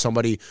YouTuber,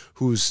 somebody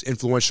who's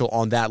influential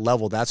on that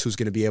level. That's who's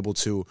going to be able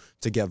to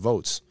get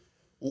votes.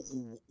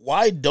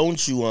 Why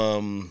don't you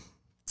hold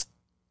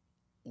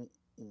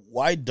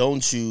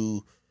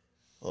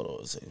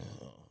on a second.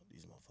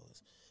 These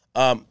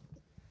motherfuckers.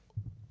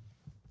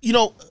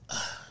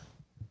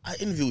 I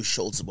interviewed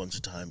Schultz a bunch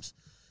of times.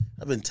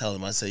 I've been telling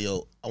him, I say,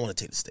 yo, I want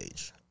to take the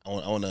stage. I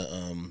want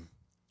to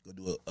go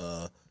do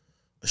a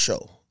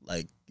show,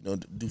 like,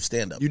 do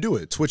stand up. You do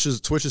it. Twitch is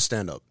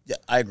stand up. Yeah,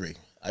 I agree.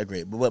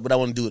 But I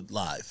want to do it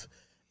live.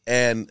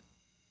 And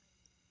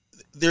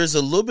there's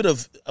a little bit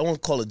of, I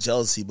won't call it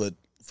jealousy, but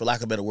for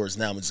lack of better words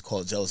now, I'm going to just call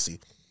it jealousy,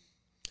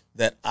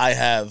 that I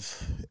have,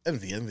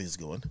 envy is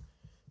going.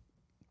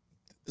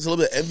 There's a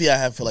little bit of envy I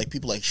have for like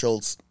people like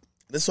Schultz.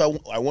 That's why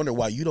I wonder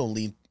why you don't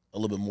lean a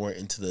little bit more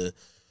into the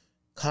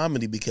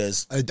comedy,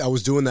 because I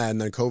was doing that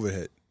and then COVID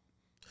hit.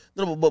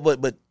 No,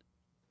 but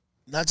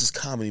not just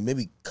comedy.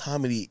 Maybe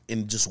comedy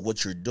in just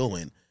what you're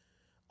doing,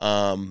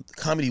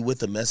 comedy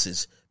with a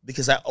message.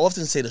 Because I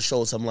often say to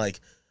shows, I'm like,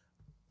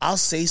 I'll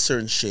say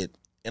certain shit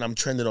and I'm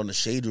trending on the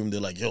Shade Room.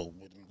 They're like, yo,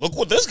 look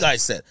what this guy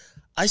said.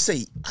 I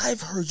say,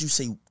 I've heard you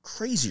say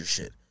crazier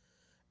shit,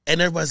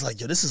 and everybody's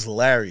like, yo, this is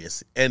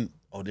hilarious. And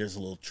there's a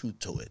little truth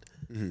to it.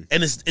 Mm-hmm.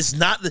 And it's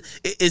not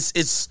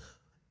it's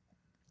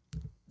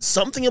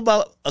something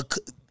about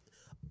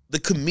the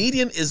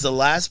comedian is the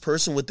last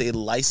person with a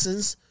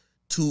license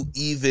to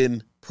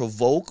even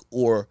provoke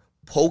or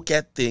poke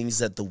at things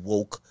that the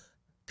woke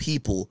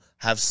people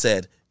have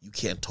said you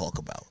can't talk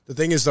about. The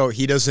thing is, though,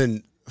 he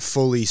doesn't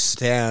fully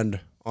stand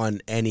on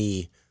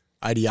any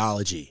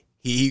ideology.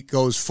 He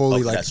goes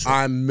fully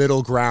I'm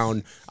middle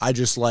ground. I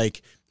just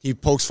he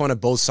pokes fun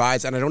at both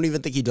sides, and I don't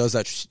even think he does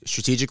that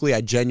strategically.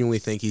 I genuinely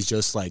think he's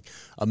just like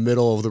a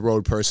middle of the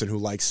road person who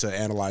likes to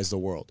analyze the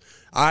world.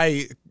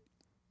 I'm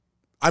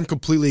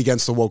completely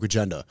against the woke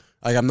agenda.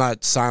 Like, I'm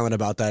not silent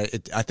about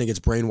that. I think it's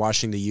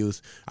brainwashing the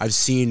youth. I've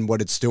seen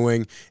what it's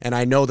doing, and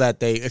I know that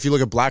if you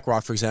look at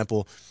BlackRock, for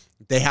example,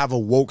 they have a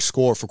woke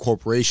score for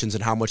corporations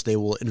and how much they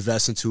will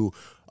invest into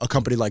a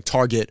company like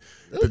Target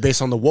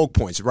based on the woke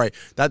points, right?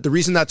 That the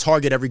reason that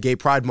Target, every Gay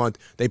Pride Month,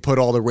 they put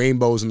all the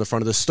rainbows in the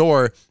front of the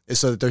store is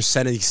so that they're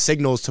sending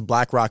signals to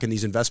BlackRock and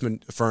these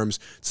investment firms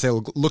to say,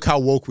 look how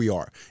woke we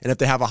are. And if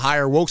they have a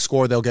higher woke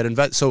score, they'll get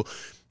invest. So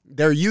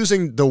they're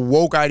using the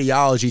woke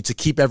ideology to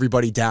keep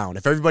everybody down.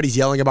 If everybody's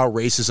yelling about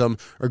racism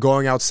or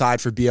going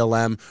outside for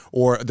BLM,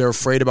 or they're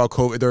afraid about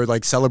COVID, they're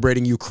like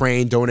celebrating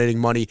Ukraine, donating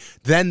money,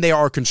 then they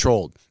are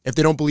controlled. If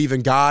they don't believe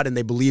in God and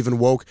they believe in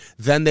woke,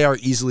 then they are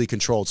easily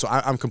controlled. So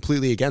I'm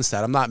completely against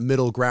that. I'm not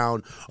middle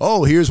ground.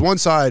 Oh, here's one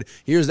side,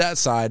 here's that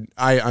side.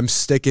 I'm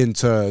sticking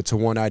to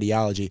one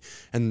ideology.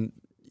 And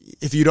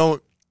if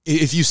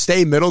you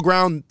stay middle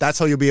ground, that's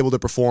how you'll be able to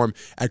perform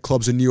at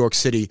clubs in New York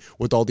City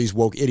with all these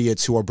woke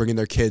idiots who are bringing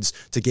their kids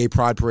to gay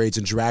pride parades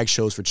and drag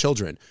shows for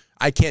children.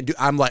 I think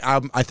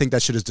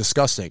that shit is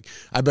disgusting.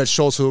 I bet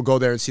Schultz will go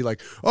there and see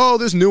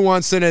there's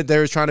nuance in it.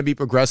 They're trying to be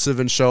progressive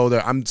and show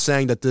that. I'm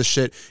saying that this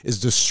shit is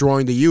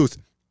destroying the youth.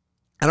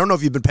 I don't know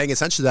if you've been paying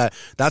attention to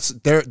that.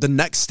 The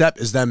next step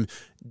is them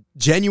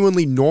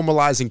genuinely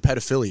normalizing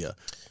pedophilia.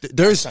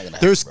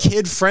 There's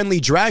kid-friendly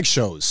drag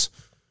shows.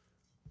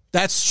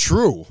 That's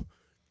true.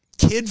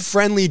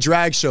 Kid-friendly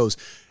drag shows.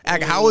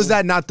 How is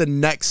that not the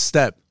next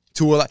step?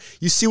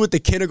 You see what the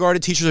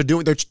kindergarten teachers are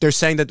doing? They're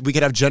saying that we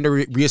could have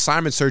gender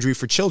reassignment surgery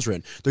for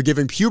children. They're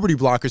giving puberty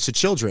blockers to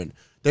children.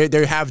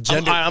 They have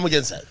gender. I'm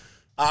against that.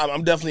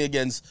 I'm definitely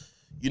against,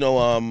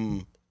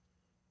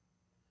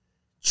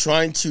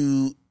 trying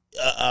to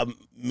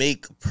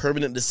make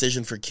permanent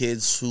decision for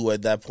kids who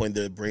at that point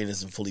their brain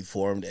isn't fully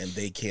formed and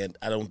they can't.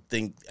 I don't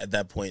think at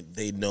that point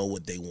they know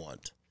what they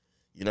want.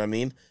 You know what I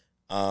mean?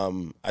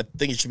 I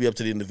think it should be up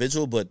to the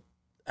individual, but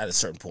at a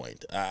certain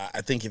point,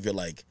 I think if you're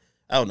I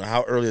don't know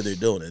how early they're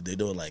doing it. They're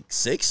doing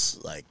 6,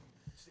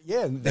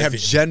 yeah. They have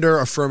gender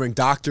affirming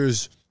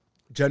doctors,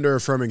 gender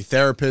affirming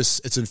therapists.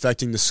 It's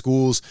infecting the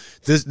schools.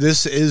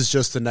 This is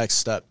just the next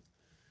step,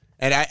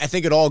 and I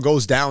think it all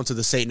goes down to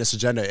the Satanist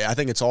agenda. I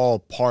think it's all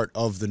part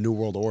of the New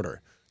World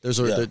Order. There's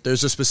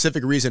a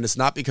specific reason. It's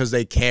not because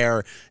they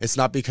care. It's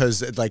not because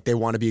they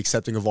want to be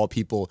accepting of all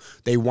people.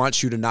 They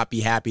want you to not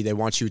be happy. They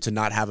want you to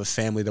not have a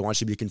family. They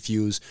want you to be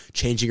confused,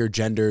 changing your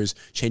genders,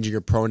 changing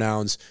your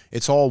pronouns.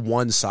 It's all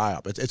one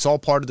psyop. It's all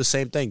part of the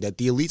same thing that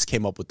the elites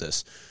came up with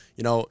this.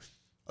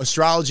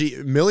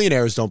 Astrology,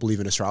 millionaires don't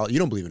believe in astrology. You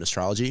don't believe in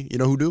astrology. You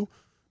know who do?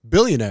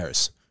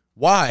 Billionaires.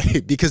 Why?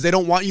 Because they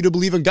don't want you to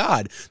believe in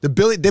God. They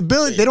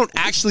don't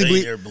actually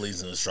believe.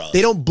 Believes in astrology.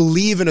 They don't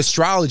believe in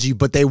astrology,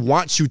 but they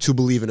want you to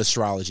believe in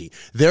astrology.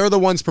 They're the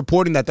ones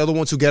purporting that. They're the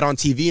ones who get on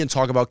TV and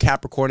talk about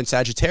Capricorn and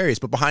Sagittarius,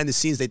 but behind the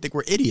scenes, they think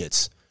we're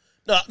idiots.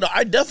 No,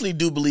 I definitely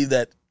do believe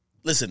that.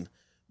 Listen,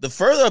 the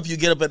further up you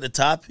get up at the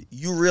top,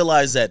 you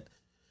realize that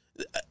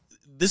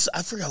this.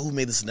 I forgot who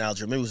made this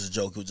analogy. Maybe it was a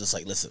joke. It was just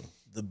like, listen,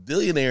 the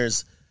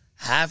billionaires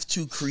have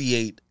to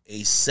create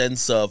a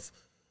sense of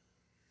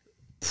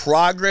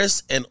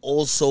progress and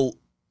also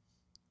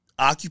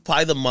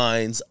occupy the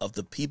minds of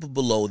the people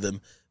below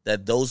them,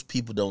 that those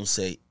people don't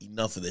say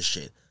enough of this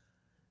shit.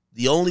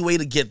 The only way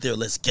to get there,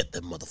 let's get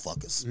them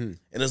motherfuckers.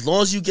 And as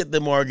long as you get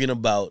them arguing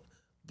about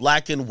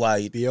black and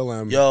white,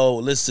 BLM. Yo,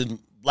 listen,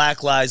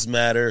 Black Lives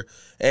Matter.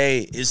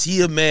 Hey, is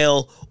he a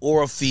male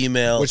or a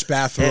female? Which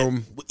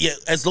bathroom? Yeah,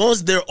 as long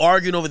as they're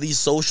arguing over these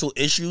social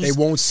issues, They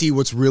won't see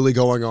what's really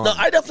going on. no,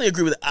 I definitely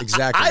agree with that.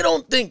 Exactly. I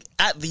don't think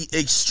at the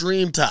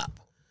extreme top,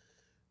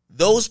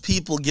 those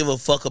people give a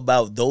fuck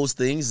about those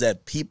things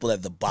that people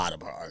at the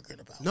bottom are arguing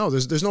about. No,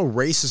 there's no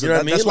racism. You know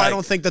what I mean? That's why I Like-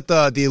 don't think that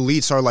the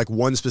elites are like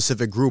one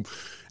specific group.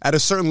 At a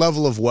certain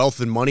level of wealth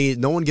and money,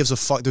 no one gives a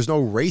fuck. There's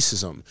no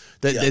racism.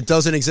 It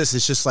doesn't exist.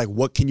 It's just like,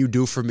 what can you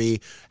do for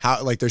me?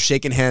 How, like, they're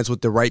shaking hands with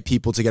the right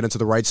people to get into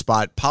the right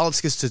spot.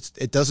 Politics,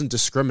 it doesn't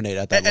discriminate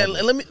at that level.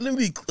 And let me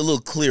be a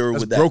little clearer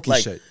That's with that. brokey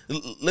Like, shit.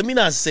 let me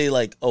not say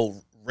like,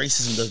 oh,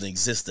 racism doesn't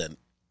exist. Then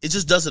it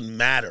just doesn't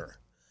matter.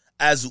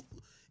 As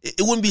it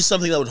wouldn't be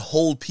something that would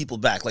hold people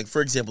back. Like,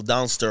 for example,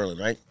 Donald Sterling,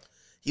 right?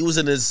 He was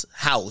in his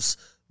house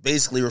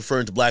basically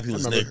referring to black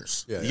people as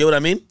niggers. Yeah, you get what I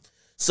mean?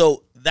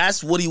 So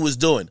that's what he was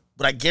doing.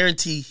 But I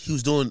guarantee he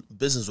was doing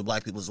business with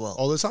black people as well.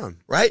 All the time.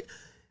 Right?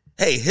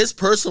 Hey, his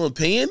personal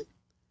opinion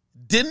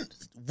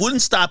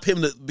wouldn't stop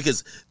him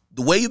because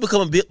the way you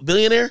become a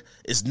billionaire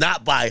is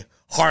not by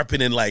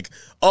harping and like,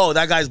 oh,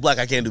 that guy's black,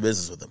 I can't do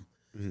business with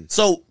him.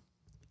 So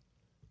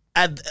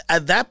at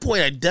that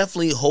point, I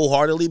definitely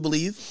wholeheartedly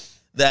believe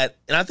that,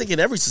 and I think in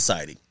every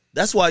society,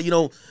 that's why,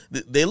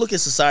 they look at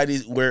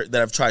societies that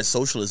have tried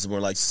socialism, or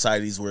like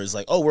societies where it's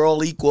like, oh, we're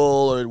all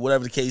equal, or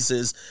whatever the case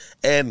is,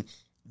 and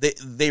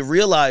they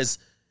realize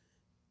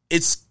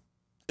it's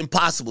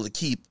impossible to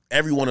keep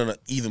everyone on an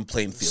even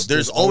playing field.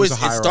 There's always a it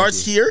hierarchy.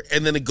 starts here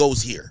and then it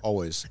goes here.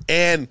 Always.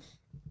 And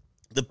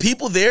the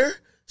people there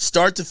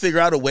start to figure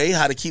out a way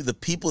how to keep the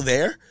people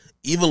there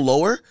even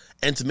lower,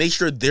 and to make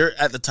sure they're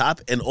at the top,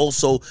 and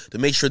also to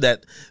make sure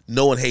that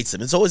no one hates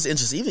them. It's always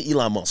interesting. Even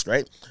Elon Musk,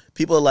 right?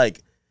 People are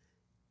like,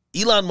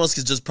 Elon Musk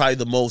is just probably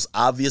the most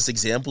obvious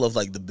example of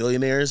like the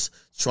billionaires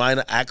trying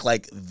to act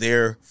like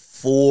they're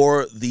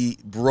for the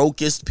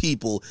brokest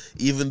people,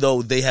 even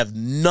though they have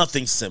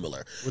nothing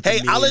similar. Hey,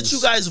 I'll let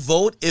you guys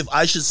vote if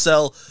I should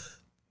sell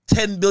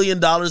 $10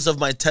 billion of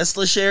my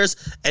Tesla shares,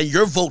 and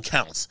your vote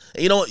counts.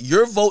 And you know what?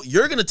 Your vote,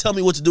 you're going to tell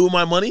me what to do with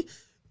my money.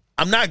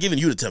 I'm not giving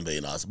you the $10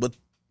 billion, but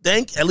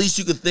at least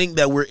you could think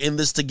that we're in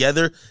this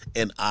together,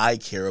 and I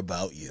care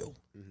about you.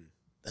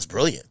 That's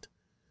brilliant.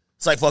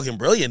 It's like fucking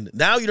brilliant.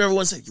 Now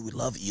everyone say, we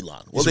love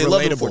Elon. Well, they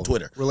love him for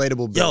Twitter.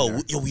 Relatable. Yo,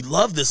 we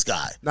love this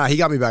guy. Nah, he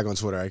got me back on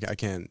Twitter. I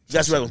can't. You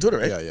got you back on Twitter,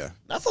 right? Yeah.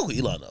 I fuck with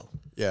Elon, though.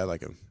 Yeah, I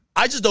like him.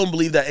 I just don't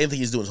believe that anything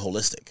he's doing is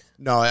holistic.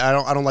 No, I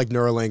don't like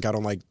Neuralink. I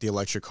don't like the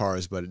electric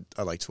cars, but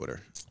I like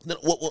Twitter. No,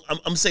 well,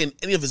 I'm saying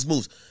any of his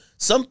moves.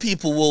 Some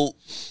people will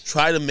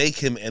try to make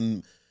him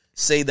and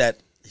say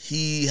that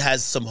he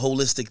has some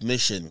holistic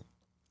mission,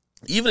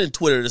 even in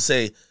Twitter, to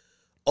say,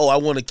 oh, I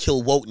want to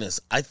kill wokeness.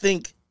 I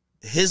think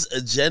his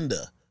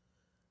agenda,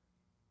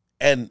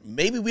 and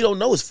maybe we don't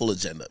know his full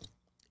agenda,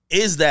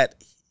 is that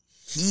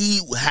he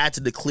had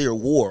to declare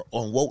war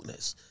on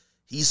wokeness.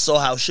 He saw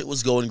how shit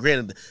was going.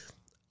 Granted,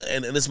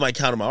 and this might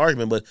counter my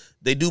argument, but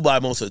they do buy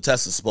most of the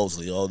Teslas,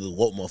 supposedly. All the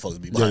woke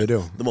motherfuckers be buying they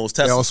do. the most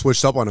They Teslas. all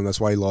switched up on him.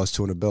 That's why he lost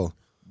 $200 billion.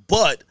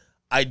 But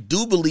I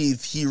do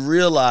believe he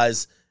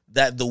realized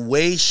that the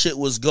way shit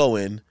was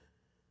going,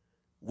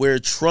 where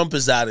Trump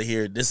is out of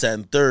here, this, that,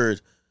 and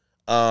third,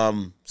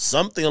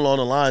 something along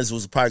the lines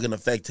was probably going to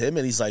affect him.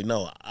 And he's like,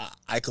 no,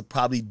 I could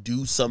probably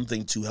do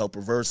something to help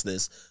reverse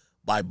this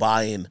by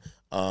buying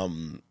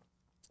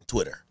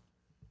Twitter.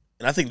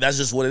 And I think that's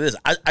just what it is.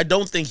 I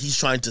don't think he's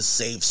trying to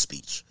save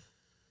speech.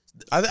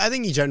 I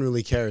think he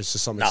genuinely cares to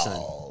some extent.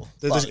 No.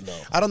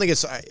 I don't think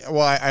it's.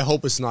 I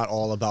hope it's not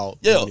all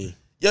about money.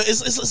 Yeah,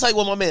 it's like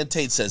what my man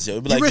Tate says. Yo,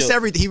 He risked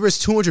everything. He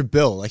risked $200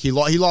 billion. Like he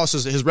lost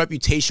his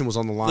reputation was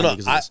on the line. No,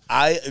 because of this.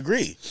 I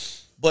agree,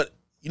 but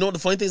you know what the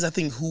funny thing is? I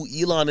think who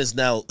Elon is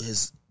now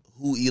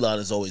who Elon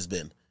has always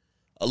been.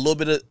 A little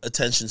bit of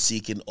attention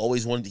seeking.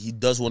 He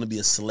does want to be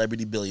a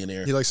celebrity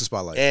billionaire. He likes the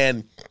spotlight.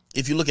 And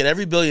if you look at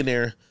every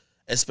billionaire,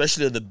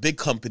 especially the big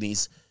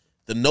companies,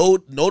 the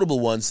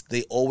notable ones,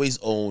 they always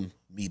own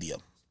media.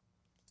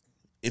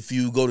 If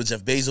you go to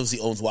Jeff Bezos, he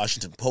owns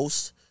Washington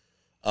Post.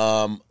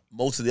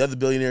 Most of the other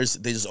billionaires,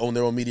 they just own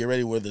their own media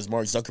already, whether it's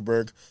Mark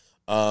Zuckerberg,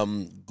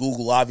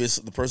 Google,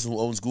 obviously, the person who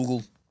owns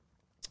Google,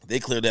 they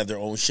clearly have their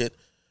own shit.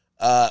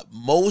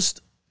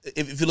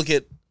 If you look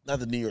at, not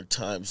the New York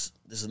Times.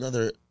 There's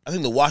another. I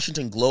think the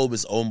Washington Globe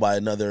is owned by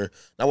another.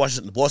 Not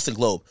Washington, the Boston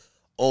Globe,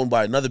 owned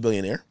by another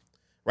billionaire,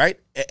 right?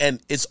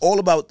 And it's all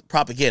about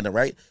propaganda,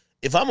 right?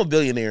 If I'm a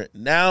billionaire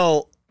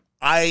now,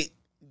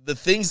 the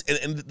things,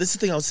 and this is the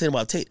thing I was saying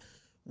about Tate.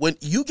 When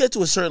you get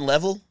to a certain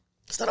level,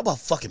 it's not about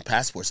fucking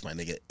passports, my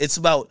nigga. It's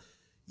about,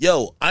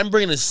 yo, I'm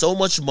bringing in so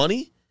much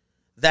money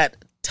that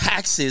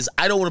taxes,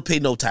 I don't want to pay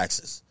no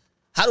taxes.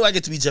 How do I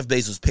get to be Jeff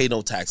Bezos, pay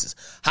no taxes?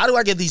 How do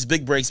I get these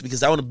big breaks?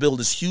 Because I want to build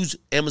this huge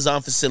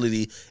Amazon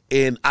facility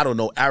in, I don't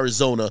know,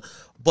 Arizona,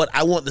 but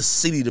I want the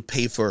city to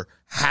pay for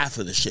half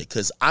of the shit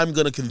because I'm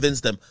going to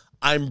convince them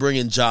I'm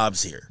bringing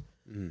jobs here.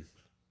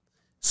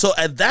 So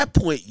at that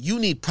point, you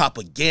need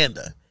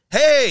propaganda.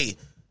 Hey,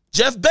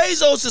 Jeff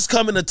Bezos is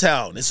coming to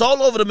town. It's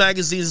all over the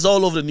magazines. It's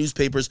all over the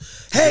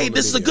newspapers. Hey,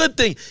 this is a good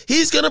thing.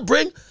 He's going to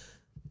bring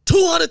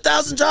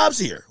 200,000 jobs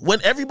here.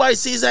 When everybody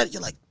sees that,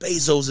 you're like,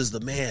 Bezos is the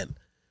man.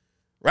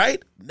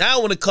 Right?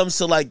 Now when it comes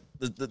to like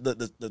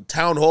the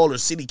town hall or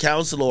city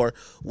council or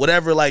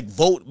whatever, like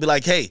vote, be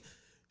like, hey,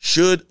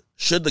 should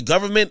the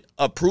government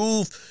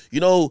approve,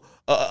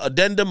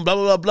 addendum, blah,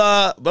 blah, blah,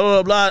 blah, blah,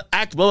 blah, blah,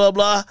 act, blah,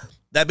 blah, blah,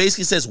 that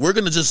basically says we're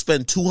going to just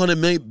spend $200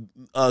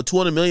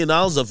 million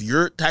of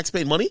your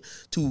taxpaying money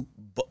to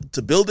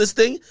build this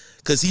thing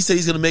because he said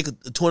he's going to make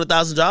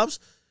 200,000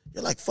 jobs.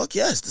 You're like, fuck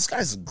yes, this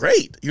guy's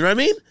great. You know what I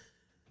mean?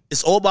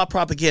 It's all about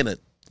propaganda.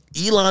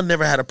 Elon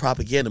never had a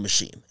propaganda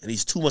machine, and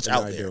he's too much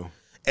out there.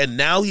 And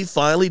now he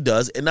finally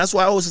does, and that's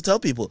why I always tell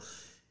people,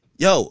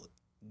 yo,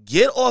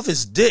 get off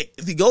his dick.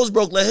 If he goes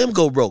broke, let him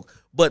go broke.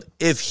 But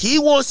if he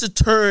wants to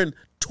turn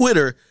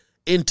Twitter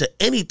into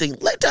anything,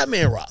 let that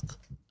man rock.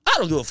 I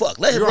don't give a fuck.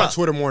 Let him rock. You're on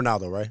Twitter more now,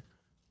 though, right?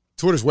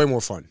 Twitter's way more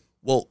fun.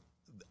 Well,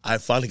 I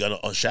finally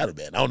got on shadow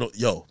ban. I don't know.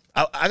 Yo,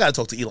 I got to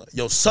talk to Elon.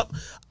 Yo,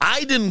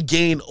 I didn't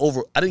gain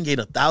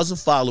 1,000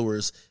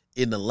 followers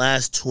in the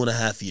last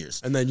 2.5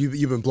 years. And then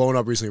you've been blowing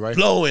up recently, right?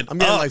 Blowing I'm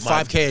getting up, like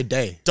 5K a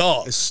day.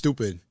 Dog. It's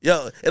stupid.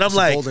 Yo, and I'm it's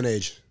like, golden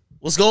age.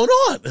 What's going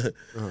on?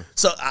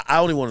 So I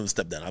only want him to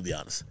step down, I'll be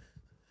honest.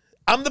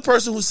 I'm the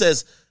person who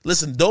says,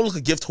 listen, don't look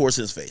a gift horse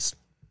in his face.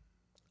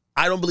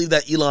 I don't believe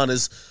that Elon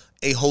is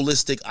a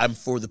holistic, I'm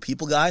for the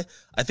people guy.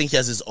 I think he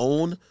has his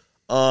own,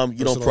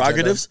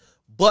 prerogatives.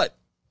 But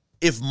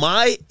if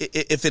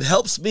it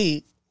helps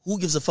me, who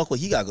gives a fuck what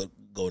he got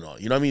going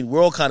on? You know what I mean?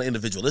 We're all kind of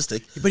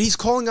individualistic. But he's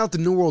calling out the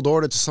New World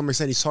Order to some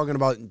extent. He's talking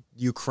about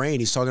Ukraine.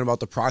 He's talking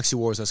about the proxy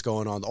wars that's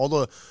going on.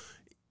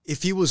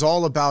 If he was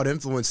all about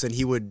influence, then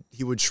he would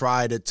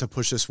try to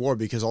push this war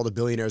because all the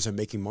billionaires are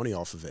making money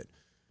off of it.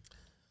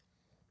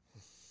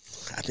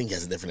 I think he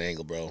has a different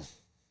angle, bro.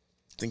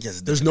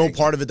 There's no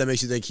part of it that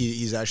makes you think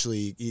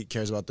he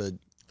cares about the...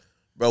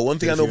 Bro, one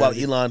thing I know about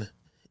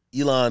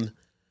Elon,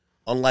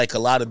 unlike a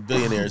lot of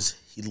billionaires,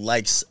 he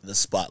likes the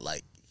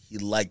spotlight. He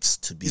likes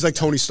to be... He's like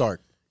Tony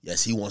Stark.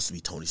 Yes, he wants to be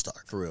Tony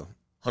Stark. For real.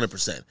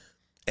 100%.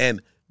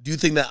 And do you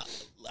think that...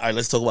 All right,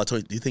 let's talk about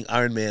Tony. Do you think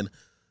Iron Man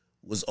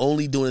was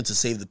only doing it to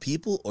save the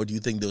people, or do you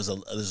think there's a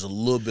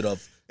little bit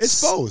of...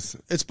 It's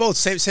both.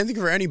 Same thing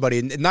for anybody.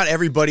 And not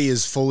everybody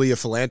is fully a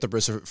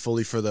philanthropist or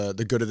fully for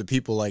the good of the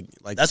people. Like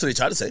that's what they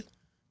try to say.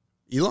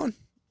 Elon?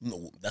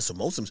 No, that's what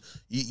most of them...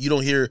 You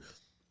don't hear...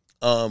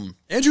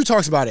 Andrew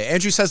talks about it.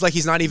 Andrew says like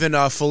he's not even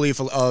fully...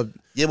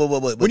 yeah,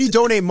 but when you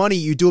donate money,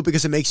 you do it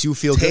because it makes you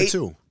feel good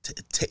too.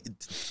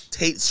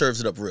 Tate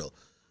serves it up real.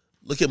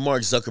 Look at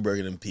Mark Zuckerberg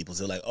and them people.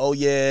 They're like, oh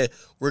yeah,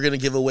 we're going to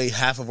give away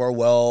half of our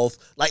wealth.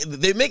 Like,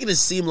 they're making it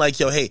seem like,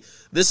 yo, hey,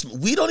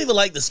 we don't even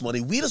like this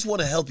money. We just want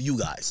to help you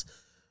guys.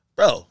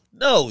 Bro,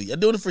 no, you're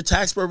doing it for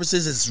tax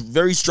purposes. It's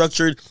very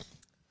structured.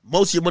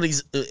 Most of your money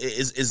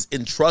is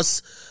in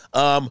trusts.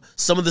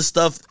 Some of the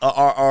stuff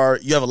are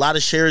you have a lot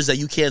of shares that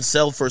you can't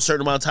sell for a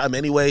certain amount of time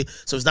anyway,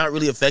 so it's not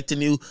really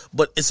affecting you.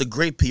 But it's a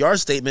great PR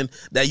statement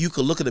that you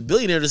could look at a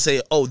billionaire to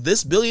say, oh,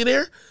 this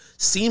billionaire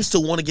seems to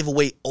want to give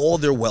away all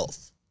their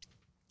wealth.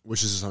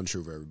 Which is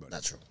untrue for everybody.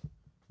 Not true.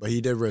 But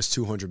he did risk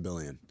 $200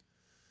 billion.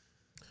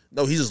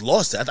 No, he just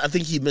lost it. I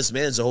think he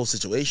mismanaged the whole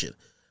situation.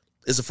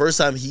 It's the first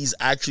time he's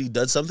actually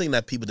done something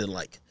that people didn't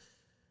like.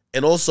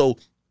 And also,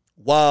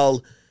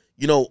 while,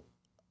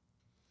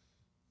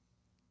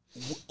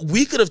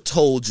 we could have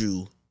told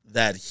you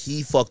that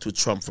he fucked with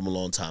Trump from a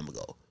long time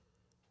ago,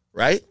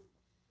 right?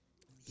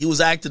 He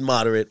was acting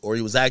moderate, or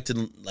he was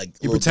acting like...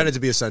 He pretended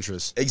to be a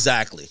centrist.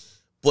 Exactly.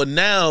 But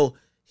now,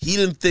 he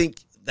didn't think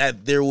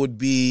that there would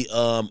be...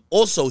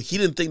 also, he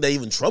didn't think that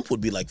even Trump would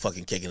be like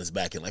fucking kicking his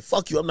back and like,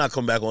 fuck you, I'm not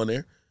coming back on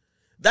there.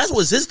 That's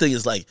what his thing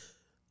is like.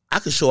 I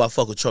could show I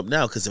fuck with Trump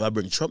now, because if I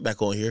bring Trump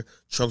back on here,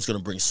 Trump's going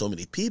to bring so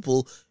many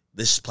people,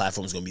 this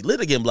platform's going to be lit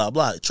again, blah,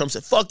 blah. Trump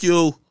said, fuck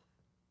you.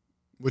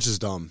 Which is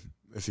dumb,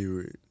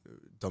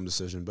 dumb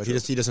decision. But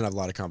he doesn't have a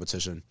lot of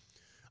competition.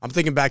 I'm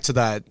thinking back to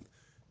that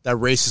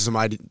racism.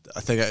 I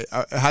think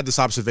I had this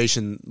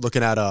observation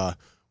looking at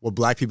what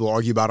black people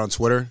argue about on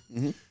Twitter.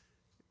 Mm-hmm.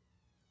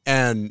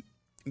 And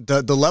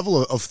the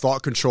level of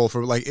thought control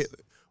for what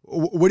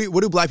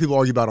do black people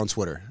argue about on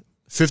Twitter?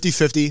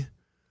 50-50.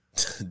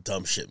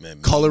 Dumb shit, man.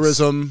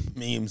 Colorism.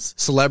 Memes.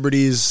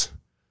 Celebrities.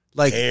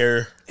 Like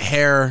hair.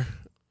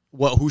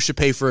 who should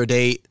pay for a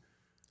date.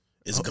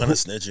 Is Gunna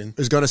snitching?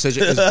 Is Gunna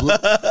snitching? Is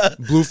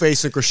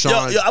Blueface and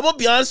Krishan? Yo, I'm gonna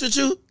be honest with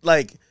you.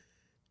 Like,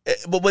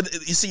 but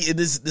you see,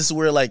 this is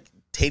where like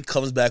Tate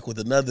comes back with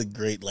another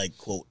great like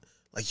quote.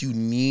 Like, you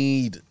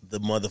need the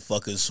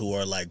motherfuckers who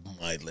are like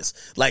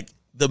mindless. Like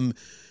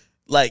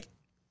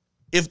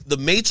if the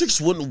Matrix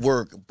wouldn't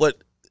work,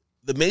 but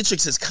the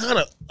Matrix is kind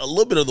of a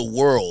little bit of the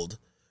world,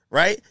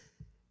 right?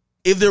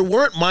 If there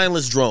weren't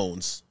mindless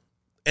drones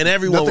and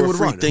everyone Nothing were would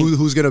free run. thinking,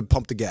 Who's gonna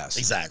pump the gas?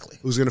 exactly.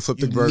 Who's gonna flip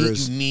the You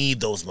burgers? you need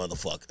those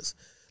motherfuckers.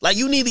 Like,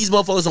 you need these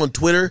motherfuckers on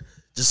Twitter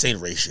just saying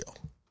ratio.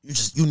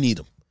 You need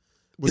them.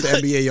 With the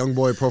NBA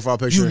YoungBoy profile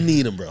picture. You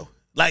need them, bro.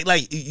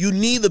 Like you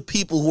need the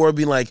people who are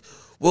being like,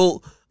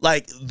 well,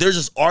 like they're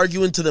just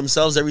arguing to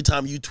themselves every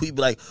time you tweet.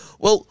 Be like,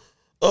 well,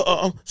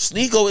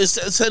 Sneako is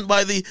sent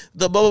by the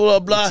blah blah blah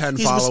blah. 10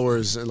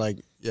 followers and like,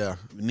 yeah.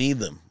 You need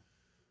them.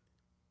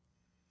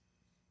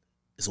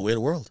 It's a weird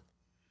world.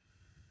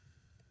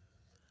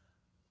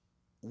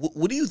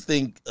 What do you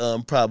think?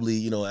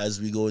 Probably, as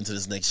we go into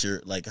this next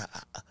year, like,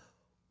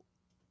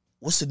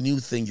 what's the new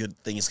thing you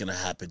think is gonna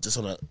happen, just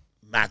on a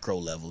macro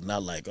level,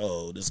 not like,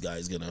 oh, this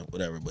guy's gonna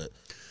whatever, but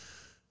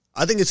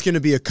I think it's gonna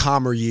be a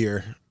calmer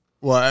year.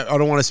 Well, I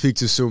don't want to speak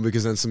too soon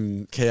because then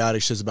some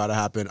chaotic shit's about to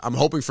happen. I'm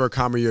hoping for a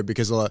calmer year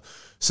because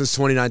since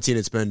 2019,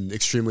 it's been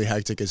extremely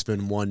hectic. It's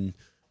been one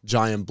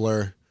giant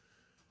blur.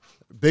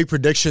 Big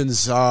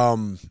predictions.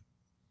 Where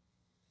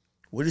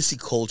do you see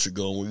culture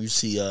going? Where you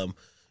see, I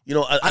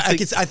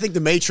think the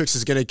Matrix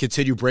is going to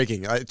continue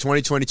breaking.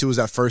 2022 was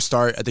that first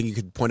start. I think you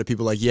could point to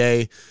people like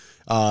Ye,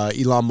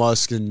 Elon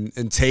Musk,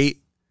 and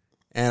Tate.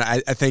 And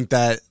I think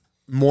that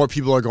more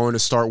people are going to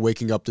start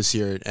waking up this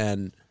year,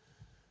 and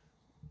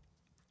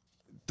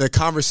the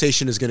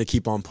conversation is going to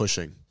keep on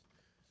pushing.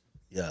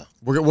 Yeah,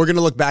 we're going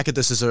to look back at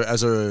this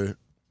as a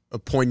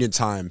poignant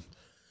time.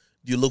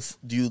 Do you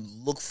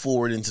look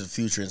forward into the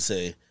future and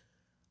say,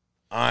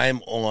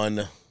 I'm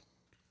on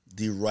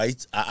the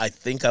right? I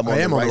think I'm on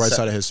the right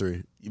side of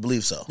history. You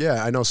believe so?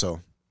 Yeah, I know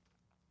so.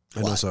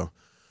 Why? I know so.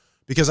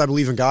 Because I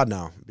believe in God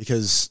now.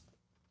 Because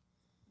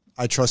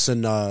I trust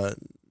in.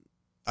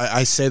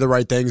 I say the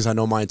right things. I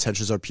know my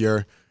intentions are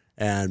pure,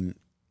 and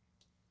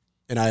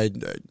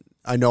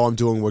I know I'm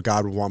doing what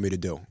God would want me to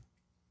do.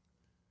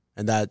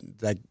 And that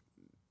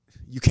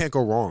you can't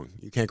go wrong.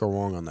 You can't go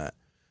wrong on that.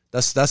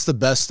 That's the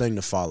best thing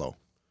to follow.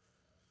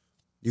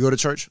 You go to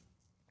church?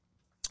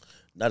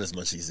 Not as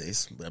much these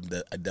days, but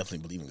I definitely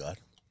believe in God.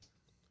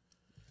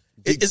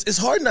 It's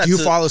hard not to. Do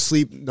you fall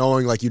asleep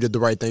knowing like you did the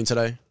right thing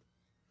today?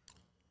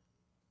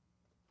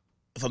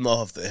 If I'm not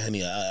off the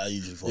Henny, I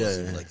usually fall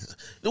asleep. Yeah. Like,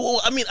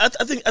 well, I mean, I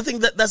think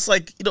that's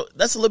like,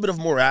 that's a little bit of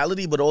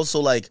morality, but also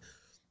like,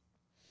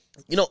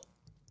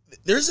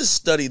 there's a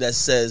study that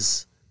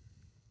says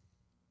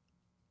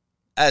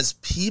as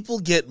people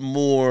get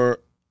more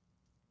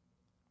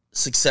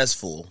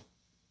successful,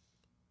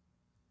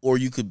 or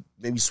you could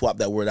maybe swap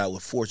that word out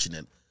with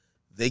fortunate,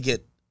 they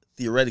get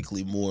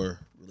theoretically more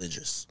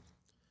religious.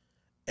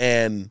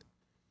 And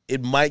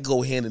it might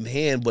go hand in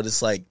hand, but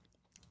it's like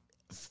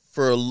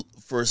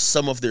for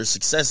some of their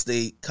success,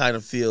 they kind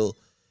of feel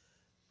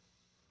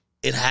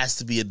it has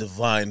to be a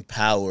divine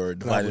power,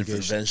 divine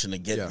intervention to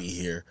get me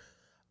here.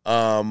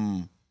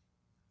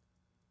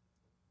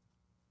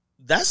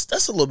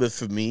 That's a little bit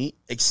for me,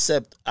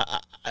 except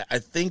I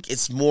think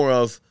it's more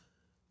of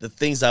the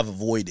things I've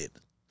avoided.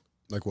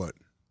 Like what?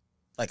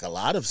 Like a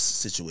lot of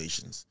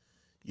situations.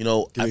 Give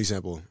me an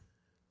example.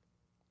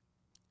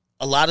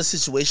 A lot of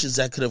situations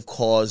that could have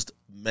caused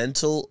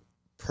mental,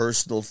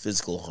 personal,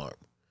 physical harm.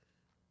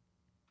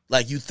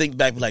 Like, you think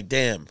back, like,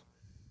 damn,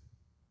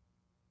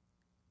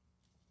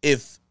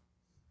 if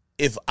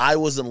I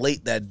wasn't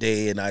late that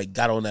day and I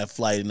got on that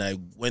flight and I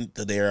went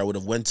to there, I would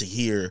have went to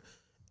here,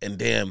 and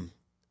damn,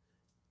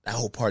 that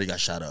whole party got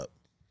shot up.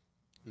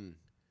 You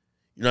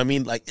know what I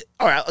mean? Like,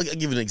 all right, I'll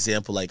give you an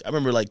example. Like, I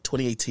remember, like,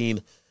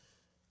 2018,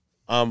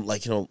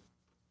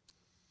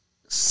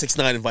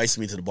 6ix9ine invites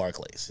me to the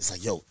Barclays. It's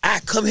like, yo,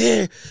 come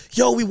here.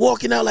 Yo, we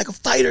walking out like a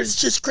fighter. It's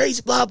just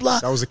crazy, blah,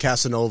 blah. That was a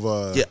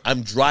Casanova. Yeah,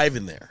 I'm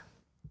driving there.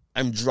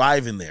 My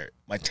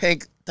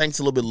tank's a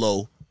little bit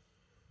low.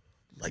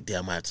 I'm like,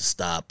 damn, I have to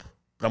stop.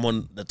 But I'm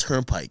on the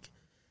turnpike.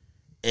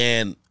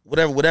 And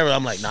whatever.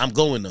 I'm like, nah, I'm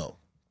going, though.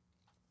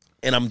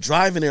 And I'm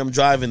driving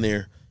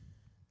there.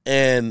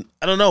 And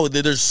I don't know,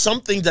 there's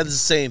something that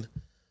is saying,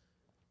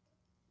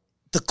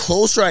 the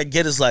closer I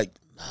get is like,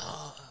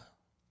 nah,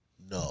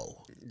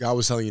 no. God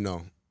was telling you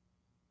no.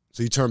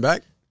 So you turned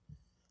back?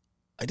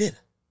 I did.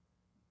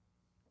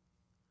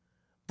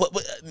 But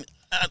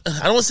I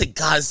don't want to say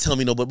God's telling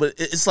me no, but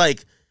it's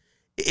like,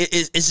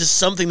 it's just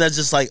something that's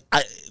just like,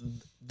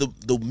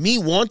 the me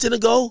wanting to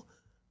go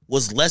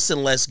was less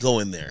and less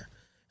going there.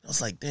 I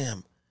was like,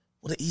 damn,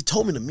 he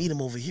told me to meet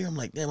him over here. I'm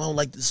like, damn, I don't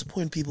like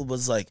disappointing people, but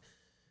it's like,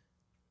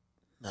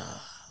 nah.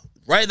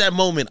 Right at that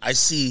moment, I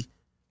see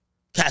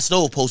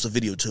Casanova post a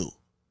video too.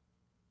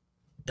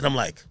 And I'm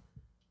like,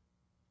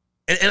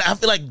 and I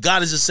feel like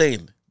God is just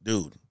saying,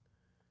 dude,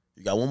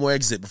 you got one more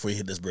exit before you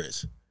hit this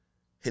bridge.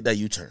 Hit that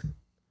U-turn.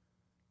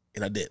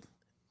 And I did.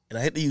 and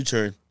I hit the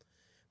U-turn.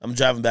 I'm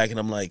driving back, and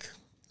I'm like,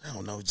 I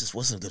don't know, it just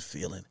wasn't a good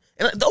feeling.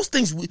 And those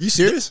things... You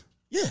serious?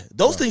 Yeah,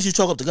 those things you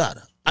chalk up to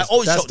God. I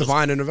always That's chalk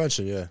divine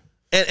intervention, yeah.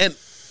 And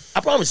I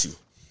promise you,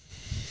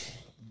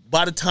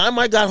 by the time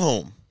I got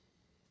home,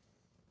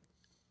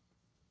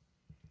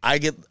 I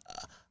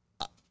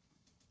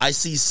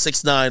see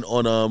 6ix9ine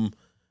on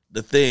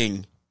the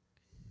thing.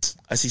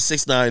 I see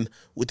 6ix9ine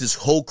with this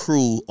whole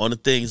crew on the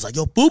thing. It's like,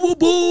 yo, boom, boom,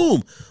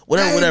 boom.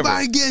 Whatever.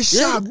 Everybody get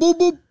shot. Boom,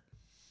 boom.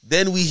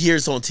 Then we hear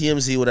it's on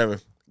TMZ, whatever.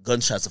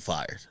 Gunshots are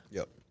fired.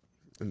 Yep.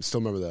 I still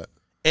remember that.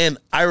 And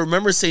I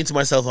remember saying to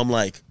myself, I'm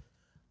like,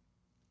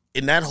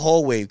 in that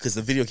hallway, because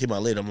the video came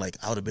out later, I'm like,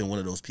 I would have been one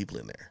of those people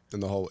in there. In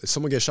the hallway. Did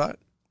someone get shot?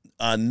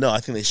 No, I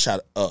think they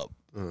shot up.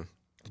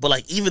 But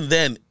like, even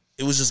then,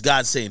 it was just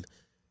God saying,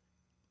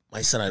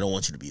 my son, I don't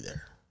want you to be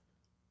there.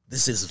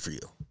 This isn't for you.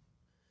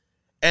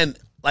 And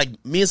like,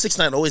 me and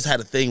 6ix9ine always had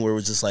a thing where it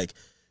was just like,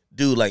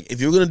 dude, like, if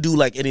you're going to do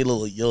like any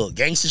little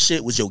gangster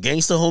shit with your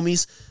gangster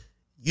homies,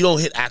 you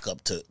don't hit Ack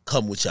Up to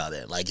come with y'all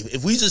then. Like,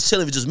 if we just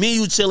chilling, if it's just me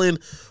and you chilling,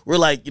 we're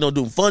like,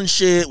 doing fun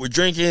shit, we're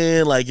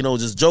drinking, like,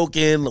 just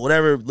joking,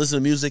 whatever, listening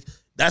to music,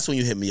 that's when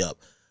you hit me up.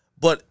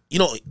 But, he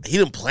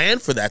didn't plan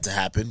for that to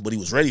happen, but he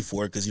was ready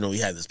for it because, he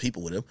had his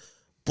people with him.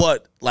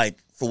 But, like,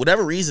 for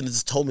whatever reason, it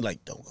just told me,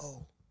 like, don't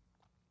go.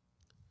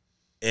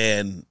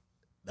 And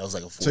that was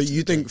like a... So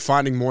you think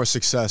finding more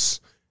success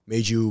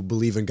made you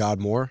believe in God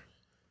more?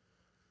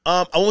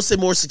 I won't say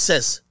more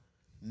success.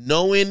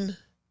 Knowing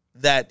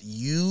that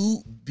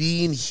you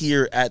being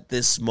here at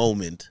this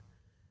moment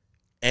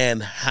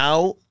and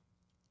how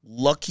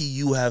lucky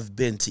you have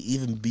been to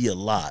even be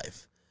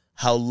alive,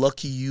 how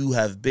lucky you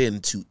have been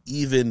to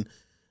even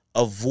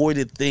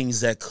avoided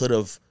things that could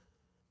have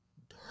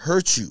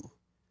hurt you,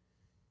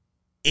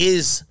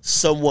 is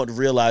somewhat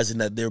realizing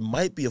that there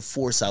might be a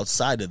force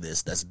outside of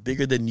this that's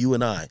bigger than you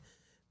and I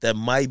that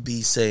might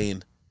be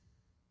saying,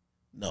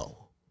 no,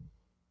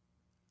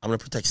 I'm going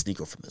to protect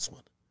Sneako from this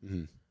one.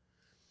 Mm-hmm.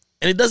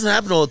 And it doesn't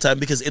happen all the time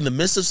because in the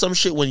midst of some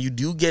shit, when you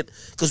do get,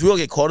 because we all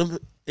get caught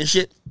in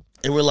shit,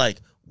 and we're like,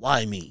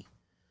 why me?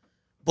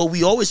 But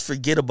we always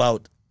forget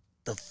about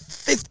the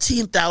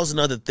 15,000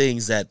 other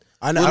things that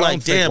I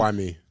don't think why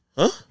me.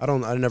 Huh?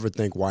 I never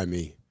think why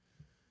me.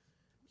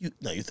 You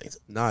think so.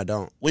 No, I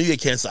don't. When you get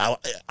canceled,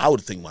 I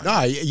would think why.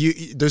 No,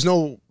 there's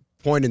no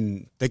point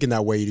in thinking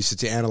that way. You need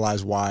to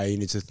analyze why. You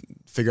need to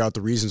figure out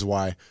the reasons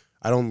why.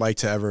 I don't like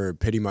to ever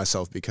pity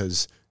myself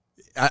because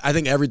I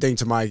think everything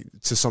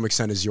to some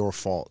extent is your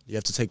fault. You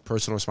have to take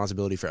personal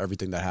responsibility for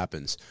everything that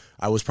happens.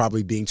 I was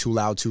probably being too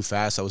loud, too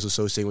fast. I was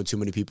associating with too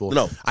many people.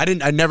 No, I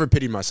never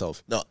pitied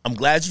myself. No, I'm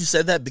glad you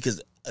said that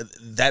because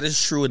that is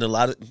true in a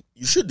lot of.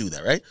 You should do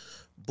that, right?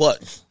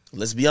 But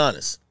let's be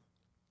honest.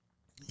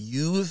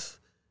 You've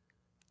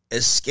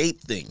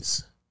escaped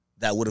things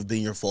that would have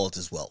been your fault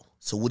as well.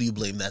 So what do you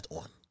blame that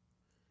on?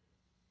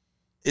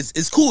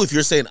 It's cool if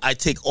you're saying I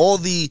take all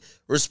the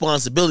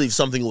responsibility if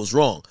something was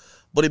wrong.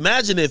 But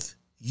imagine if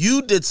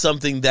you did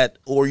something that,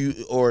 or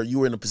you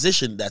were in a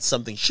position that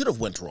something should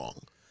have went wrong,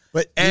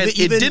 and it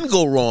didn't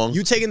go wrong.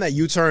 You taking that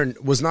U-turn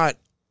was not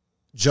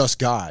just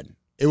God;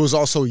 it was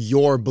also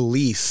your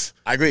belief.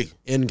 I agree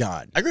in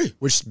God. I agree,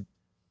 which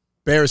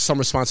bears some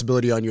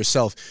responsibility on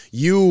yourself.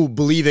 You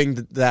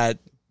believing that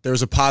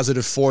there's a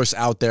positive force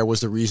out there was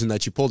the reason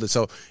that you pulled it.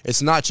 So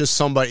it's not just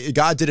somebody.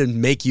 God didn't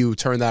make you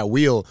turn that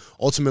wheel.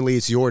 Ultimately,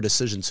 it's your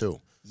decision too.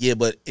 Yeah,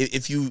 but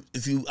if you,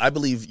 I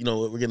believe,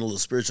 we're getting a little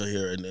spiritual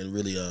here and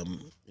really,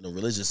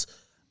 religious.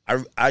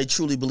 I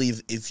truly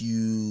believe if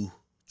you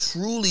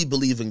truly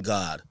believe in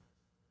God,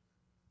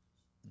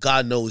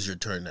 God knows you're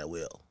turning that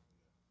wheel.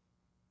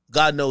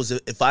 God knows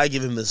if I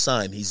give him the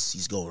sign,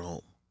 he's going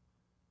home.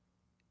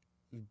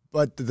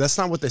 But that's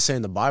not what they say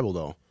in the Bible,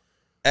 though.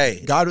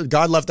 Hey,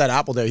 God left that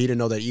apple there. He didn't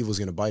know that Eve was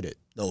going to bite it.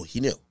 No, he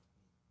knew.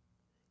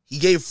 He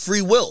gave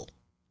free will,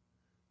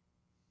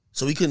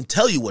 so he couldn't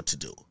tell you what to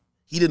do.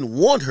 He didn't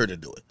want her to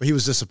do it. But he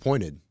was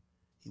disappointed.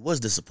 He was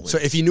disappointed. So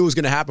if he knew it was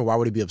going to happen, why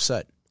would he be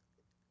upset?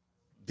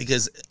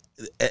 Because,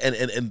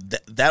 and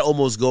that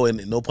almost going,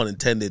 no pun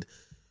intended,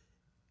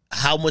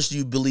 how much do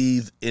you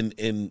believe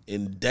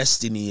in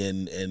destiny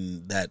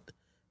and that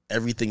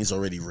everything is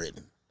already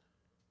written?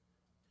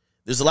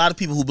 There's a lot of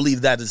people who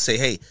believe that and say,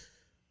 hey,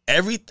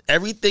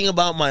 everything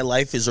about my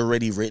life is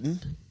already written.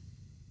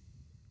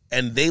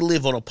 And they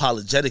live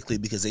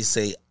unapologetically because they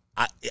say,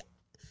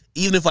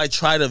 even if I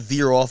try to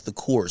veer off the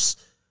course,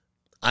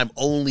 I'm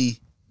only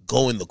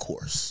going the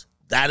course.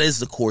 That is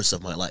the course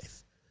of my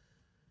life.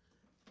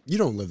 You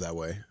don't live that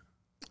way.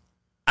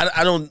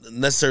 I don't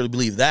necessarily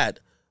believe that,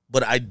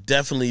 but I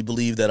definitely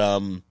believe that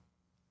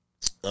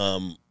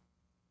in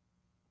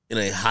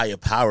a higher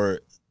power,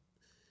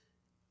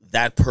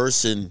 that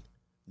person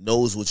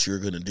knows what you're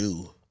going to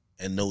do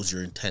and knows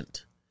your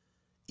intent,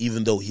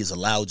 even though he's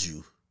allowed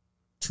you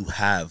to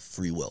have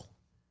free will.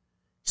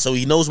 So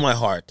he knows my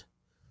heart.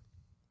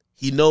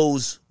 He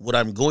knows what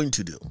I'm going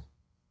to do,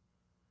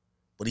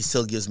 but he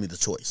still gives me the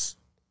choice.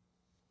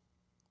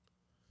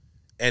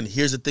 And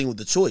here's the thing with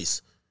the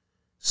choice.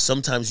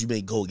 Sometimes you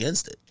may go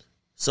against it.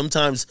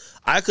 Sometimes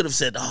I could have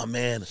said, oh,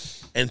 man,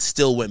 and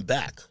still went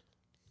back.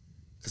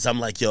 Because I'm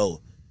like, yo,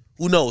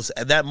 who knows?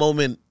 At that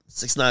moment,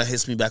 6ix9ine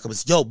hits me back up and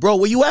says, yo, bro,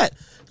 where you at?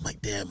 I'm like,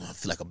 damn, I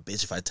feel like a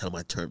bitch if I tell him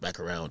I turn back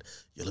around.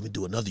 Yo, let me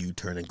do another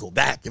U-turn and go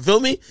back. You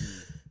feel me?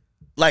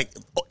 Like,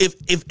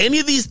 if any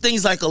of these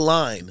things like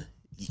align,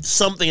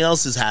 something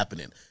else is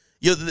happening.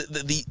 You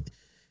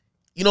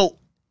know,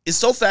 it's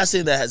so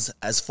fascinating that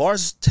as far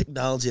as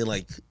technology and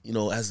like, you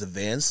know, has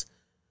advanced,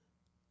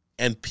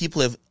 and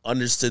people have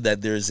understood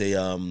that there's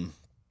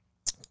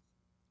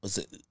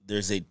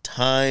a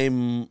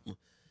time.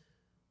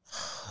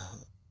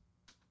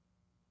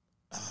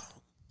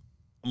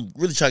 I'm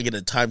really trying to get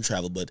into time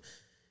travel, but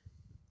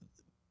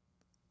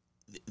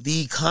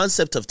the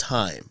concept of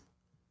time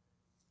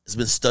has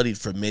been studied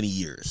for many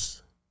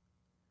years,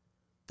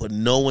 but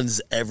no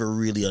one's ever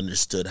really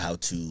understood how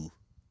to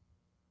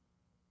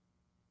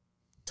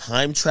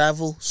time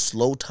travel,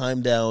 slow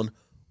time down,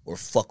 or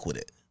fuck with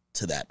it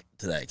to that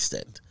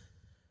extent.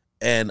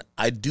 And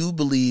I do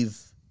believe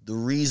the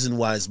reason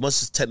why, as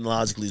much as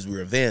technologically as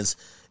we're advanced,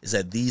 is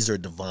that these are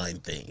divine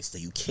things that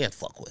you can't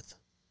fuck with.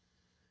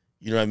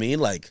 You know what I mean?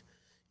 Like,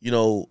 you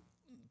know,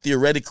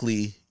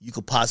 theoretically, you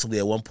could possibly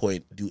at one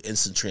point do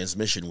instant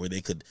transmission where they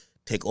could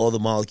take all the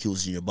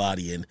molecules in your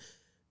body and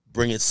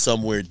bring it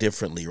somewhere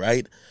differently,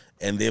 right?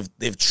 And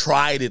they've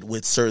tried it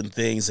with certain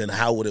things and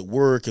how would it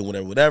work and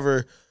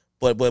whatever.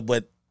 But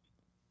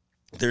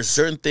there's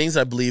certain things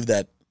I believe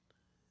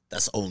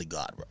that's only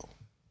God, bro.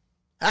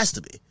 Has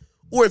to be.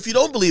 Or if you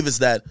don't believe it's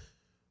that,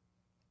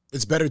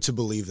 it's better to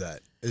believe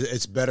that.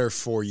 It's better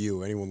for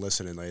you, anyone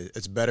listening. Like,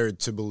 it's better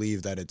to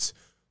believe that it's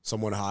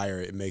someone higher.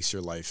 It makes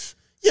your life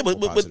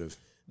positive.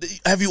 But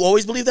have you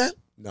always believed that?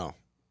 No.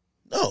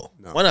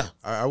 Why not?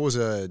 I was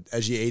a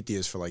edgy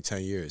atheist for like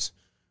 10 years.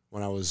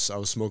 When I was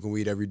smoking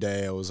weed every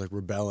day, I was like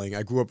rebelling.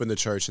 I grew up in the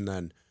church, and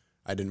then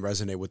I didn't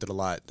resonate with it a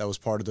lot. That was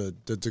part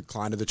of the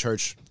decline of the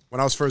church. When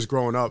I was first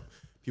growing up,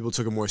 people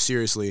took it more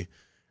seriously.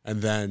 And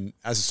then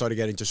as it started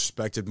getting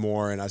disrespected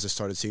more, and as I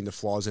started seeing the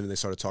flaws in it, they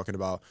started talking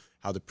about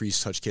how the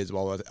priests touch kids.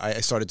 Well, I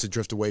started to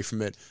drift away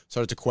from it,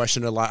 started to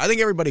question it a lot. I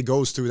think everybody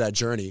goes through that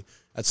journey.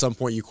 At some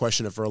point, you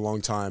question it for a long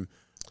time.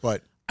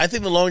 But I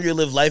think the longer you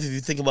live life, if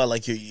you think about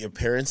like your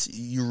parents,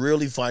 you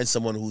rarely find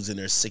someone who's in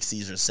their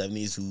 60s or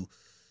 70s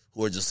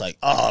who are just like,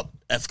 oh,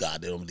 F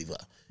God, they don't believe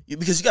God.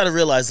 Because you got to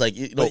realize, like,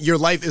 you know, but your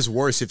life is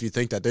worse if you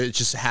think that. It's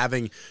just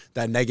having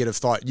that negative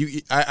thought.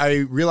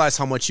 I realize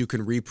how much you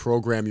can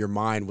reprogram your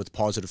mind with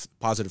positive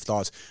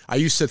thoughts. I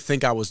used to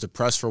think I was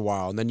depressed for a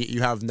while, and then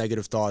you have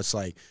negative thoughts,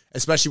 like,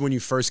 especially when you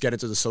first get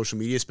into the social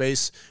media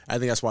space. I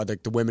think that's why the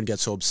women get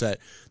so upset.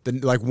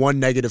 Like, one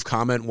negative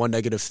comment, one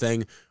negative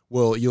thing,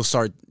 you'll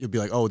be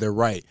like, oh, they're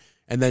right.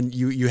 And then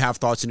you have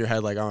thoughts in your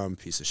head like, oh, I'm a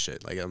piece of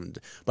shit. Like,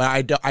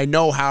 but I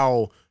know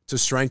how to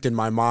strengthen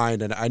my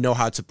mind, and I know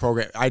how to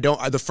program.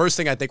 The first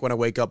thing I think when I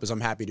wake up is I'm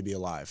happy to be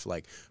alive.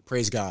 Like,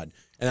 praise God.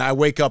 And I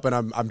wake up and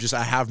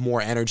I have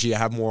more energy. I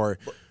have more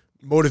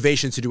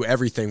motivation to do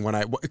everything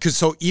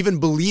so even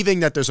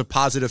believing that there's a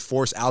positive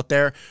force out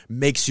there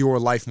makes your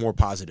life more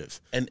positive.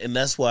 And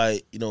that's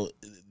why, you know,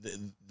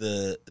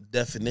 the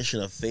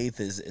definition of faith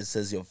is, it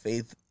says your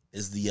faith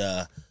is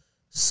the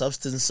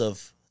substance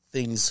of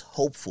things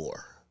hoped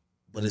for,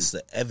 but it's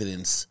the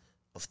evidence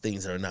of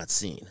things that are not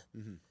seen.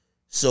 Mm-hmm.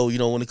 So, you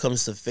know, when it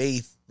comes to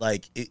faith,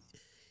 like, it,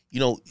 you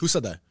know. Who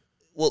said that?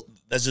 Well,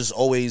 that's just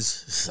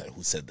always,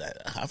 who said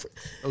that? That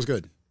was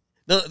good.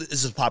 No,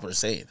 it's just popular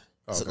saying.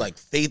 Oh, okay. So, like,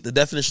 faith, the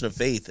definition of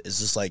faith is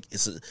just like,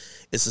 it's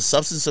a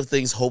substance of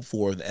things hoped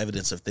for, the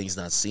evidence of things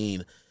not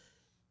seen.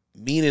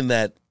 Meaning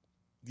that,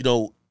 you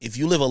know, if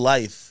you live a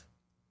life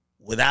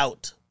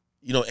without,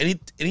 you know,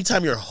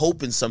 anytime you're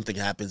hoping something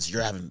happens,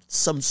 you're having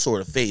some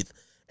sort of faith,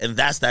 and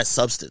that's that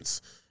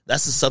substance.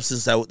 That's the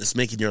substance that's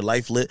making your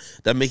life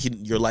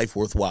making your life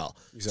worthwhile.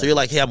 Exactly. So you're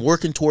like, hey, I'm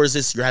working towards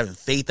this. You're having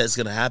faith that's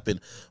going to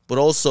happen. But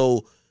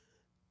also,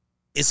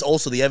 it's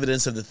also the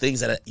evidence of the things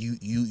that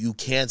you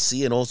can't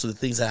see, and also the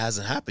things that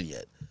hasn't happened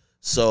yet.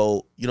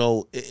 So, you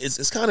know,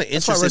 it's kind of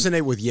interesting. That's why I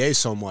resonate with Ye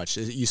so much.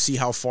 You see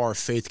how far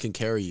faith can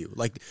carry you.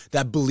 Like,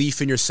 that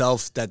belief in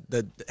yourself,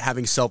 that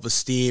having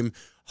self-esteem,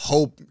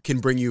 hope can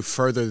bring you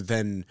further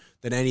than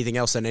anything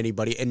else, than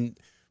anybody. And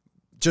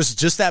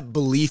just that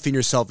belief in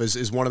yourself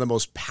is one of the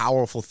most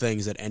powerful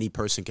things that any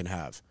person can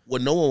have.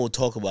 What no one will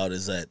talk about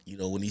is that, you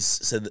know, when he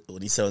said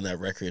on that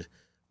record,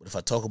 "But if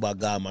I talk about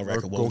God, my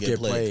record won't get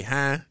played."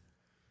 Huh?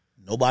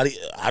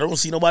 I don't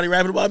see nobody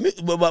rapping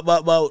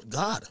about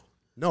God.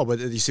 No, but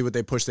you see what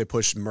they push? They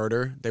push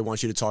murder. They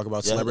want you to talk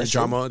about celebrity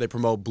drama. They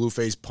promote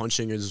Blueface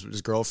punching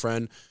his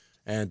girlfriend,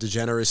 and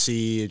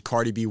degeneracy,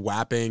 Cardi B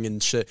whapping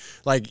and shit.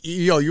 Like,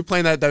 yo, you're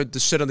playing the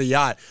shit on the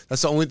yacht.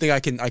 That's the only thing I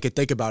can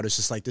think about. It's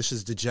just like, this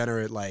is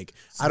degenerate. Like,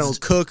 I don't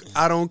cook,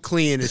 I don't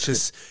clean. It's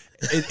just,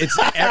 it's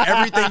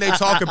everything they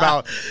talk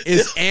about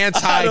is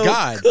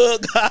anti-God.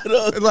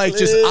 Like,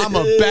 just, I'm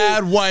a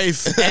bad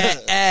wife.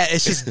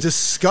 It's just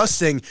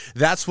disgusting.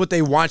 That's what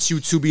they want you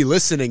to be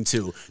listening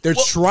to. They're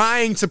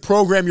trying to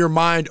program your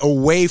mind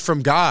away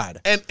from God.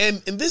 And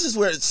this is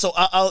where, so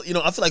I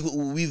feel like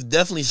we've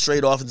definitely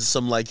strayed off into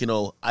some, like,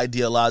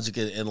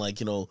 ideological and like,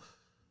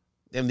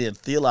 damn near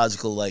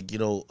theological, like,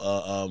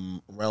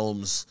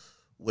 realms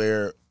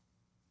where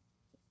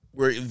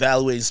we're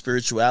evaluating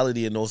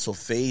spirituality and also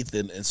faith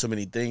and so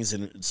many things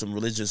and some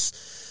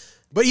religious.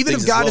 But even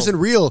if God isn't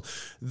real,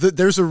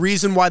 there's a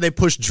reason why they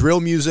push drill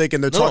music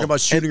and they're talking about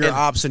shooting your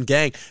ops and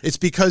gang. It's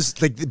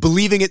because, like,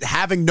 believing it,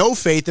 having no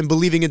faith and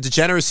believing in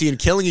degeneracy and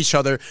killing each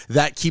other,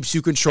 that keeps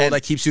you controlled,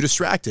 that keeps you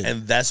distracted.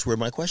 And that's where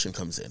my question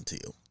comes in to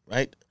you,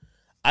 right?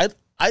 I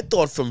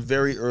thought from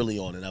very early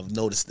on, and I've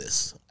noticed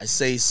this, I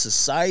say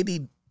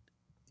society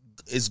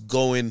is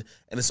going,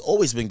 and it's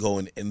always been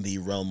going in the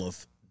realm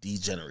of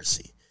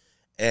degeneracy.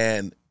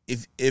 And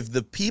if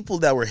the people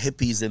that were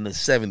hippies in the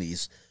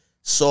 70s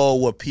saw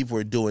what people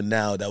are doing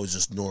now that was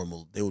just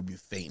normal, they would be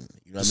fainting.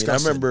 You know what I mean? I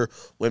remember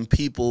when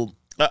people,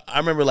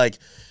 like,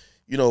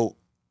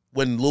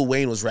 when Lil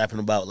Wayne was rapping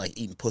about, like,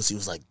 eating pussy, it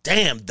was like,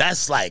 damn,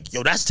 that's like,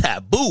 that's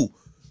taboo.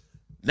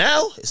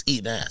 Now it's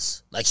eating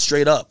ass, like,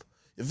 straight up.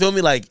 You feel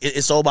me? Like,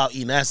 it's all about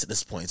eating ass at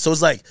this point. So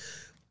it's like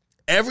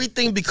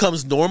everything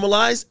becomes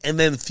normalized, and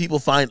then people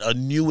find a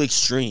new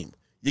extreme.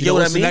 You get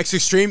what I mean? The next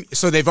extreme?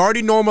 So they've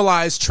already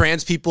normalized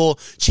trans people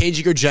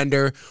changing your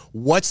gender.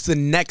 What's the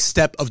next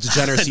step of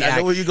degeneracy? I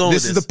know where you're going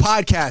This with is the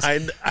podcast.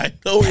 I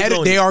know where you're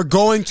going. They are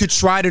going to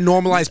try to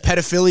normalize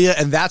pedophilia,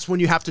 and that's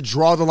when you have to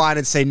draw the line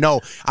and say, no,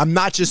 I'm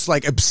not just,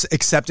 like,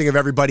 accepting of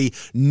everybody.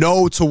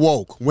 No to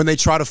woke when they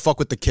try to fuck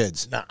with the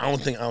kids. Nah, I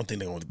don't think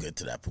they're going to get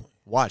to that point.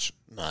 Watch.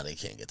 Nah, they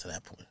can't get to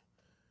that point.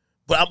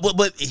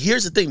 But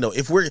here's the thing, though.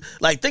 If we're,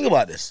 like, think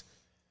about this.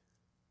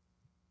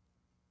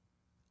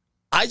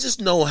 I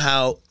just know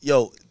how,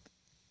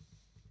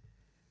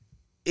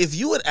 if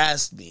you had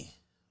asked me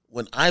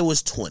when I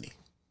was 20,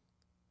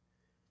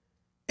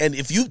 and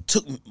if you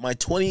took my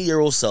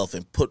 20-year-old self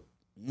and put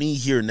me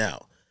here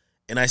now,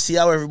 and I see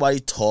how everybody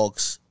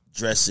talks,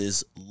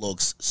 dresses,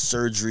 looks,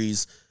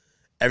 surgeries,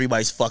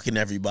 everybody's fucking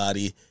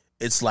everybody,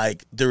 it's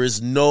like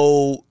there's nothing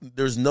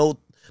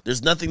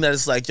that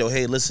is like,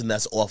 hey, listen,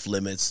 that's off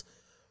limits.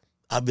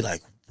 I'd be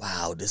like,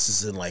 wow, this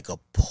is in like a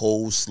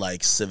post,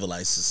 like,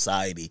 civilized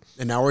society.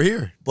 And now we're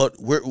here. But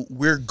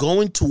we're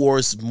going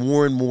towards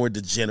more and more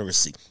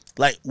degeneracy.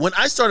 Like, when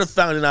I started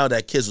finding out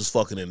that kids was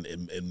fucking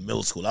in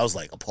middle school, I was,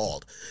 like,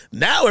 appalled.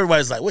 Now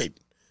everybody's like, wait,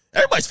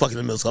 everybody's fucking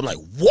in middle school. I'm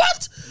like,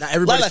 what? Now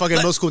everybody's fucking in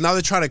middle school. Now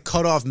they're trying to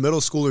cut off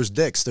middle schoolers'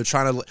 dicks. They're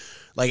trying to,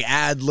 like,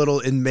 add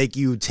little and make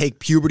you take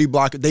puberty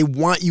blocker. They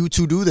want you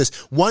to do this.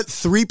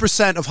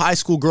 3% of high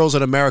school girls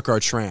in America are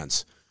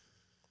trans.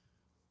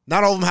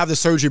 Not all of them have the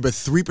surgery, but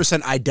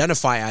 3%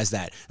 identify as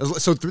that.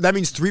 So that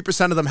means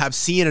 3% of them have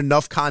seen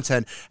enough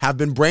content, have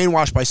been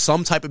brainwashed by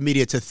some type of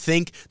media to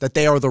think that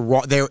they're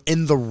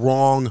in the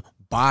wrong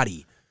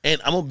body.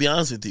 And I'm gonna be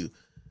honest with you,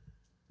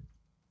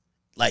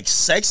 like,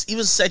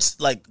 even sex,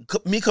 like,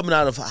 me coming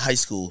out of high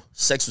school,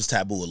 sex was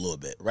taboo a little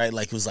bit, right?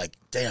 Like, it was like,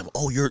 damn,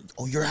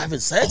 you're having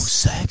sex? Oh,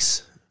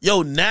 sex?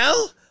 Now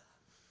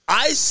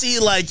I see,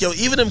 like,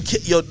 even them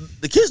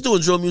the kids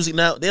doing drill music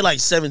now, they're like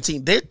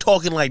 17. They're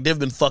talking like they've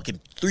been fucking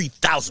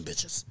 3,000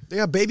 bitches. They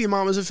got baby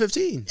mamas at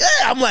 15. Yeah,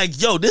 I'm like,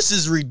 this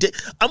is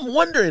ridiculous. I'm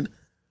wondering,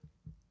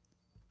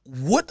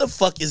 what the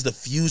fuck is the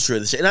future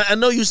of this shit? And I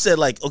know you said,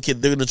 like, okay,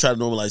 they're going to try to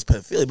normalize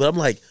pedophilia, but I'm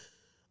like,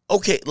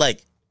 okay,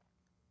 like.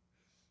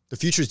 The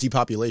future is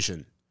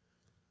depopulation.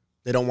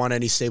 They don't want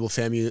any stable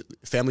family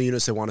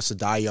units. They want us to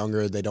die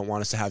younger. They don't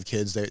want us to have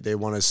kids. They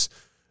want us,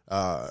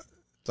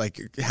 like,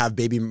 have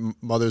baby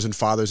mothers and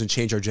fathers and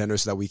change our gender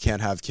so that we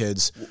can't have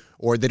kids,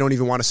 or they don't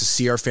even want us to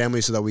see our family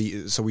so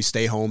we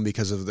stay home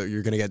because of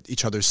you're going to get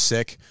each other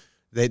sick.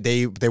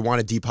 They want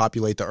to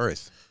depopulate the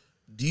earth.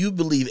 Do you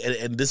believe?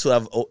 And this is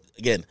what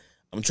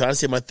I'm trying to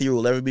say my theory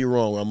will never be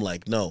wrong. Where I'm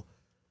like, no,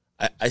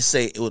 I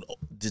say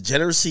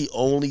degeneracy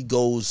only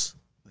goes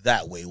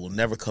that way. It will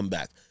never come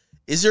back.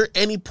 Is there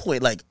any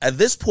point, like, at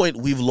this point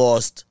we've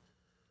lost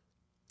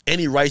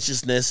any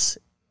righteousness,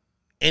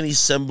 any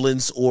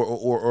semblance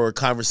or a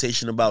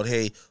conversation about,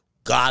 hey,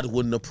 God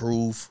wouldn't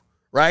approve,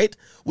 right?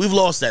 We've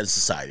lost that in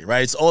society,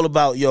 right? It's all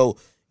about,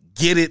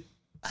 get it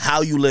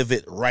how you live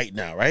it right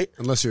now, right?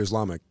 Unless you're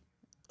Islamic.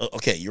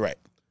 Okay, you're right.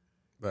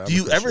 Do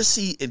you ever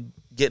see it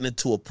getting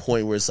into a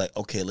point where it's like,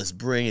 okay, let's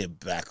bring it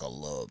back a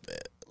little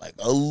bit? Like,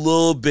 a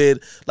little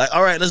bit. Like,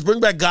 all right, let's bring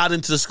back God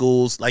into the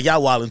schools. Like,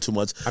 y'all wilding too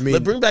much. I mean,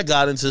 let's bring back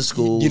God into the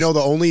schools.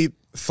 The only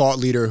thought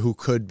leader who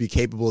could be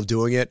capable of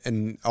doing it,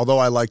 and although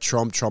I like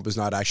Trump is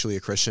not actually a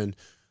Christian.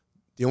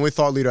 The only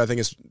thought leader I think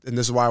is, and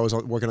this is why I was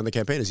working on the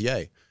campaign, is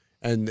Ye.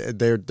 and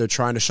they're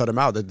trying to shut him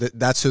out.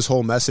 That's his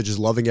whole message, is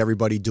loving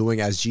everybody,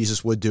 doing as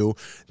Jesus would do.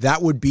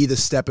 That would be the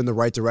step in the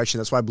right direction.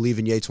 That's why I believe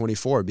in Ye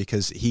 24,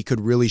 because he could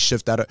really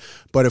shift that.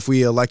 But if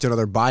we elect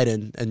another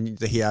Biden and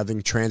he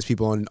having trans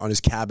people on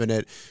his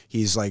cabinet,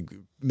 he's like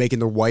making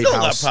the White House. You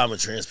don't have a problem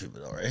with trans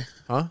people, though, right?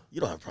 Huh?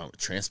 You don't have a problem with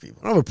trans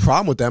people. I don't have a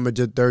problem with them. But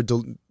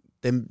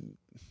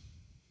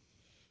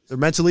they're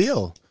mentally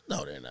ill.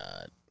 No, they're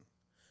not.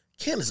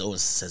 Candace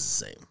Owens says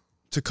the same.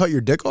 To cut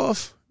your dick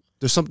off?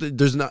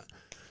 There's not.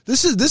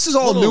 This is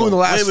all new in the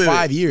last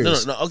 5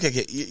 years. No.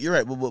 Okay. You're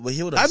right. But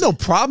hear what I have no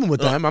problem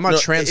with them. I'm not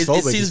transphobic.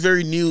 It seems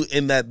very new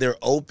in that they're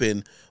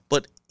open.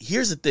 But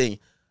here's the thing.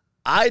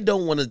 I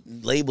don't want to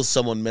label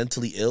someone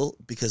mentally ill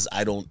because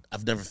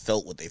I've never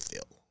felt what they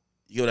feel.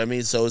 You know what I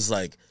mean? So it's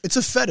like, it's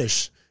a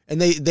fetish. And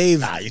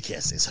they've you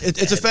can't say something.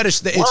 It's a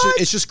fetish.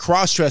 It's just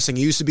cross-dressing. It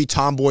used to be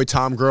tomboy,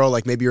 tomgirl,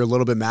 like maybe you're a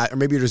little bit mad, or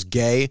maybe you're just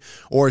gay,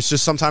 or it's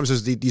just sometimes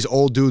there's these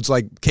old dudes,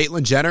 like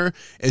Caitlyn Jenner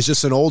is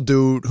just an old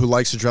dude who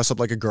likes to dress up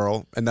like a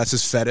girl, and that's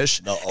his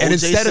fetish. No, and OJ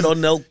instead said of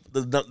on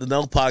the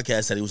Nell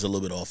podcast that he was a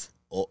little bit off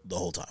the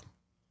whole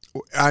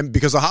time.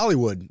 Because of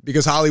Hollywood.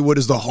 Because Hollywood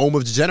is the home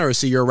of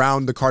degeneracy. You're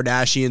around the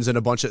Kardashians and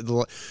a bunch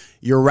of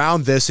you're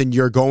around this, and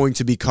you're going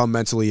to become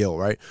mentally ill,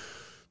 right?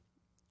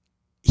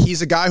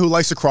 He's a guy who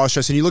likes to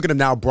cross-dress, and you look at him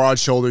now, broad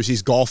shoulders,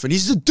 he's golfing.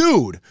 He's a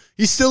dude.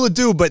 He's still a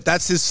dude, but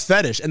that's his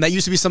fetish. And that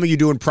used to be something you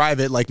do in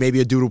private, like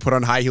maybe a dude will put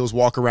on high heels,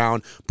 walk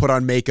around, put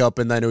on makeup,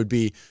 and then it would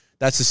be,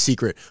 that's a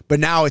secret.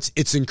 But now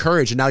it's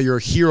encouraged, and now you're a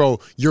hero.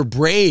 You're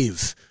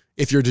brave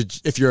if you're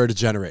a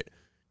degenerate.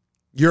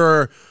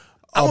 You're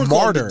a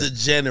martyr.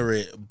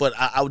 Degenerate, but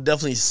I would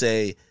definitely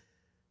say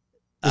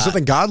there's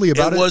something godly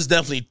about it. It was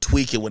definitely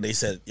tweaking when they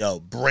said, "Yo,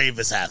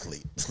 bravest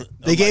athlete."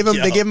 They gave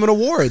him an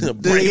award.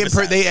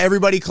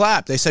 Everybody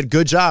clapped. They said,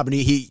 "Good job," and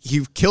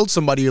he killed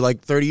somebody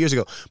like 30 years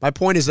ago. My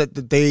point is that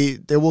they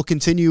will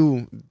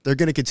continue. They're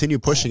going to continue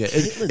pushing it.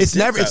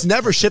 It's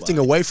never shifting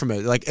away from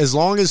it. Like, as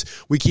long as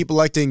we keep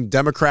electing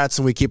Democrats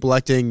and we keep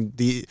electing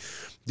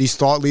these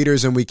thought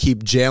leaders, and we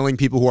keep jailing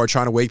people who are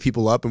trying to wake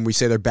people up, and we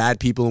say they're bad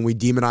people, and we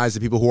demonize the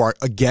people who are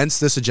against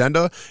this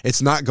agenda,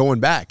 it's not going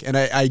back. And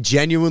I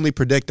genuinely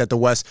predict that the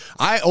West,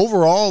 I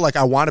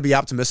want to be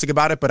optimistic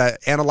about it,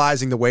 but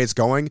analyzing the way it's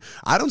going,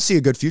 I don't see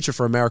a good future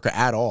for America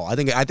at all. I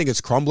think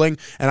it's crumbling,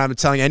 and I'm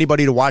telling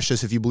anybody to watch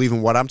this, if you believe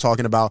in what I'm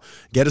talking about,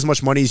 get as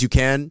much money as you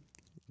can,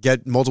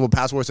 get multiple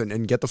passports,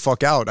 and get the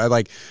fuck out. I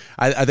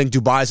think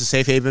Dubai is a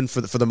safe haven for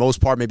the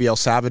most part. Maybe El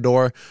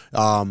Salvador.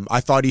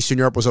 I thought Eastern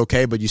Europe was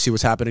okay, but you see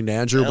what's happening to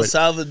Andrew. El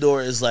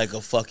Salvador is like a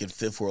fucking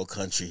fifth world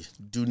country.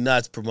 Do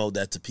not promote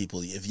that to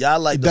people. If y'all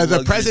like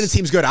the president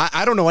seems good.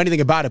 I don't know anything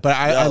about it, but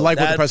I like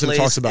what the president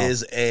talks about.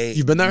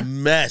 You've been there?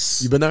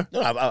 Mess. You've been there?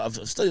 No, I've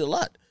studied a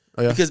lot.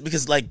 Oh, yeah?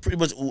 Because like pretty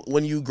much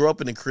when you grow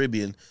up in the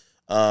Caribbean,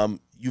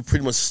 you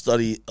pretty much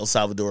study El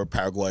Salvador,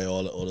 Paraguay,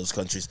 all those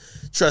countries.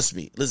 Trust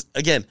me. Listen,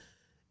 again,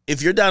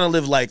 if you're down to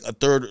live like a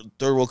third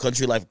world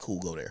country life, cool,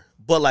 go there.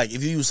 But like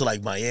if you used to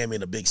like Miami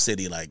in a big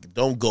city, like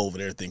don't go over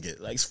there thinking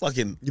like it's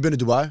fucking. You been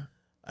to Dubai?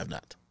 I've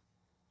not.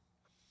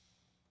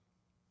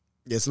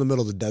 Yeah, it's in the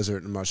middle of the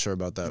desert. I'm not sure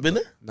about that. You been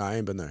there? No, I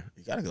ain't been there.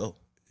 You gotta go.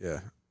 Yeah.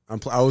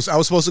 I was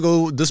supposed to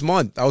go this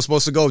month. I was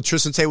supposed to go.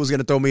 Tristan Tate was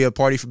going to throw me a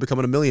party for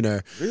becoming a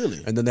millionaire.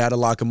 Really? And then they had to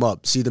lock him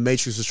up. See, the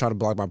Matrix was trying to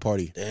block my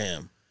party.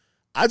 Damn.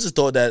 I just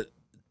thought that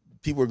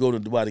people were going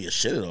to Dubai to get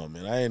shitted on,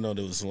 man. I didn't know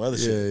there was some other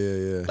shit.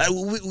 Yeah. Like,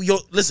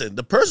 listen,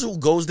 the person who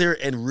goes there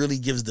and really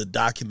gives the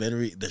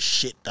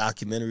shit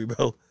documentary,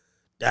 bro,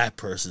 that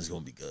person's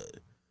going to be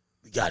good.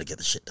 We got to get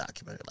the shit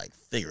documentary. Like,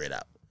 figure it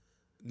out.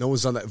 No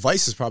one's done that.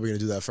 Vice is probably going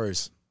to do that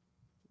first.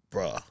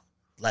 Bro,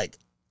 like,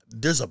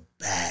 there's a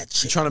bad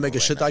chick. You trying to make a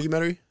shit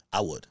documentary?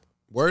 I would.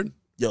 Word?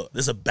 Yo,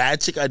 there's a bad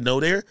chick I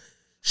know there.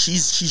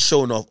 She's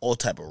showing off all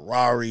type of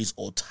Raris,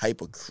 all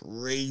type of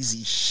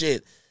crazy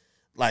shit.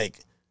 Like,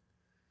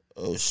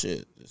 oh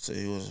shit.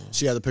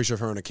 She had the picture of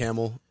her on a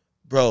camel.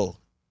 Bro,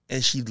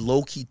 and she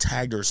low-key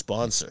tagged her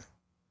sponsor.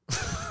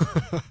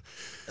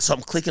 So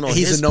I'm clicking on his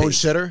He's a known page.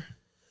 shitter?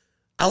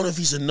 I don't know if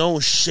he's a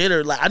known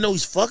shitter. Like, I know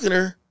he's fucking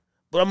her,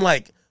 but I'm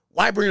like,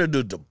 why bring her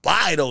to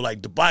Dubai, though?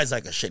 Like, Dubai's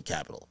like a shit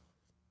capital.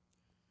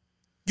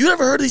 You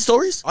never heard these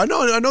stories? I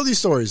know these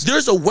stories.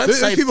 There's a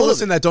website. There's people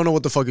listening that don't know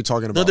what the fuck you're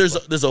talking about. No,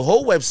 there's a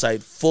whole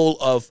website full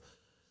of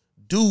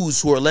dudes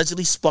who are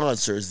allegedly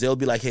sponsors. They'll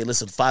be like, hey,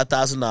 listen,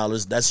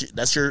 $5,000,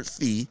 that's your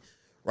fee,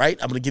 right?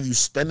 I'm going to give you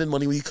spending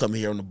money when you come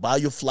here. I'm going to buy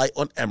your flight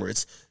on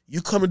Emirates.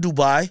 You come to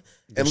Dubai,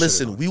 and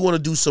listen, we want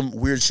to do some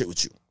weird shit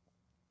with you.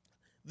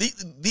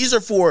 These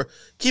are for,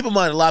 keep in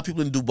mind, a lot of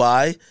people in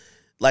Dubai,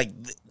 like,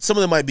 some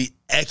of them might be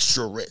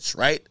extra rich,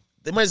 right?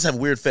 They might just have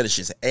weird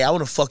fetishes. Hey, I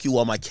want to fuck you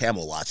while my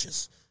camel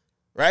watches,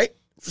 right?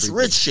 It's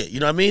rich shit, you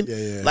know what I mean?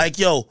 Yeah. Like,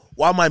 yo,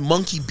 while my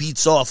monkey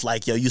beats off,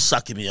 like, yo, you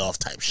sucking me off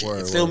type shit.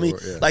 You feel me?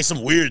 Yeah. Like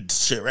some weird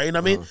shit, right? You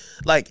know what I mean?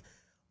 Like,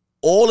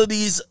 all of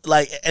these,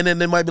 like, and then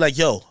they might be like,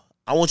 yo,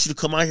 I want you to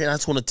come out here and I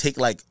just want to take,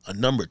 like, a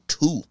number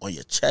 2 on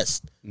your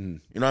chest. You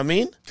know what I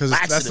mean? Because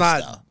that's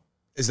not,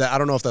 style. I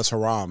don't know if that's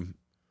haram.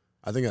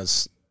 I think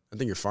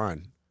you're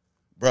fine.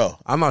 Bro.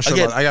 I'm not sure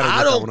Again, about,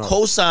 I don't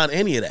co-sign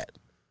any of that.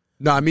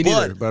 No, I mean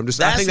neither. But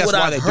I think that's what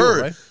why I've they heard. do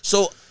it, right?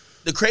 So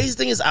the crazy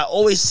thing is, I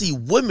always see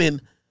women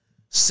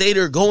say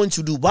they're going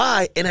to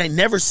Dubai, and I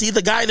never see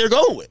the guy they're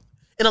going with.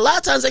 And a lot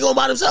of times they go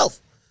by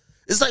themselves.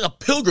 It's like a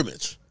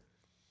pilgrimage.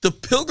 The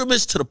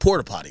pilgrimage to the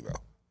porta potty, bro.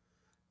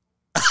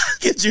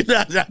 Get you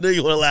not? I know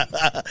you want to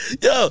laugh.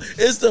 Yo,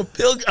 it's the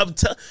pilgrim.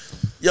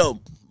 Yo,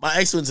 my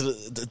ex went to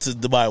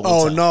Dubai one time.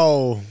 Oh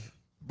no,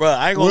 bro!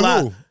 I ain't gonna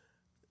lie. Who?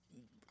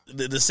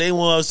 The same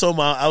one I was talking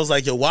about. I was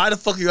like, yo, why the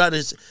fuck are you out of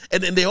this?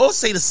 And they all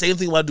say the same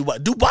thing about Dubai.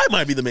 Dubai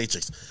might be the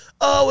Matrix.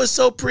 Oh, it's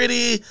so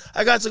pretty.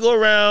 I got to go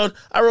around.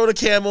 I rode a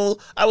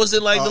camel. I was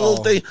in like the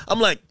little thing. I'm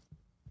like,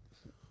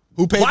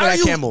 who paid for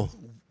that camel?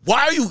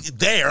 Why are you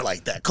there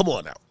like that? Come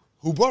on now.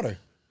 Who brought her?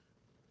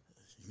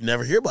 You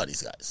never hear about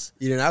these guys.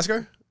 You didn't ask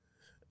her?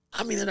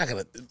 I mean, they're not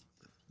gonna.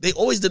 They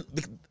always did.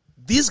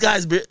 These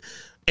guys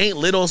ain't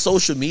lit on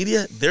social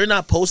media. They're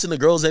not posting the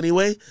girls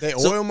anyway. They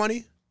oil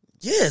money.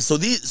 Yeah, so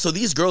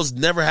these girls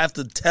never have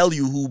to tell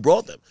you who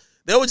brought them.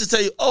 They always just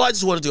tell you, "Oh, I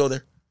just wanted to go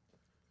there."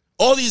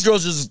 All these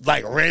girls just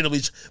like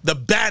randomly, the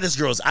baddest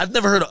girls. I've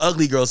never heard an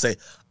ugly girl say,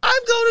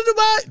 "I'm going to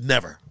Dubai."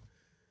 Never.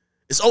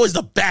 It's always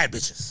the bad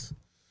bitches.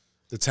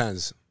 The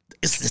 10s.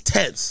 It's the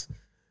 10s.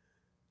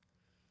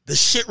 The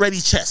shit ready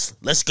chest.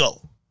 Let's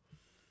go.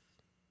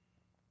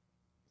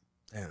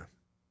 Damn.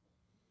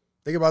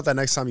 Think about that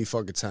next time you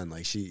fuck a 10.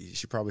 Like she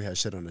probably had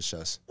shit on her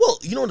chest. Well,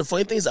 you know, the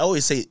funny thing is, I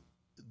always say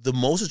the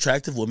most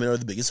attractive women are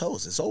the biggest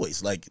hoes. It's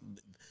always like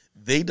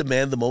they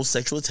demand the most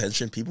sexual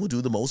attention. People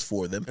do the most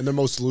for them. And they're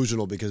most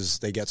delusional because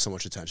they get so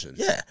much attention.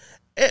 Yeah.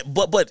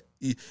 But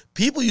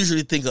people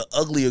usually think an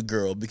uglier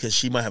girl, because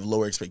she might have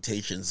lower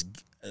expectations,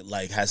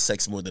 like has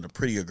sex more than a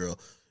prettier girl.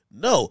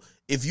 No.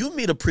 If you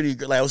meet a pretty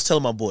girl, like I was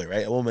telling my boy,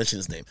 right? I won't mention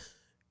his name.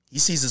 He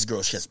sees this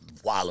girl. She has a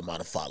wild amount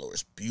of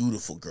followers.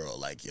 Beautiful girl.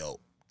 Like, yo,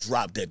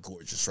 drop dead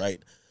gorgeous,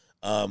 right?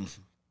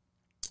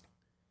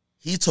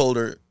 He told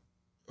her,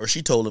 or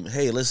she told him,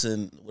 hey,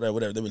 listen,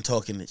 whatever. They've been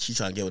talking. She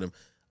trying to get with him.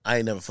 I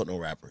ain't never fucked no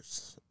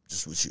rappers.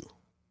 Just with you.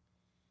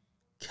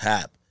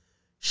 Cap.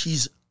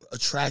 She's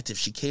attractive.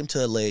 She came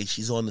to LA.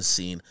 She's on the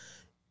scene.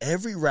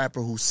 Every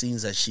rapper who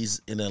sees that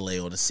she's in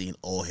LA on the scene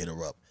all hit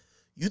her up.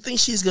 You think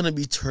she's going to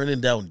be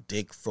turning down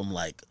dick from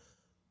like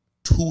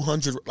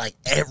 200, like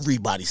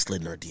everybody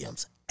slid in her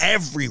DMs.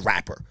 Every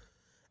rapper.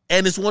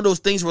 And it's one of those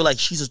things where like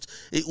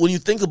when you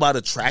think about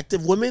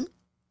attractive women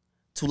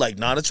to like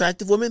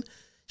non-attractive women,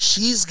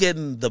 she's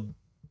getting the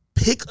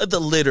pick of the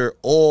litter,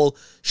 all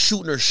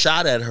shooting her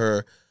shot at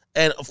her.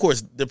 And of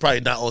course, they're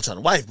probably not all trying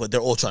to wife, but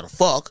they're all trying to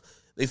fuck.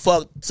 They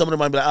fuck. Some of them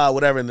might be like,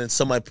 whatever. And then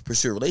some might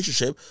pursue a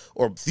relationship,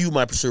 or few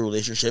might pursue a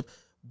relationship.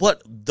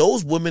 But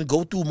those women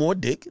go through more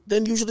dick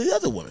than usually the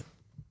other women.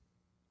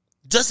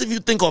 Just if you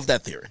think off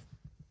that theory.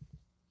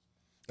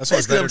 That's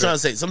what I'm trying to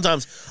say.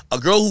 Sometimes a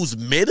girl who's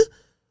mid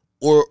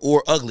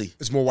or ugly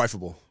is more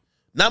wifeable.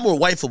 Not more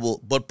wifeable,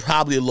 but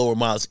probably a lower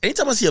mileage.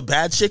 Anytime I see a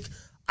bad chick,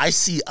 I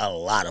see a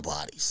lot of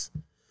bodies.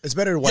 It's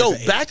better to wife.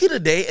 Yo, back in the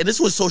day, and this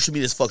is when social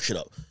media's fuck shit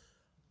up.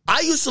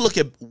 I used to look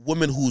at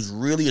women who's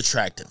really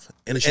attractive.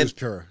 And she was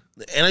pure.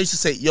 And I used to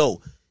say,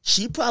 yo,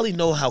 she probably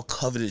know how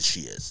coveted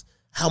she is.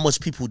 How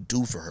much people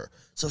do for her.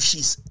 So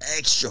she's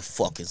extra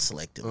fucking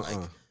selective.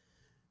 Like,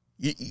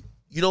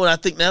 you know what I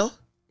think now?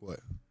 What?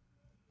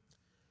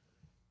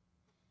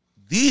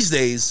 These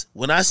days,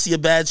 when I see a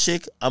bad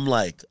chick, I'm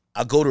like,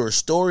 I go to her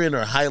story and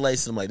her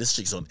highlights, and I'm like, this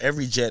chick's on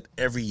every jet,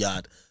 every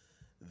yacht.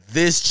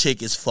 This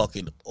chick is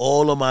fucking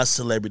all of my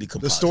celebrity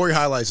compadres. The story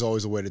highlights is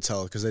always a way to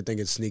tell, because they think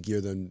it's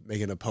sneakier than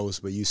making a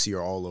post, but you see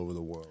her all over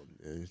the world.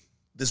 Yeah.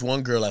 This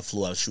one girl I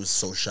flew out, she was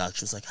so shocked.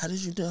 She was like, how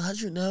did you know? How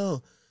did you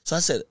know? So I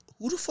said,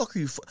 who the fuck are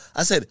you?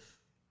 I said,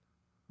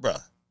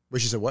 bruh. But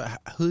she said, what?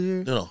 Who are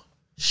you? No.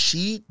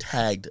 She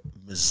tagged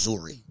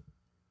Missouri.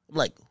 I'm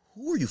like,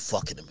 who are you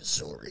fucking in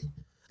Missouri?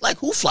 Like,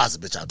 who flies a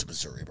bitch out to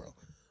Missouri, bro?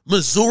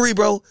 Missouri,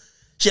 bro?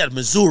 She had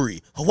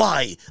Missouri,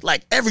 Hawaii,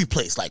 like every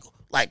place, like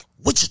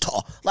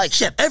Wichita. Like,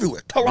 she had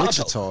everywhere. Toronto.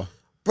 Wichita.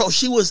 Bro,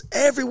 she was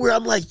everywhere.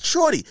 I'm like,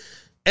 shorty.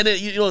 And then,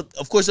 you know,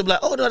 of course, I'm like,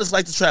 oh, no, I just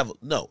like to travel.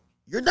 No,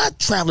 you're not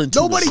traveling to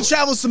Nobody Missouri.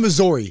 travels to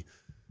Missouri.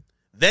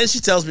 Then she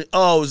tells me,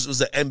 oh, it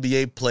was an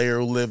NBA player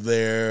who lived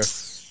there.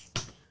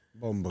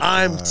 Oh my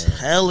I'm God.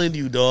 telling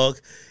you, dog.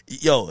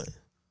 Yo,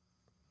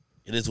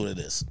 it is what it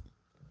is.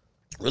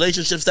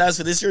 Relationship status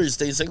for this year, you're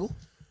staying single?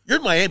 You're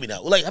in Miami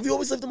now. Like, have you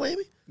always lived in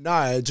Miami?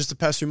 Nah, just the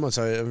past few months.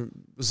 I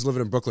was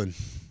living in Brooklyn.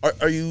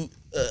 Are you,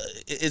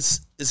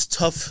 it's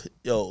tough.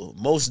 Yo,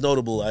 most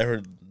notable, I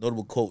heard a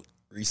notable quote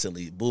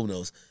recently, Boom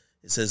knows.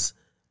 It says,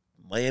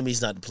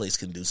 Miami's not the place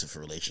conducive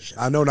for relationships.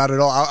 I know, not at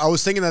all. I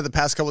was thinking that the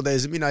past couple of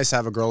days, it'd be nice to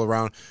have a girl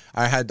around.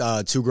 I had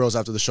 2 girls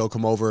after the show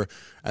come over,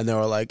 and they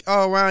were like,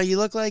 oh, wow, you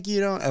look like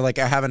you don't. And like,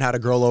 I haven't had a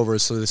girl over,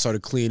 so they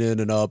started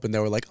cleaning and up, and they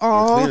were like,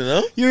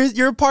 oh,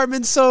 your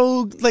apartment's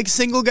so, like,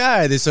 single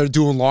guy. They started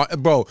doing,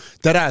 bro,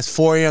 that ass,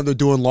 4 a.m., they're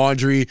doing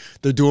laundry,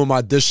 they're doing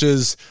my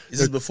dishes. Is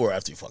this before or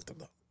after you fucked them,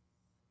 though?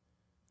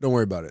 Don't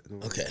worry about it.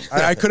 Okay.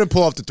 I couldn't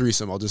pull off the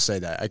threesome, I'll just say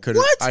that. I couldn't.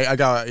 What?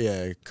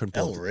 I couldn't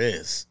pull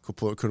Riz.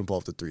 couldn't pull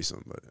off the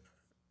threesome, but...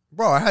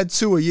 Bro, I had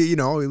 2 of you, you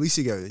know, at least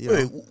you got, you know.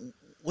 Wait,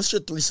 what's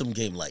your threesome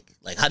game like?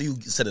 Like, how do you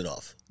set it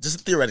off?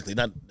 Just theoretically,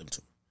 not them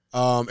two.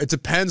 It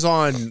depends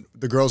on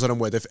the girls that I'm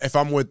with. If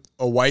I'm with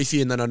a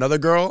wifey and then another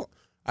girl,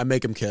 I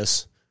make them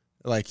kiss.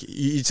 Like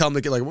you tell them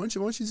to get like, why don't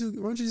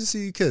you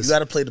see you kiss? You got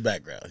to play the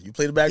background. You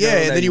play the background.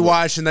 Yeah, and then you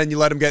watch, and then you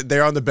let them get.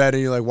 They're on the bed,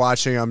 and you're like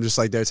watching. I'm just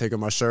like there taking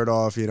my shirt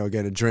off,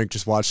 getting a drink,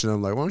 just watching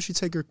them. Like, why don't you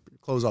take your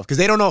clothes off? Because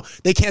they don't know,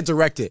 they can't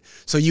direct it.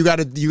 So you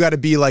gotta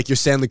be like your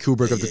Stanley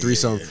Kubrick of the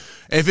threesome. Yeah.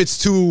 If it's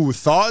two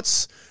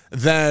thoughts,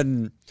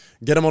 then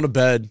get them on the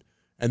bed,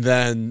 and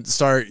then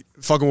start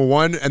fucking with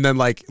one, and then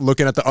like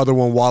looking at the other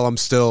one while I'm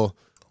still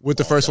with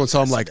the first one.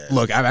 So I'm like,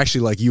 look, I'm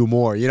actually like you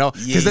more,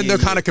 because then they're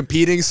kind of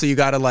competing. So you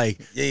got to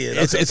like,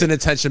 it's an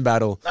attention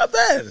battle. Not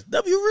bad.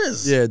 W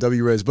Riz. Yeah,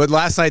 W Riz. But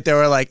last night they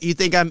were like, you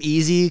think I'm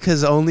easy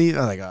because only,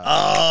 I'm like,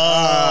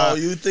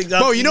 you think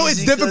I'm easy? Bro,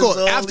 it's difficult.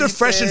 After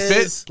Fresh and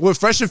Fit, with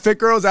Fresh and Fit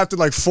girls, after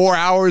like 4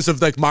 hours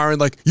of like Myron,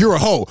 like, you're a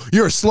hoe,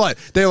 you're a slut.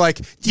 They're like,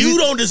 you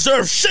don't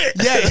deserve shit.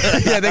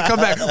 Yeah, they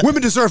come back.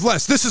 Women deserve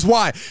less. This is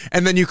why.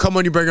 And then you come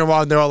on, you bring them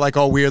on, and they're all like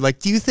all weird. Like,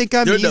 do you think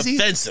I'm easy? You're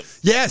defensive.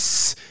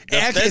 Yes.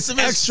 Defensive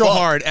it's extra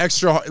hard,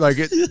 like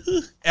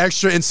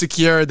extra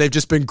insecure. They've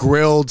just been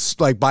grilled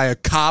like by a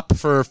cop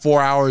for 4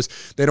 hours.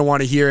 They don't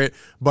want to hear it.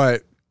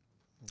 But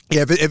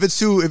yeah, if it's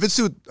two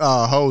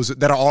hoes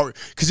that are all,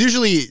 because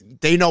usually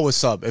they know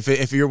what's up.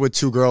 If you're with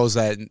two girls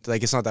that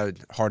like, it's not that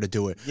hard to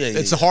do it.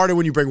 It's harder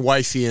when you bring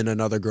wifey and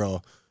another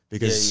girl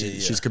because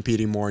she's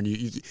competing more, and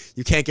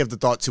you can't give the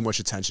thought too much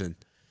attention.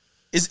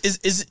 Is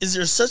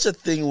there such a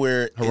thing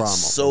where it's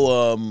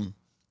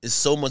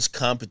so much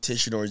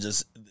competition, or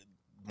just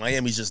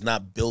Miami's just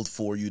not built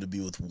for you to be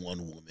with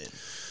one woman?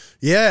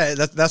 Yeah,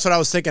 that's what I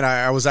was thinking.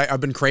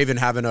 I've been craving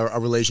having a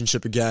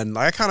relationship again.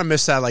 Like, I kind of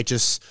miss that, like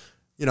just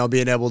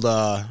being able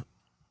to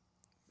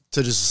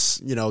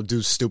just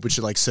do stupid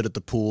shit like sit at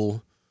the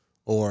pool,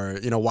 or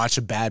watch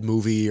a bad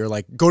movie, or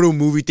like go to a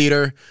movie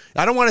theater.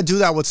 I don't want to do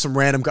that with some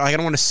random guy. I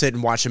don't want to sit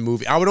and watch a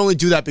movie. I would only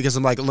do that because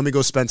I'm like, let me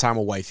go spend time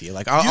with wifey.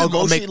 Like, I'll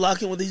emotionally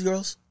lock in with these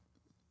girls.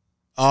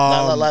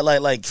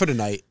 Like for the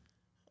night.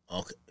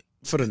 Okay.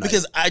 For the night.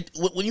 Because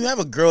when you have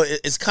a girl,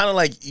 it's kind of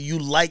like you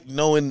like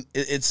knowing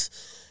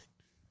it's.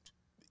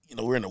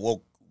 We're in a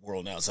woke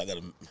world now, so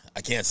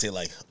I can't say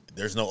like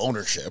there's no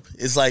ownership.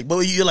 It's like, but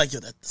you're like,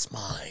 that's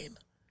mine.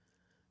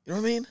 You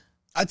know what I mean?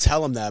 I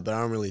tell them that, but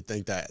I don't really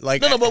think that.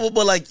 Like, no,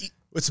 but like,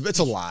 it's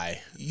a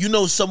lie.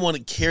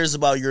 Someone cares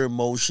about your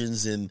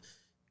emotions, and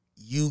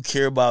you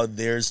care about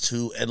theirs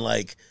too, and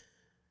like,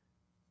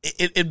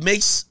 it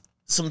makes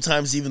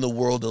sometimes even the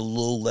world a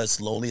little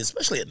less lonely,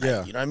 especially at night.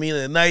 Yeah. You know what I mean?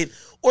 At night,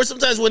 or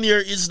sometimes when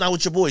you're just not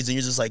with your boys and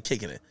you're just like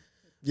kicking it.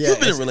 Yeah,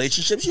 you've been in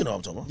relationships, you know what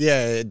I'm talking about.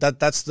 Yeah,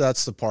 that's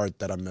the part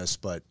that I miss.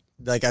 But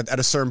like at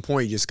a certain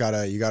point, you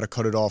gotta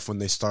cut it off when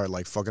they start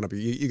like fucking up.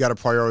 You gotta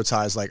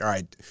prioritize like, all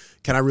right,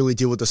 can I really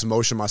deal with this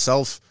emotion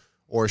myself,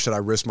 or should I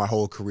risk my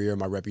whole career,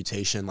 my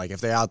reputation? Like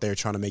if they're out there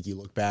trying to make you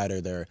look bad,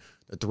 or they're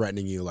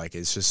threatening you, like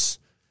it's just,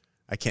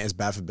 I can't. It's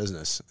bad for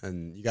business,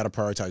 and you gotta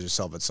prioritize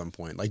yourself at some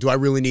point. Like, do I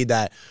really need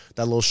that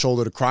little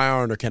shoulder to cry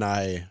on, or can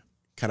I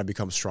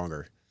become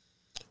stronger?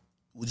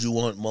 Would you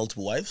want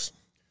multiple wives?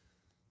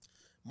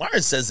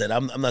 Myron says that.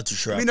 I'm not too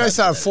sure. It'd be nice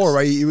to have 4,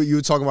 right? You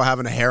were talking about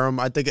having a harem.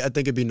 I think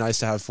it'd be nice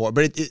to have 4,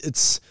 but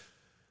it's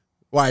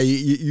why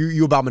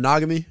you about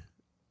monogamy?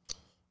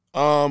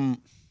 No,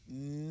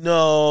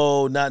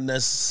 not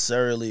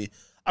necessarily.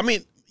 I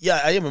mean,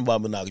 yeah, I am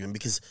about monogamy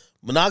because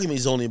monogamy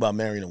is only about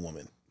marrying a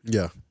woman.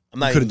 Yeah, I'm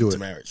not even into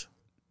marriage.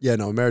 Yeah,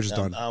 no, marriage is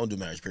done. I don't do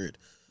marriage. Period.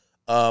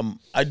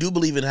 I do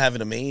believe in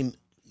having a main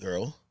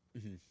girl,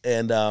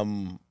 and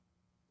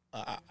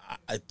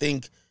I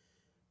think,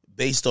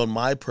 based on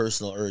my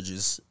personal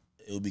urges,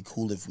 it would be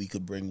cool if we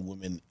could bring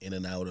women in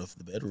and out of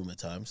the bedroom at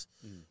times.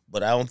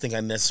 But I don't think I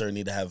necessarily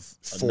need to have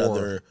 4.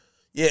 another.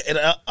 Yeah, and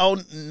I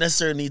don't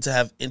necessarily need to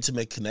have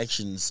intimate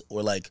connections,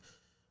 or like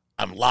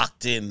I'm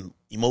locked in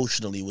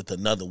emotionally with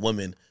another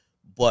woman.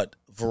 But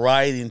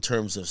variety in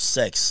terms of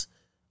sex,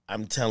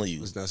 I'm telling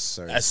you, is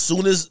necessary. As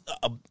soon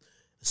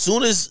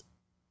as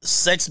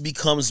sex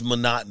becomes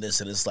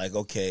monotonous and it's like,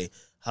 okay,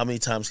 how many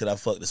times can I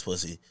fuck this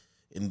pussy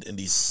in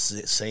these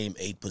same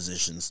 8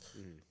 positions?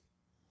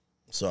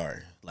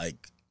 Sorry, like,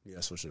 yeah,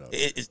 switch it up.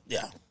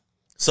 Yeah.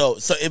 So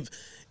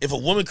if a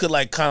woman could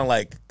like kind of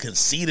like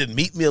concede and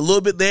meet me a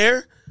little bit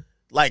there,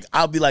 like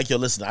I'll be like, yo,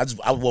 listen,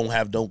 I won't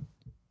have no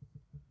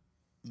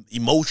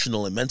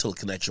emotional and mental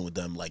connection with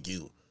them like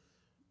you.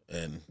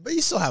 But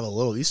you still have a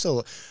little. You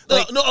still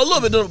like, no, a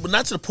little bit, but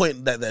not to the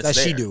point that there.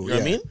 She do. You know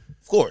what I mean?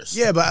 Of course.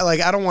 Yeah, but like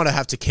I don't want to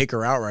have to kick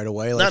her out right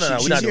away. Like, no,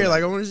 she's here.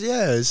 Like,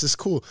 this is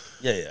cool.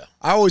 Yeah.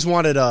 I always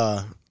wanted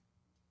a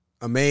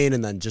main,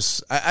 and then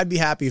just I'd be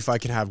happy if I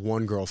could have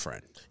one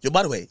girlfriend. Yo,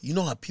 by the way, you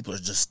know how people are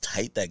just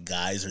tight that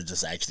guys are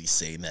just actually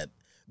saying that?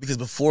 Because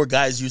before,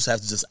 guys used to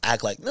have to just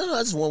act like, no,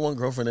 I just want one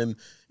girlfriend, and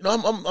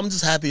I'm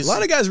just happy. A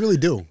lot of guys really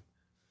do.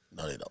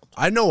 No, they don't.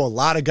 I know a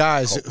lot of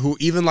guys who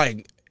even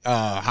like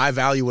high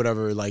value,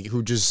 whatever, like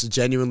who just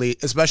genuinely,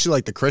 especially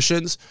like the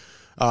Christians.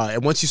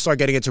 And once you start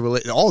getting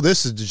into all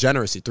this is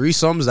degeneracy.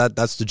 Threesomes,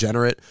 that's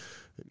degenerate.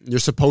 you're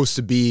supposed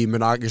to be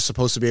you're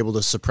supposed to be able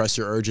to suppress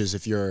your urges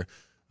if you're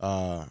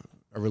a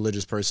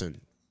religious person.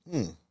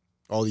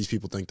 All these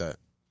people think that.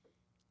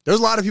 There's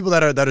a lot of people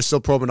that are still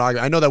pro-monogamy.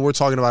 I know that we're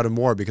talking about it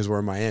more because we're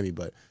in Miami,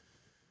 but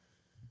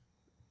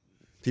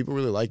people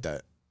really like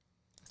that.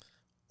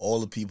 All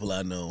the people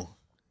I know,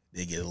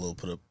 they get a little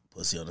put of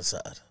pussy on the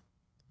side.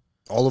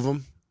 All of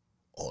them?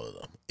 All of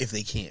them, if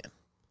they can.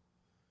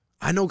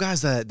 I know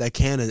guys that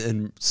can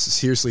and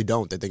seriously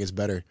don't. They think it's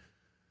better.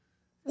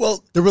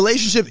 Well, the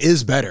relationship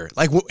is better.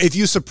 Like, if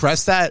you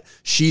suppress that,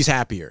 she's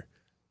happier.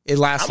 It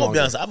lasts longer. I'm gonna be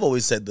honest. I've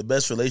always said the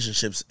best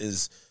relationships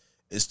is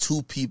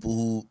two people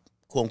who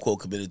quote unquote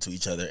committed to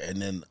each other, and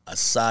then a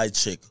side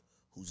chick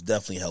who's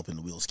definitely helping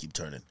the wheels keep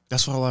turning.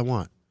 That's all I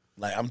want.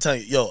 Like, I'm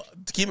telling you, yo,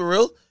 to keep it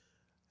real,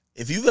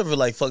 if you've ever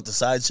like fucked a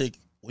side chick,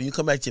 when you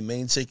come back to your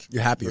main chick,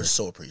 you're happier. You're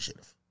so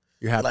appreciative.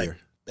 You're happier. Like,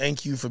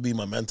 thank you for being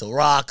my mental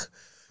rock.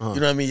 You know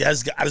what I mean? I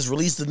just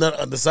released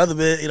this other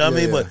bit. You know what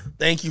I mean? But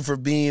thank you for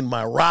being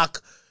my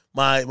rock,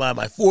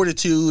 my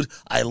fortitude.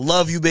 I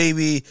love you,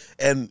 baby.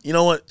 And you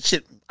know what?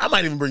 Shit, I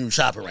might even bring you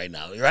shopping right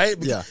now, right?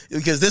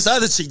 Because this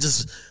other chick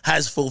just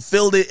has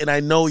fulfilled it, and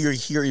I know you're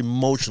here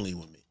emotionally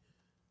with me.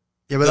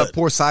 Yeah, but that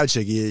poor side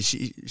chick,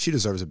 she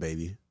deserves a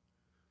baby.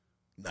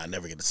 Nah,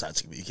 never get a side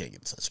chick, but you can't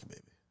get a side chick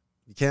baby.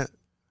 You can't?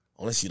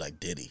 Unless you like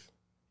Diddy.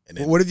 And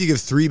then, well, what if you give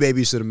 3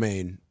 babies to the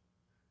main?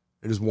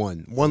 And there's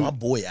one. My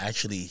boy,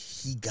 actually,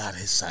 he got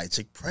his side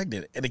chick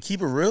pregnant. And to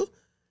keep it real,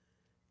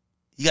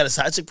 he got a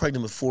side chick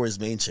pregnant before his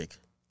main chick.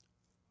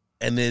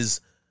 And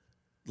is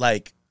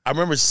like, I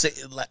remember saying,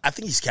 like, I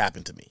think he's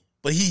capping to me.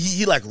 But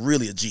he like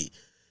really a G.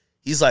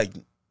 He's like,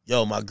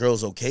 yo, my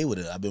girl's okay with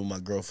it. I've been with my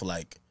girl for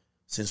like,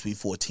 since we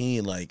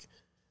 14. Like,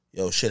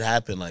 yo, shit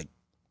happened. Like,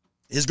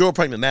 his girl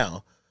pregnant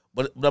now.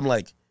 But I'm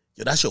like,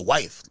 yo, that's your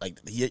wife. Like,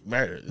 he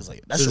married her. It's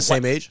like, that's They're your the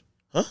same wife. age?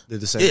 Huh? They're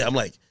the same. Yeah, I'm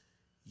like,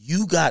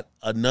 you got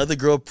another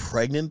girl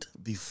pregnant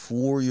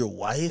before your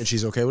wife? And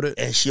she's okay with it?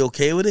 And she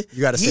okay with it?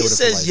 You got to stay with it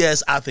for life. He life. says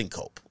yes, I think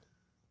cope.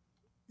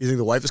 You think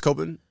the wife is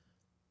coping?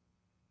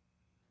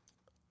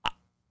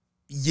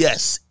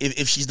 Yes,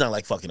 if she's not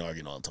like fucking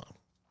arguing all the time.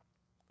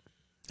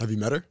 Have you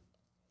met her?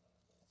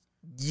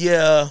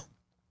 Yeah.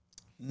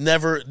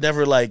 Never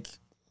like,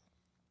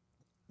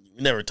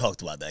 never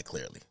talked about that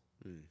clearly.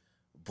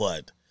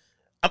 But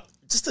I'm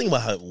just thinking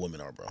about how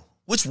women are, bro.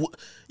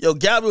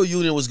 Gabriel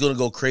Union was going to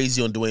go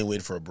crazy on Dwayne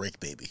Wade for a break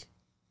baby.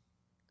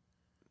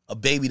 A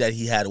baby that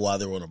he had while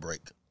they were on a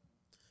break.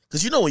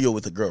 Because you know when you're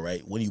with a girl,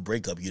 right? When you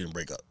break up, you didn't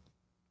break up.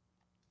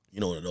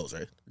 You know one of those,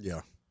 right?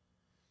 Yeah.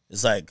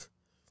 It's like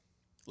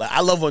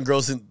I love when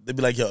girls, they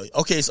be like, yo,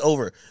 okay, it's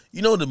over.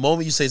 You know the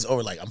moment you say it's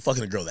over, like, I'm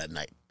fucking a girl that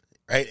night,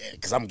 right?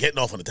 Because I'm getting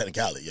off on the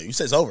technicality. Yo, you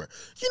say it's over.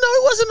 You know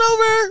it wasn't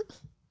over.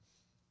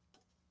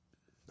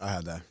 I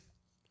had that.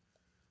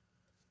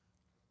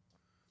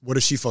 What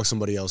if she fucked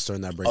somebody else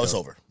during that breakup? Oh, it's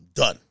over.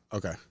 Done.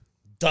 Okay.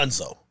 Done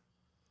so.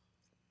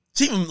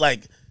 She even,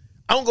 like,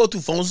 I don't go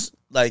through phones.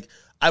 Like,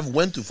 I've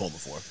went through phone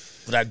before,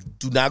 but I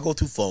do not go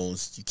through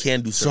phones. You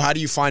can do certain. So how do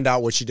you find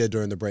out what she did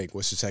during the break?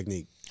 What's your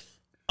technique?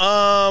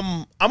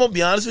 I'm gonna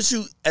be honest with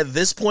you. At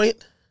this point,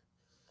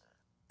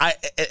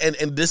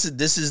 this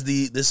is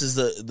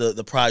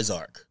the prize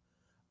arc.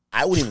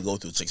 I wouldn't even go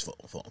through a chick's phone.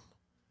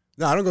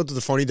 No, I don't go through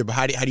the phone either. But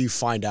how do you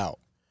find out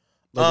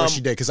what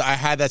she did? Because I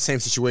had that same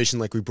situation.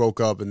 Like, we broke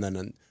up, and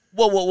then.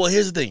 Well.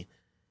 Here's the thing.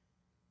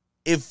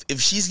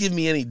 If she's giving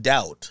me any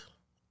doubt,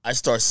 I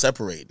start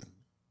separating.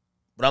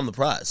 But I'm the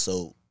prize.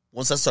 So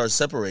once I start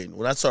separating,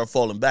 when I start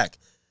falling back,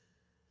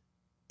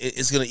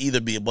 it's going to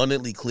either be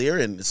abundantly clear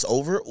and it's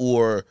over,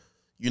 or,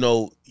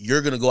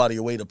 you're going to go out of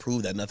your way to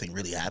prove that nothing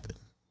really happened.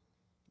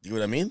 You know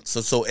what I mean?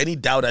 So any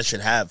doubt I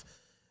should have,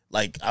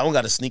 like, I don't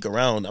got to sneak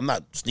around. I'm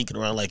not sneaking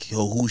around like,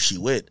 yo, who's she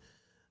with?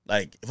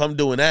 Like, if I'm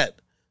doing that,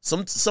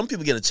 some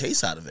people get a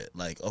chase out of it.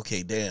 Like,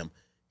 okay, damn,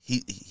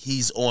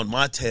 he's on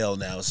my tail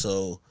now.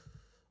 So,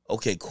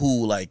 okay,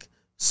 cool. Like,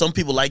 some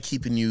people like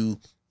keeping you.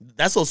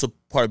 That's also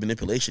part of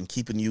manipulation,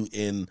 keeping you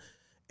in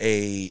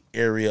a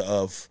area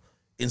of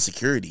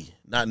insecurity,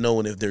 not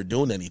knowing if they're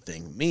doing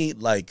anything. Me,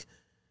 like,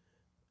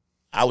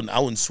 I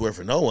wouldn't swear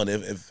for no one.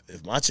 If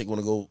my chick want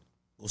to go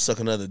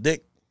suck another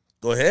dick,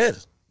 go ahead,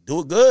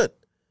 do it good.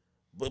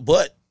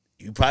 But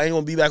you probably ain't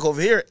gonna be back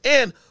over here,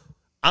 and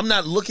I'm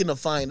not looking to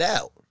find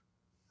out,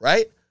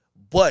 right?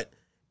 But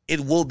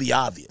it will be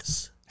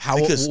obvious.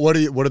 What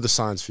are the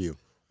signs for you?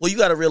 Well, you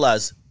got to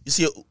realize, you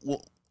see,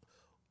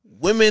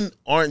 women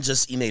aren't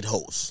just innate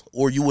hoes,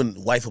 or you wouldn't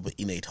wife up an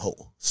innate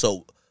hoe.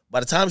 So by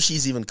the time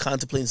she's even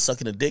contemplating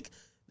sucking a dick,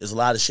 there's a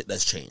lot of shit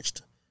that's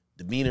changed.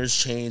 Demeanor's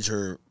changed,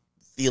 her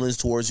feelings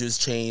towards you has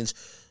changed,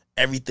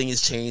 everything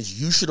has changed.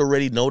 You should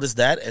already notice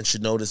that, and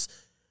should notice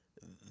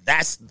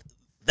that's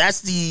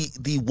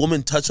the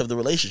woman touch of the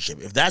relationship.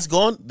 If that's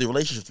gone, the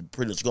relationship's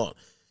pretty much gone.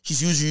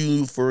 She's using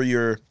you for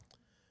your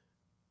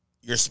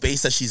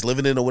space that she's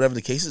living in, or whatever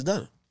the case is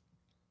done.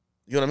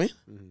 You know what I mean?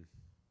 Mm-hmm.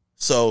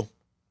 So,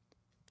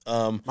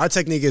 my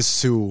technique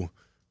is to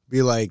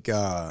be like,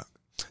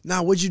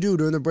 what'd you do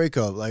during the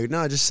breakup? Like,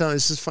 it's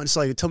just fun. It's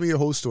like, tell me your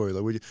whole story.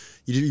 Like,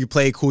 you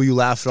play it cool, you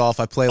laugh it off.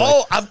 I play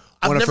like,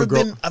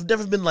 I've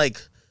never been like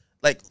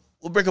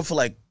we'll break up for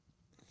like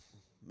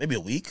maybe a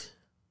week,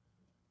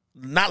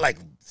 not like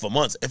for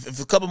months. If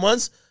a couple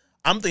months,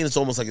 I'm thinking it's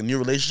almost like a new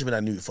relationship, and I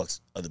knew you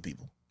fucked other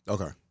people.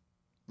 Okay.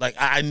 Like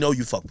I know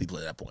you fuck people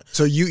at that point.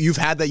 So you've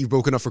had that, you've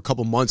broken up for a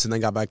couple months and then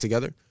got back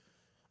together?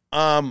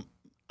 I'm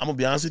gonna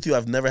be honest with you.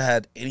 I've never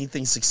had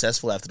anything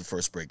successful after the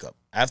first breakup.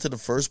 After the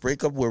first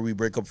breakup, where we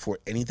break up for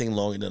anything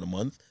longer than a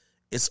month,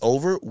 it's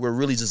over. We're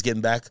really just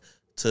getting back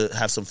to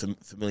have some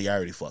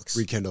familiarity fucks.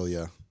 Rekindle,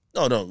 yeah.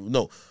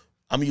 No.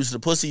 I'm used to the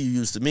pussy. You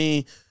used to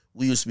me.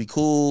 We used to be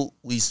cool.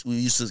 We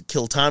used to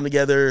kill time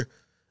together.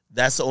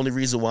 That's the only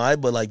reason why.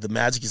 But like the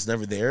magic is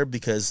never there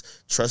because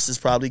trust is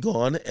probably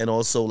gone, and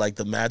also like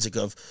the magic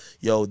of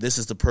this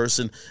is the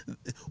person.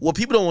 What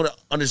people don't want to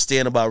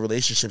understand about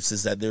relationships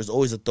is that there's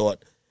always a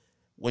thought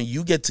when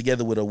you get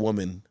together with a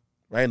woman,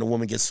 right? And a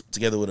woman gets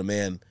together with a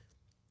man,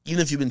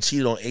 even if you've been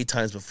cheated on 8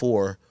 times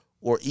before,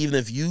 or even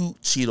if you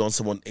cheat on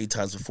someone 8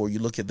 times before, you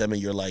look at them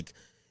and you're like,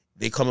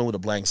 they come in with a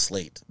blank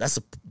slate. That's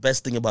the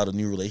best thing about a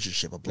new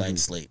relationship, a blank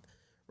slate,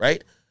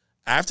 right?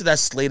 After that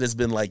slate has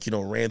been like,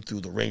 ran through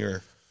the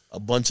ringer a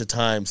bunch of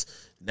times,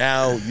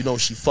 now,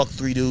 she fucked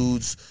 3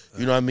 dudes,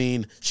 you know what I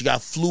mean? She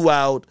got flew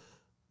out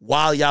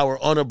while y'all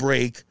were on a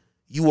break.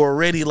 You were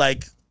already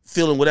like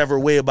feeling whatever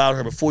way about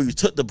her before you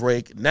took the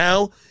break.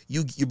 Now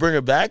you bring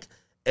her back,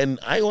 and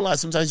I ain't gonna lie,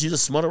 sometimes you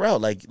just smut her out.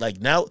 Like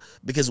now,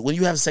 because when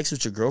you have sex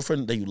with your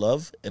girlfriend that you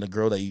love and a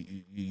girl that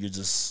you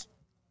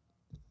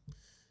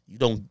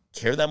don't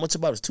care that much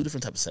about, it's 2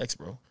 different types of sex,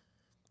 bro.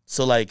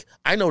 So like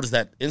I noticed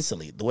that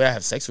instantly. The way I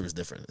have sex with her is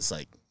different. It's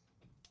like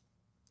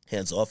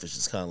hands off. It's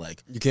just kind of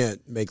like you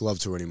can't make love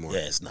to her anymore.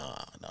 Yes, nah,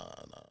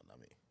 not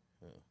me.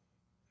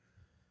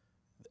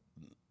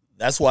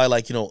 That's why,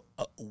 like,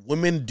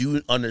 women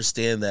do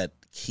understand that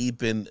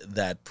keeping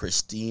that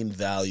pristine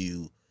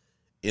value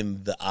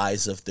in the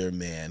eyes of their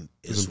man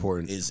is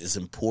important. Is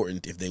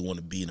important if they want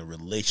to be in a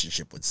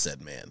relationship with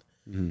said man.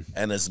 Mm-hmm.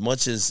 And as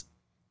much as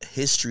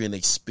history and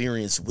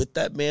experience with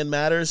that man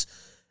matters,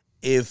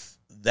 if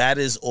that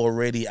is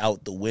already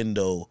out the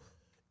window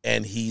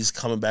and he's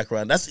coming back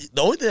around, that's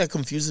the only thing that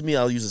confuses me.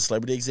 I'll use a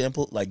celebrity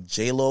example. Like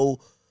J-Lo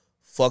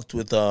fucked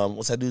with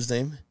what's that dude's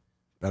name?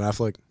 Ben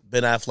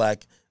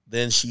Affleck.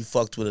 Then she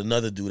fucked with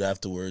another dude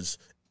afterwards,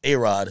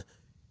 A-Rod.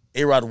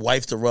 A-Rod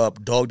wifed her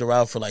up, dogged her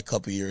out for like a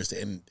couple years,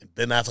 and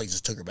Ben Affleck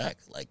just took her back.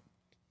 Like,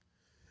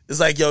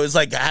 it's like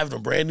having a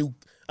brand new,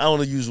 I don't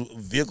want to use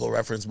vehicle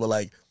reference, but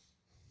like,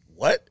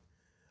 what?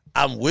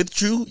 I'm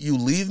with you, you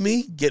leave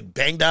me, get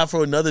banged out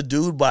for another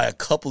dude by a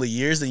couple of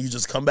years, and you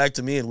just come back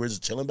to me and we're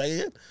just chilling back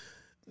again?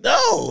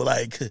 No,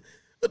 like,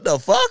 what the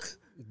fuck?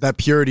 That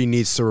purity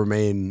needs to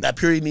remain.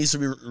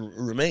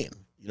 Remain.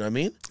 You know what I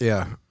mean?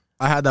 Yeah.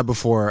 I had that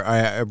before.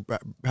 I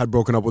had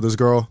broken up with this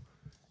girl,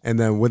 and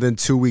then within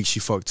 2 weeks, she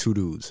fucked 2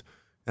 dudes.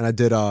 And I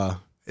did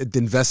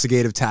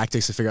investigative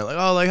tactics to figure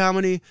out, like, how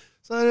many?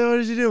 So what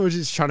did you do? We're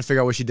just trying to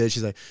figure out what she did.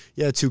 She's like,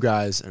 2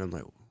 guys. And I'm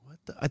like, what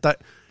the? I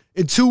thought,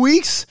 in 2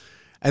 weeks?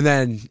 And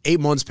then 8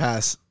 months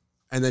pass,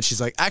 and then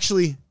she's like,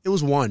 actually, it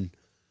was 1.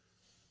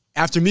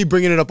 After me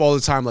bringing it up all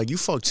the time, like, you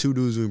fucked 2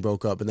 dudes when we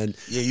broke up. And then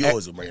you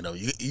always bring it up.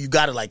 You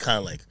got to, like, kind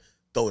of, like,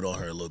 throw it on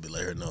her a little bit,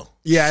 let her know.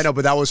 Yeah, I know,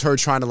 but that was her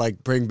trying to,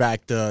 like, bring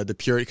back the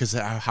purity, because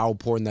how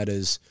important that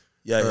is.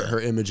 Her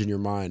image in your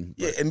mind.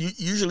 Yeah, and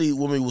usually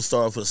women will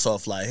start off with a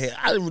soft lie. Hey,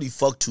 I didn't really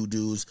fuck 2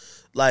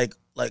 dudes. Like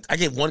I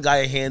gave one guy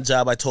a hand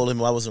job. I told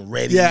him I wasn't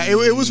ready. Yeah,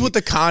 it was with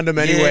the condom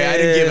anyway. I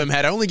didn't give him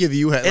head. I only give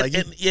you head. Like,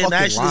 and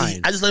actually,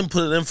 lying. I just let him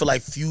put it in for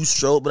like few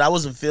strokes, but I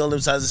wasn't feeling him,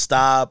 so I had to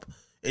stop.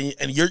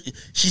 And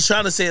she's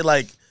trying to say it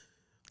like,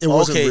 it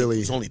wasn't really.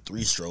 It's only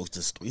 3 strokes.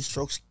 Does 3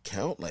 strokes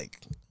count? Like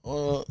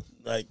one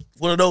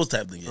of those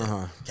type of things.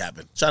 Yeah,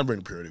 capping. Trying to bring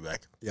the purity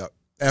back. Yep.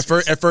 At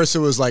first, it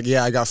was like,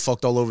 I got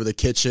fucked all over the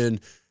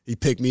kitchen. He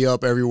picked me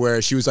up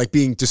everywhere. She was like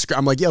being descriptive.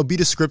 I'm like, be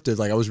descriptive.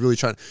 Like, I was really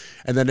trying.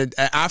 And then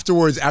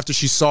afterwards, after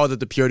she saw that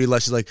the purity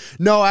left, she's like,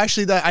 no,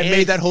 actually, I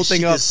made that whole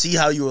thing up. She could see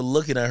how you were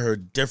looking at her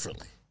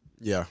differently.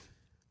 Yeah.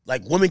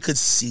 Like, women could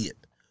see it.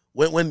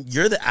 When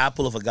you're the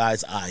apple of a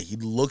guy's eye, he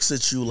looks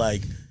at you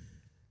like,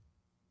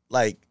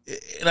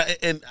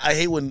 and I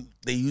hate when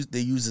they use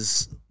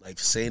this like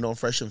saying on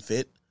Fresh and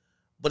Fit,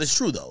 but it's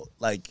true though.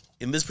 Like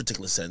in this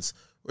particular sense,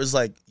 where it's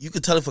like you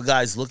could tell if a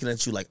guy's looking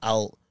at you like,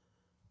 I'll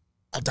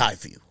die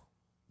for you.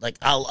 Like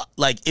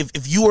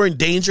if you are in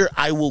danger,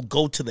 I will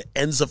go to the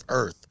ends of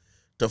earth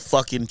to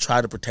fucking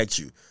try to protect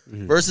you.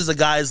 Mm-hmm. Versus a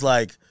guy's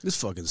like, this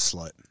fucking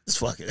slut. This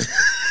fucking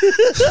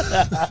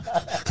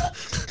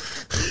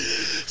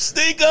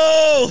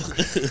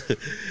Sneako.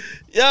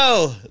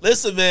 Yo,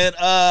 listen, man.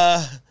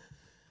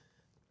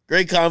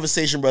 Great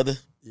conversation, brother.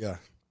 Yeah.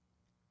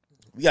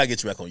 We gotta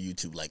get you back on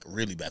YouTube, like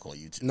really back on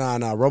YouTube.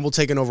 Nah. Rumble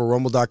taking over,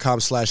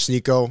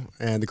 rumble.com/Sneako,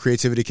 and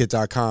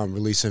thecreativitykit.com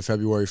releasing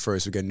February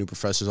 1st. We get new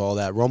professors, all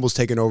that. Rumble's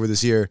taking over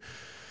this year.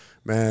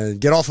 Man,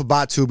 get off of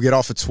BotTube, get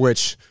off of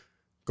Twitch.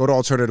 Go to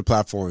alternative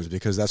platforms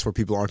because that's where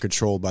people aren't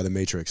controlled by the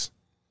Matrix.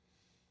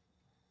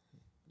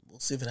 We'll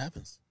see if it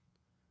happens.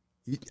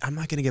 I'm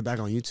not gonna get back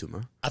on YouTube,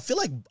 man. I feel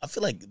like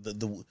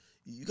the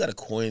you got to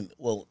coin.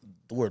 Well,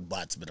 the word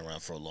bot's been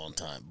around for a long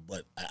time,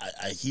 but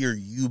I hear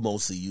you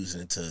mostly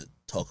using it to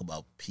talk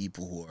about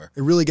people who are.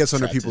 It really gets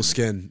under people's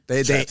skin.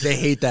 They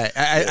hate that.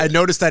 I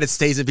noticed that it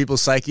stays in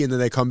people's psyche, and then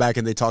they come back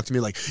and they talk to me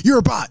like, "You're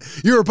a bot.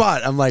 You're a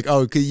bot." I'm like,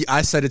 "Oh,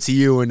 I said it to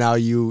you, and now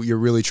you're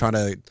really trying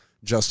to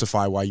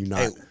justify why you not."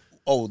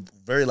 Hey,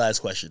 very last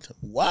question.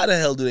 Why the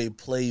hell do they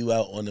play you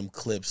out on them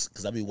clips?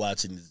 Because I be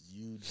watching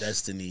you,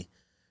 Destiny.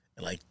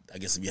 Like, I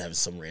guess if you have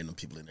some random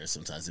people in there,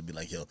 sometimes they'd be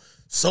like, yo,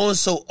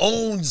 so-and-so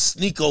owns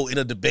Sneako in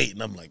a debate.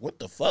 And I'm like, what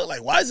the fuck?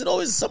 Like, why is it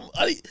always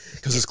somebody?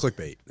 Because it's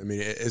clickbait. I mean,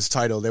 it's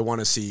titled, they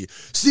want to see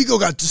Sneako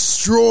got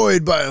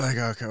destroyed by, like,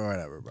 okay,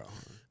 whatever, bro.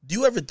 Do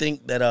you ever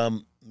think that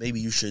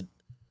maybe you should,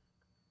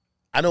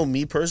 I know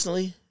me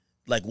personally,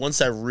 like,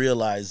 once I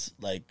realized,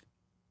 like,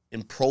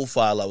 in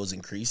profile I was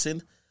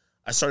increasing,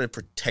 I started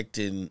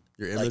protecting.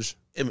 Your image?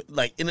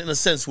 Like in a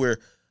sense where,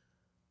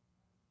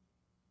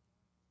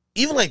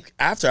 even like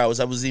after I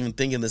was even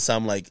thinking this,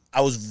 I'm like,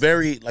 I was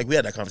very, like, we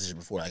had that conversation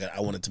before. Like, I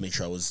wanted to make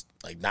sure I was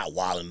like not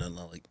wilding,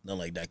 nothing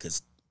like that,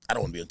 because I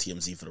don't want to be on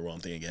TMZ for the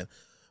wrong thing again.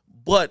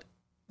 But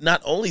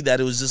not only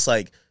that, it was just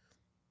like,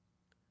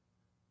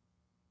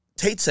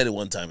 Tate said it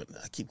one time, and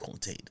I keep calling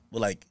Tate,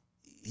 but like,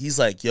 he's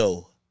like,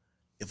 yo,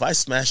 if I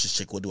smash this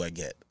chick, what do I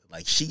get?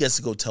 Like, she gets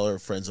to go tell her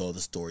friends all the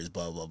stories,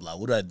 blah, blah, blah.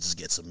 What do I just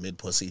get, some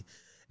mid-pussy?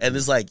 And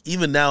it's like,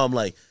 even now, I'm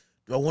like,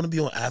 do I want to be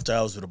on After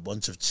Hours with a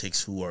bunch of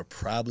chicks who are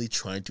probably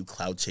trying to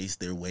clout chase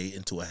their way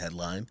into a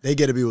headline? They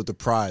get to be with the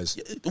prize.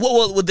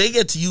 Well, they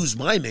get to use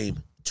my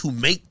name to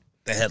make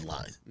the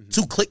headline,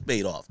 to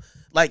clickbait off.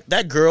 Like,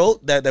 that girl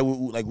that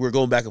we're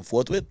going back and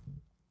forth with,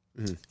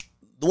 the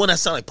one that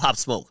sounded like Pop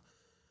Smoke.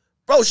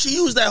 Bro, she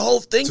used that whole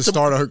thing to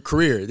start her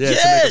career. Yeah, to make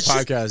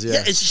a podcast.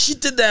 Yeah, and she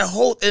did that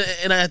whole,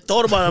 and I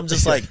thought about it. I'm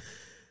just like,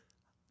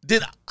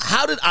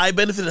 how did I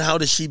benefit and how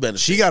did she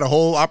benefit? She got a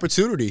whole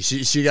opportunity.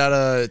 She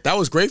got that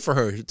was great for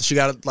her. She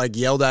got like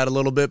yelled at a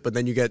little bit, but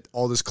then you get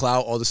all this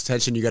clout, all this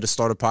attention. You got to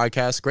start a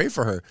podcast. Great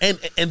for her. And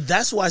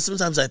that's why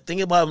sometimes I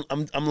think about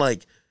them, I'm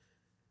like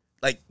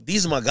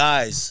these are my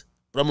guys,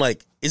 but I'm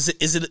like, is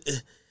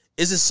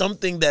it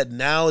something that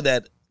now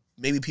that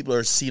maybe people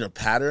are seeing a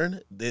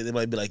pattern, they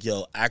might be like,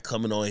 yo, I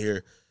coming on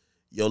here,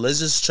 yo, let's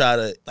just try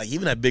to, like,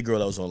 even that big girl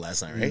that was on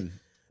last night, right?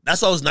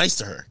 That's why I was nice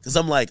to her. Because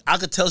I'm like, I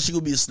could tell she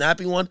would be a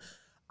snappy one.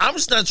 I'm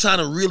just not trying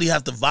to really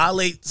have to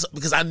violate,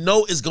 because I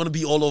know it's going to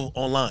be all over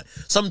online.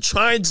 So I'm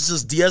trying to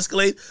just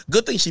de-escalate.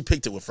 Good thing she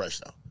picked it with Fresh,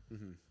 though.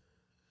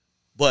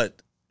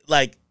 But,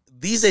 like,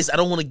 these days, I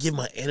don't want to give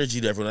my energy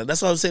to everyone.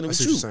 That's what I was saying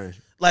with you.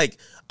 Like,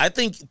 I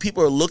think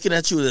people are looking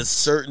at you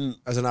as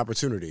an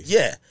opportunity.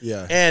 Yeah.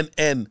 Yeah.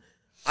 And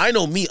I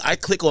know me, I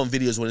click on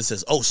videos when it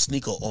says, oh,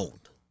 Sneako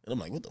owned. And I'm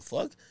like, what the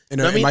fuck? And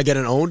you know am I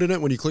getting owned in it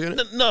when you click on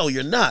it? No,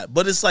 you're not.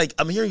 But it's like,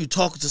 I'm hearing you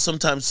talk to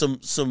sometimes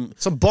some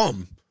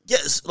bum.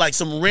 Yes, like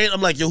some random,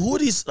 I'm like, yo, who are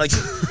these? Like,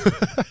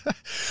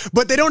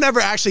 but they don't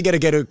ever actually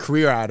get a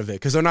career out of it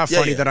because they're not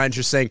funny. That I'm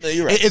just saying. Yeah,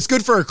 you're right. It's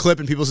good for a clip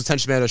and people's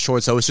attention span is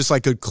short, so it's just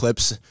like good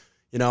clips,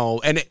 you know.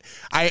 And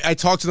I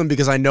talk to them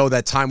because I know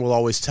that time will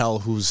always tell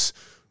who's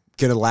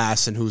gonna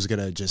last and who's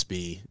gonna just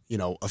be, you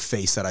know, a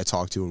face that I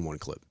talk to in one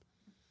clip.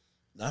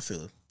 I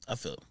feel it.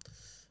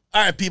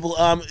 All right, people.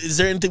 Is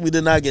there anything we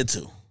did not get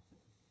to?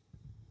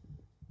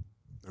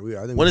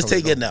 I think when is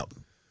Tate getting out?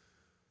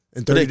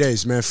 In 30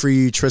 days, man.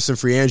 Free Tristan,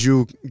 free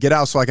Andrew. Get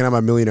out so I can have my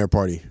millionaire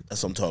party.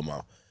 That's what I'm talking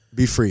about.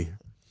 Be free.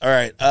 All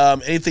right.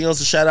 Anything else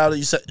to shout out?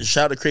 You said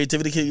shout out to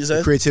Creativity Kit, you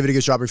said? Creativity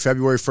Kit's dropping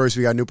February 1st.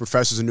 We got new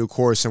professors, a new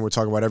course, and we're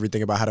talking about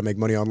everything about how to make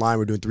money online.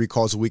 We're doing 3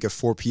 calls a week at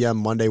 4 p.m.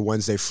 Monday,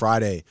 Wednesday,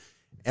 Friday.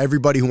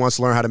 Everybody who wants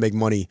to learn how to make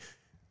money,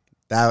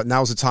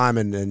 now's the time.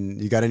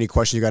 And you got any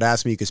question you got to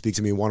ask me, you can speak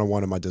to me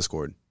one-on-one in my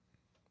Discord.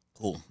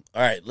 Cool.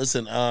 All right.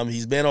 Listen,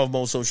 he's banned off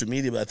most social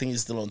media, but I think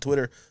he's still on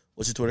Twitter.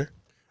 What's your Twitter?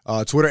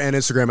 Twitter and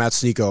Instagram at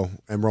Sneako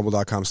and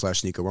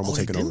rumble.com/Sneako. Rumble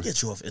taking over. Didn't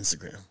get you off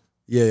Instagram.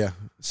 Yeah.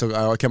 So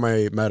I kept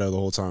my meta the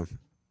whole time.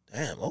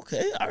 Damn.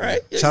 Okay. All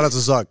right. Shout out to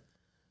Zuck.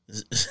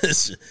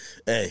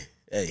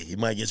 Hey, he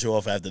might get you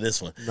off after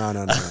this one. No.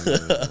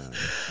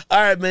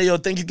 All right, man. Yo,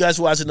 thank you guys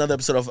for watching another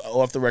episode of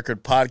Off the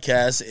Record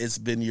Podcast. It's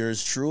been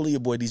yours truly, your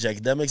boy DJ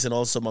Academics, and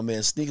also my man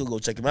Sneako. Go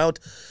check him out.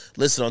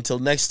 Listen, until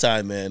next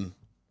time, man.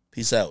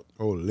 Peace out.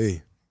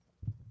 Holy.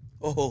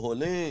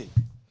 Holy.